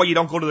floor. That's why you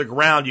don't go to the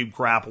ground, you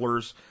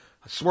grapplers.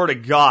 I swear to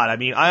God,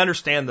 I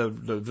understand the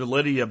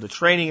validity of the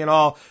training and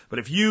all, but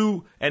if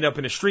you end up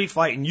in a street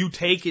fight and you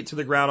take it to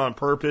the ground on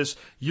purpose,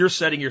 you're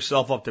setting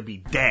yourself up to be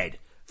dead.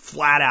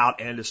 Flat out,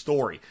 end of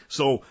story.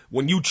 So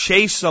when you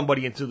chase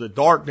somebody into the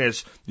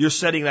darkness, you're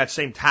setting that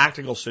same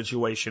tactical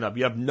situation up.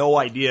 You have no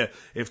idea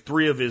if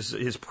three of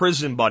his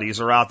prison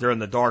buddies are out there in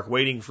the dark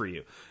waiting for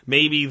you.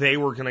 Maybe they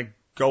were going to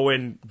go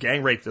and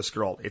gang rape this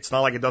girl. It's not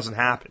like it doesn't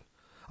happen.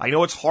 I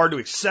know it's hard to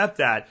accept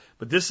that,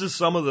 but this is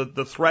some of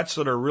the threats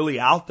that are really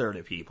out there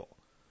to people.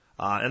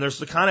 And there's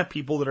the kind of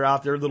people that are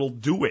out there that'll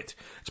do it.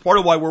 It's part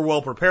of why we're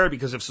well prepared,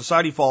 because if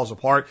society falls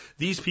apart,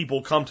 these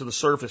people come to the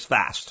surface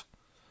fast.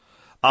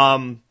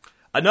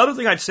 Another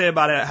thing I'd say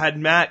about it, had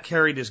Matt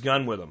carried his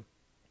gun with him,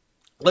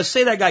 let's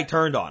say that guy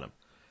turned on him.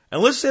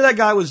 And let's say that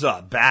guy was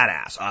a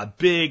badass, a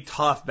big,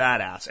 tough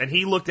badass. And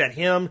he looked at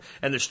him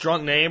and this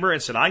drunk neighbor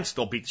and said, I can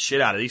still beat the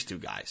shit out of these two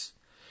guys.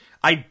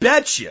 I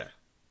bet you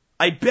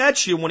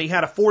when he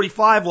had a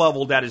 45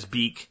 leveled at his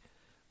beak,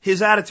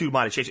 his attitude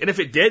might have changed. And if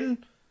it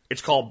didn't,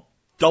 it's called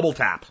double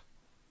tap.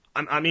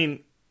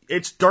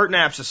 It's dirt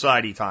nap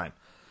society time.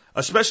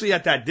 especially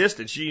at that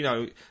distance. You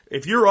know,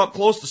 if you're up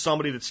close to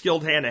somebody that's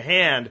skilled hand to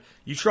hand,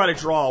 you try to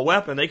draw a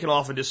weapon, they can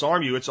often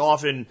disarm you. It's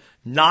often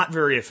not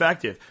very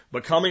effective.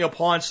 But coming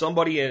upon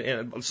somebody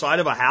inside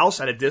of a house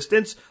at a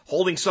distance,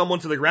 holding someone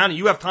to the ground, and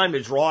you have time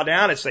to draw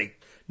down and say,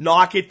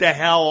 knock it the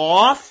hell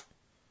off.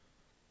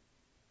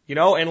 You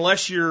know,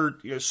 unless you're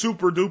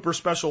super duper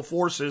special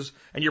forces,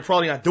 and you're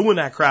probably not doing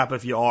that crap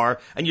if you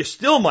are, and you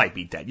still might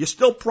be dead. You're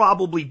still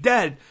probably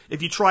dead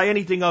if you try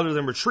anything other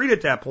than retreat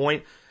at that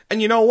point. And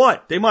you know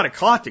what? They might have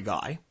caught the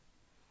guy.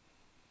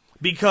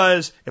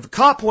 Because if a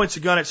cop points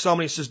a gun at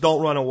somebody and says,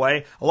 don't run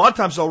away, a lot of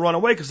times they'll run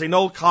away because they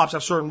know cops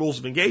have certain rules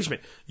of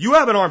engagement. You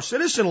have an armed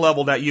citizen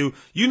leveled at you.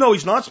 You know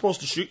he's not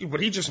supposed to shoot you,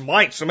 but he just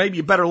might. So maybe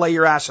you better lay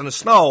your ass in the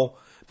snow,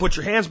 put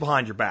your hands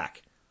behind your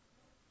back.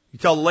 You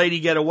tell the lady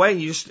get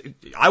away.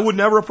 I would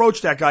never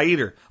approach that guy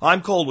either.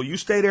 I'm cold. Well, you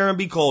stay there and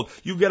be cold.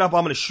 You get up,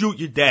 I'm going to shoot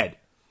you dead.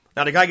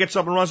 Now the guy gets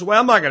up and runs away.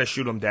 I'm not going to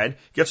shoot him dead.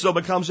 Gets up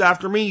and comes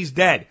after me. He's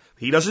dead.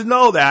 He doesn't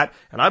know that,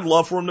 and I'd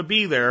love for him to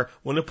be there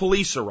when the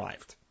police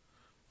arrived.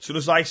 As soon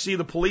as I see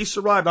the police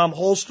arrive, I'm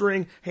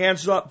holstering,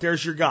 hands up.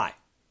 There's your guy,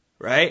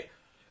 right?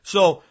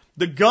 So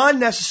the gun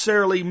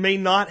necessarily may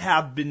not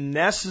have been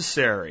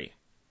necessary,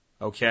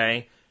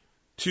 okay,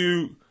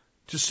 to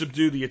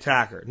subdue the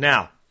attacker.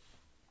 Now,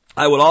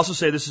 I would also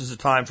say this is a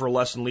time for a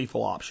less than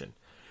lethal option.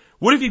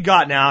 What if you'd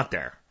gotten out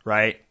there,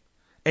 right?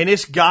 And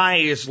this guy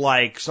is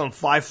like some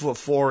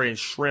 5'4"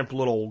 shrimp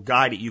little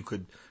guy that you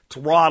could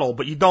throttle,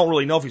 but you don't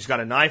really know if he's got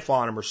a knife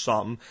on him or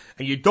something,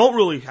 and you don't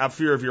really have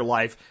fear of your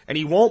life, and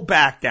he won't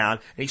back down,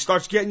 and he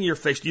starts getting in your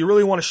face. Do you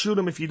really want to shoot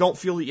him if you don't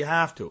feel that you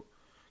have to?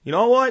 You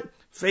know what?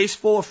 Face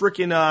full of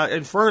freaking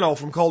Inferno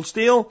from Cold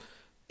Steel,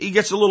 he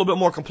gets a little bit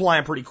more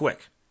compliant pretty quick,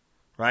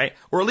 right?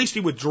 Or at least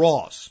he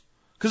withdraws.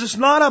 Because it's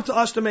not up to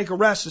us to make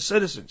arrests as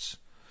citizens.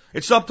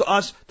 It's up to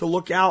us to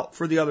look out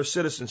for the other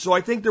citizens. So I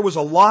think there was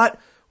a lot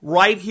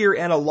right here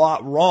and a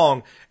lot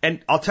wrong.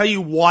 And I'll tell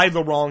you why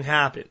the wrong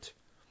happened.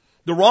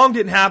 The wrong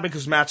didn't happen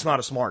because Matt's not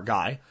a smart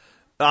guy.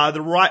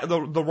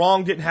 The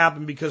wrong didn't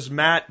happen because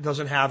Matt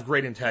doesn't have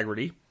great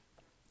integrity.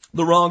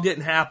 The wrong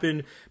didn't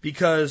happen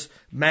because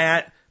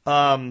Matt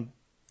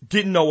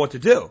didn't know what to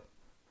do.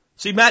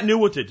 See, Matt knew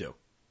what to do.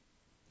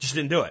 Just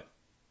didn't do it.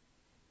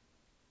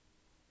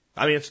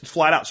 I mean, it's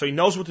flat out. So he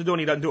knows what to do and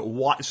he doesn't do it.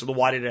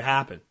 Why did it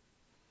happen?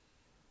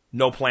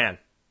 No plan.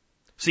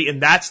 See,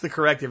 and that's the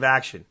corrective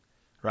action,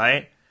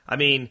 right? I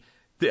mean,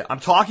 I'm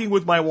talking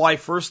with my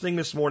wife first thing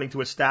this morning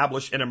to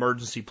establish an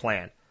emergency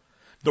plan.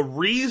 The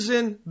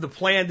reason the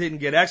plan didn't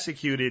get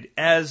executed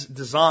as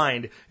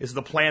designed is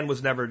the plan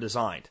was never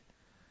designed.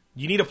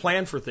 You need a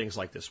plan for things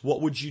like this.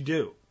 What would you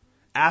do?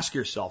 Ask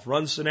yourself,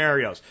 run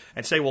scenarios,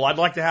 and say, well, I'd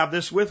like to have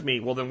this with me.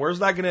 Well, then where's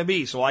that going to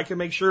be? So I can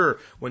make sure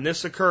when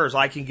this occurs,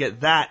 I can get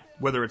that,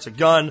 whether it's a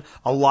gun,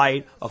 a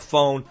light, a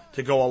phone,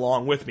 to go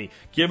along with me.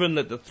 Given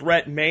that the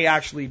threat may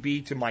actually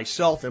be to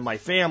myself and my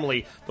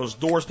family, those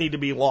doors need to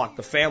be locked.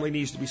 The family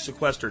needs to be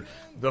sequestered.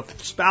 The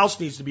spouse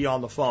needs to be on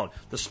the phone.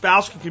 The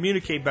spouse can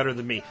communicate better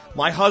than me.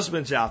 My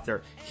husband's out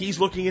there. He's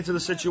looking into the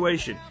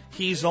situation.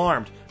 He's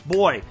armed.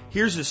 Boy,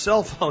 here's his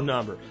cell phone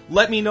number.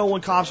 Let me know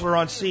when cops are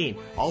on scene.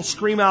 I'll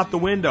scream out the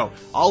window.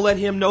 I'll let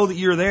him know that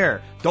you're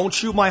there. Don't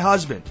shoot my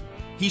husband.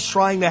 He's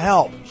trying to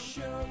help.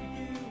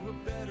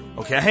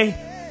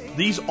 Okay?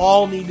 These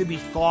all need to be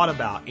thought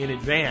about in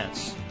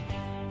advance.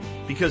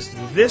 Because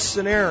this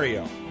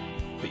scenario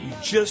that you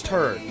just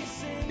heard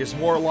is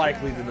more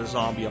likely than a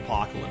zombie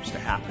apocalypse to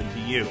happen to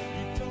you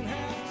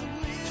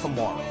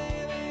tomorrow.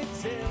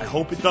 I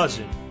hope it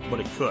doesn't,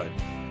 but it could.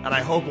 And I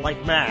hope,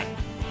 like Matt,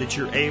 that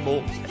you're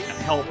able to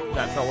help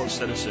that fellow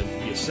citizen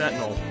be a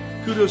sentinel.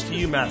 Kudos to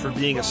you, Matt, for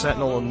being a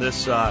sentinel in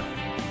this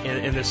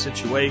in this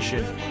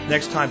situation.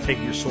 Next time, take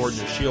your sword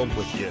and your shield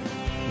with you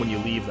when you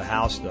leave the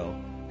house, though,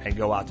 and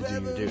go out to do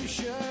your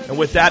duty. And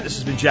with that, this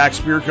has been Jack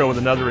Spirko with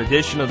another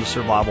edition of the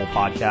Survival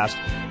Podcast,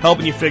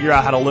 helping you figure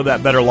out how to live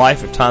that better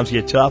life if times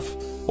get tough,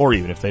 or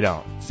even if they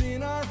don't.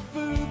 In our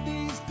food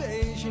these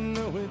days, you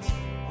know it's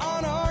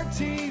on our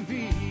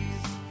TVs.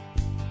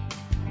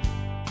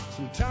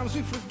 Sometimes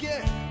we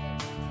forget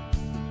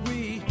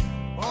we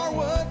are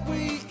what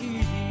we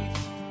eat.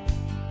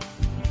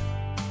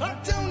 I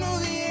don't know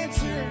the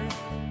answer.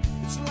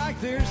 It's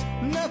like there's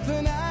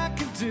nothing I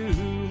can do.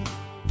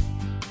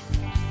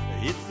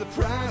 It's the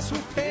price we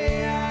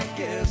pay, I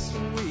guess,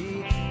 when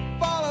we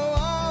follow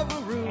all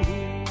the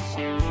rules.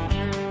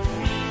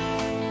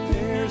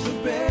 There's a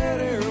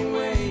better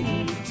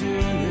way to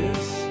do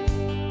this.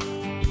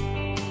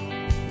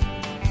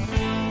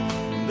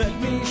 Let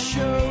me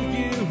show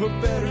you a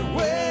better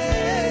way.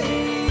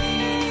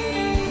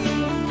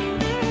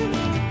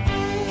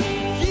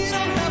 You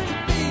don't have to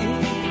be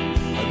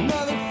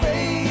another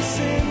face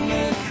in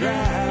the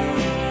crowd.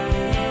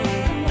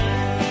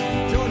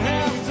 Don't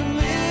have to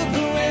live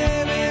the way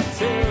they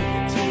tell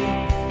you to.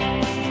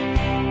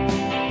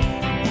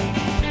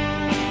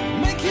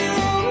 Make your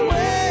own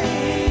way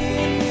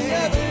and the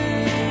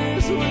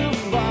others will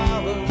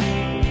follow.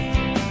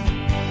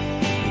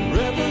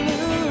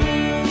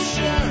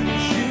 Revolution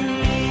is you.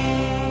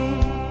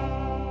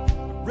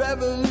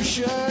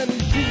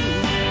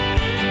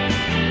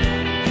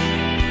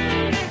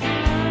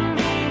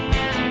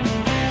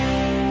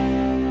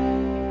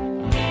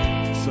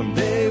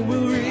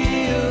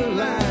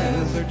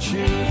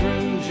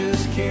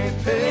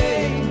 they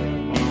pay.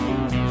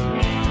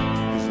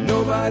 'Cause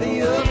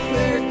nobody up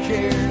there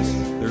cares.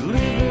 They're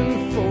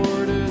living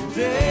for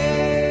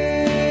today.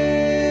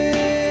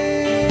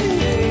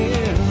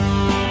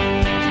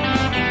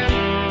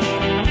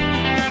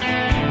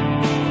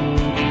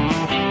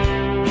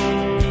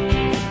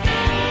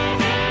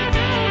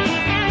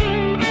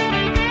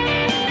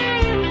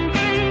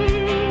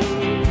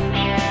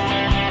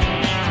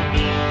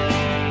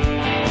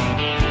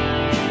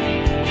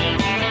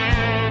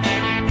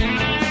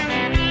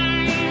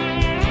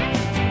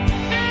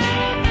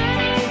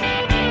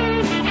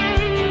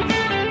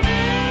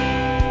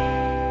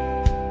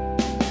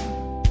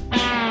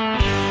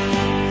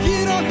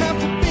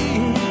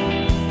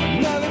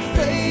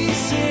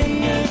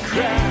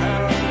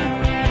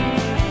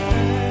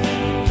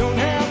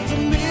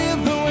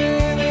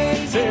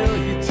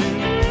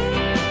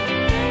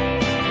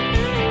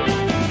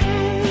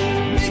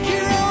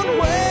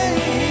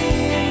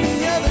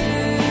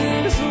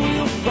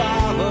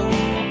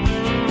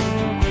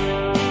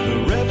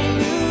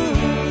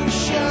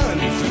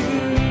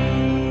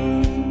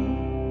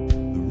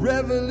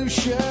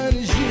 Revolution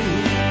is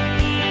you.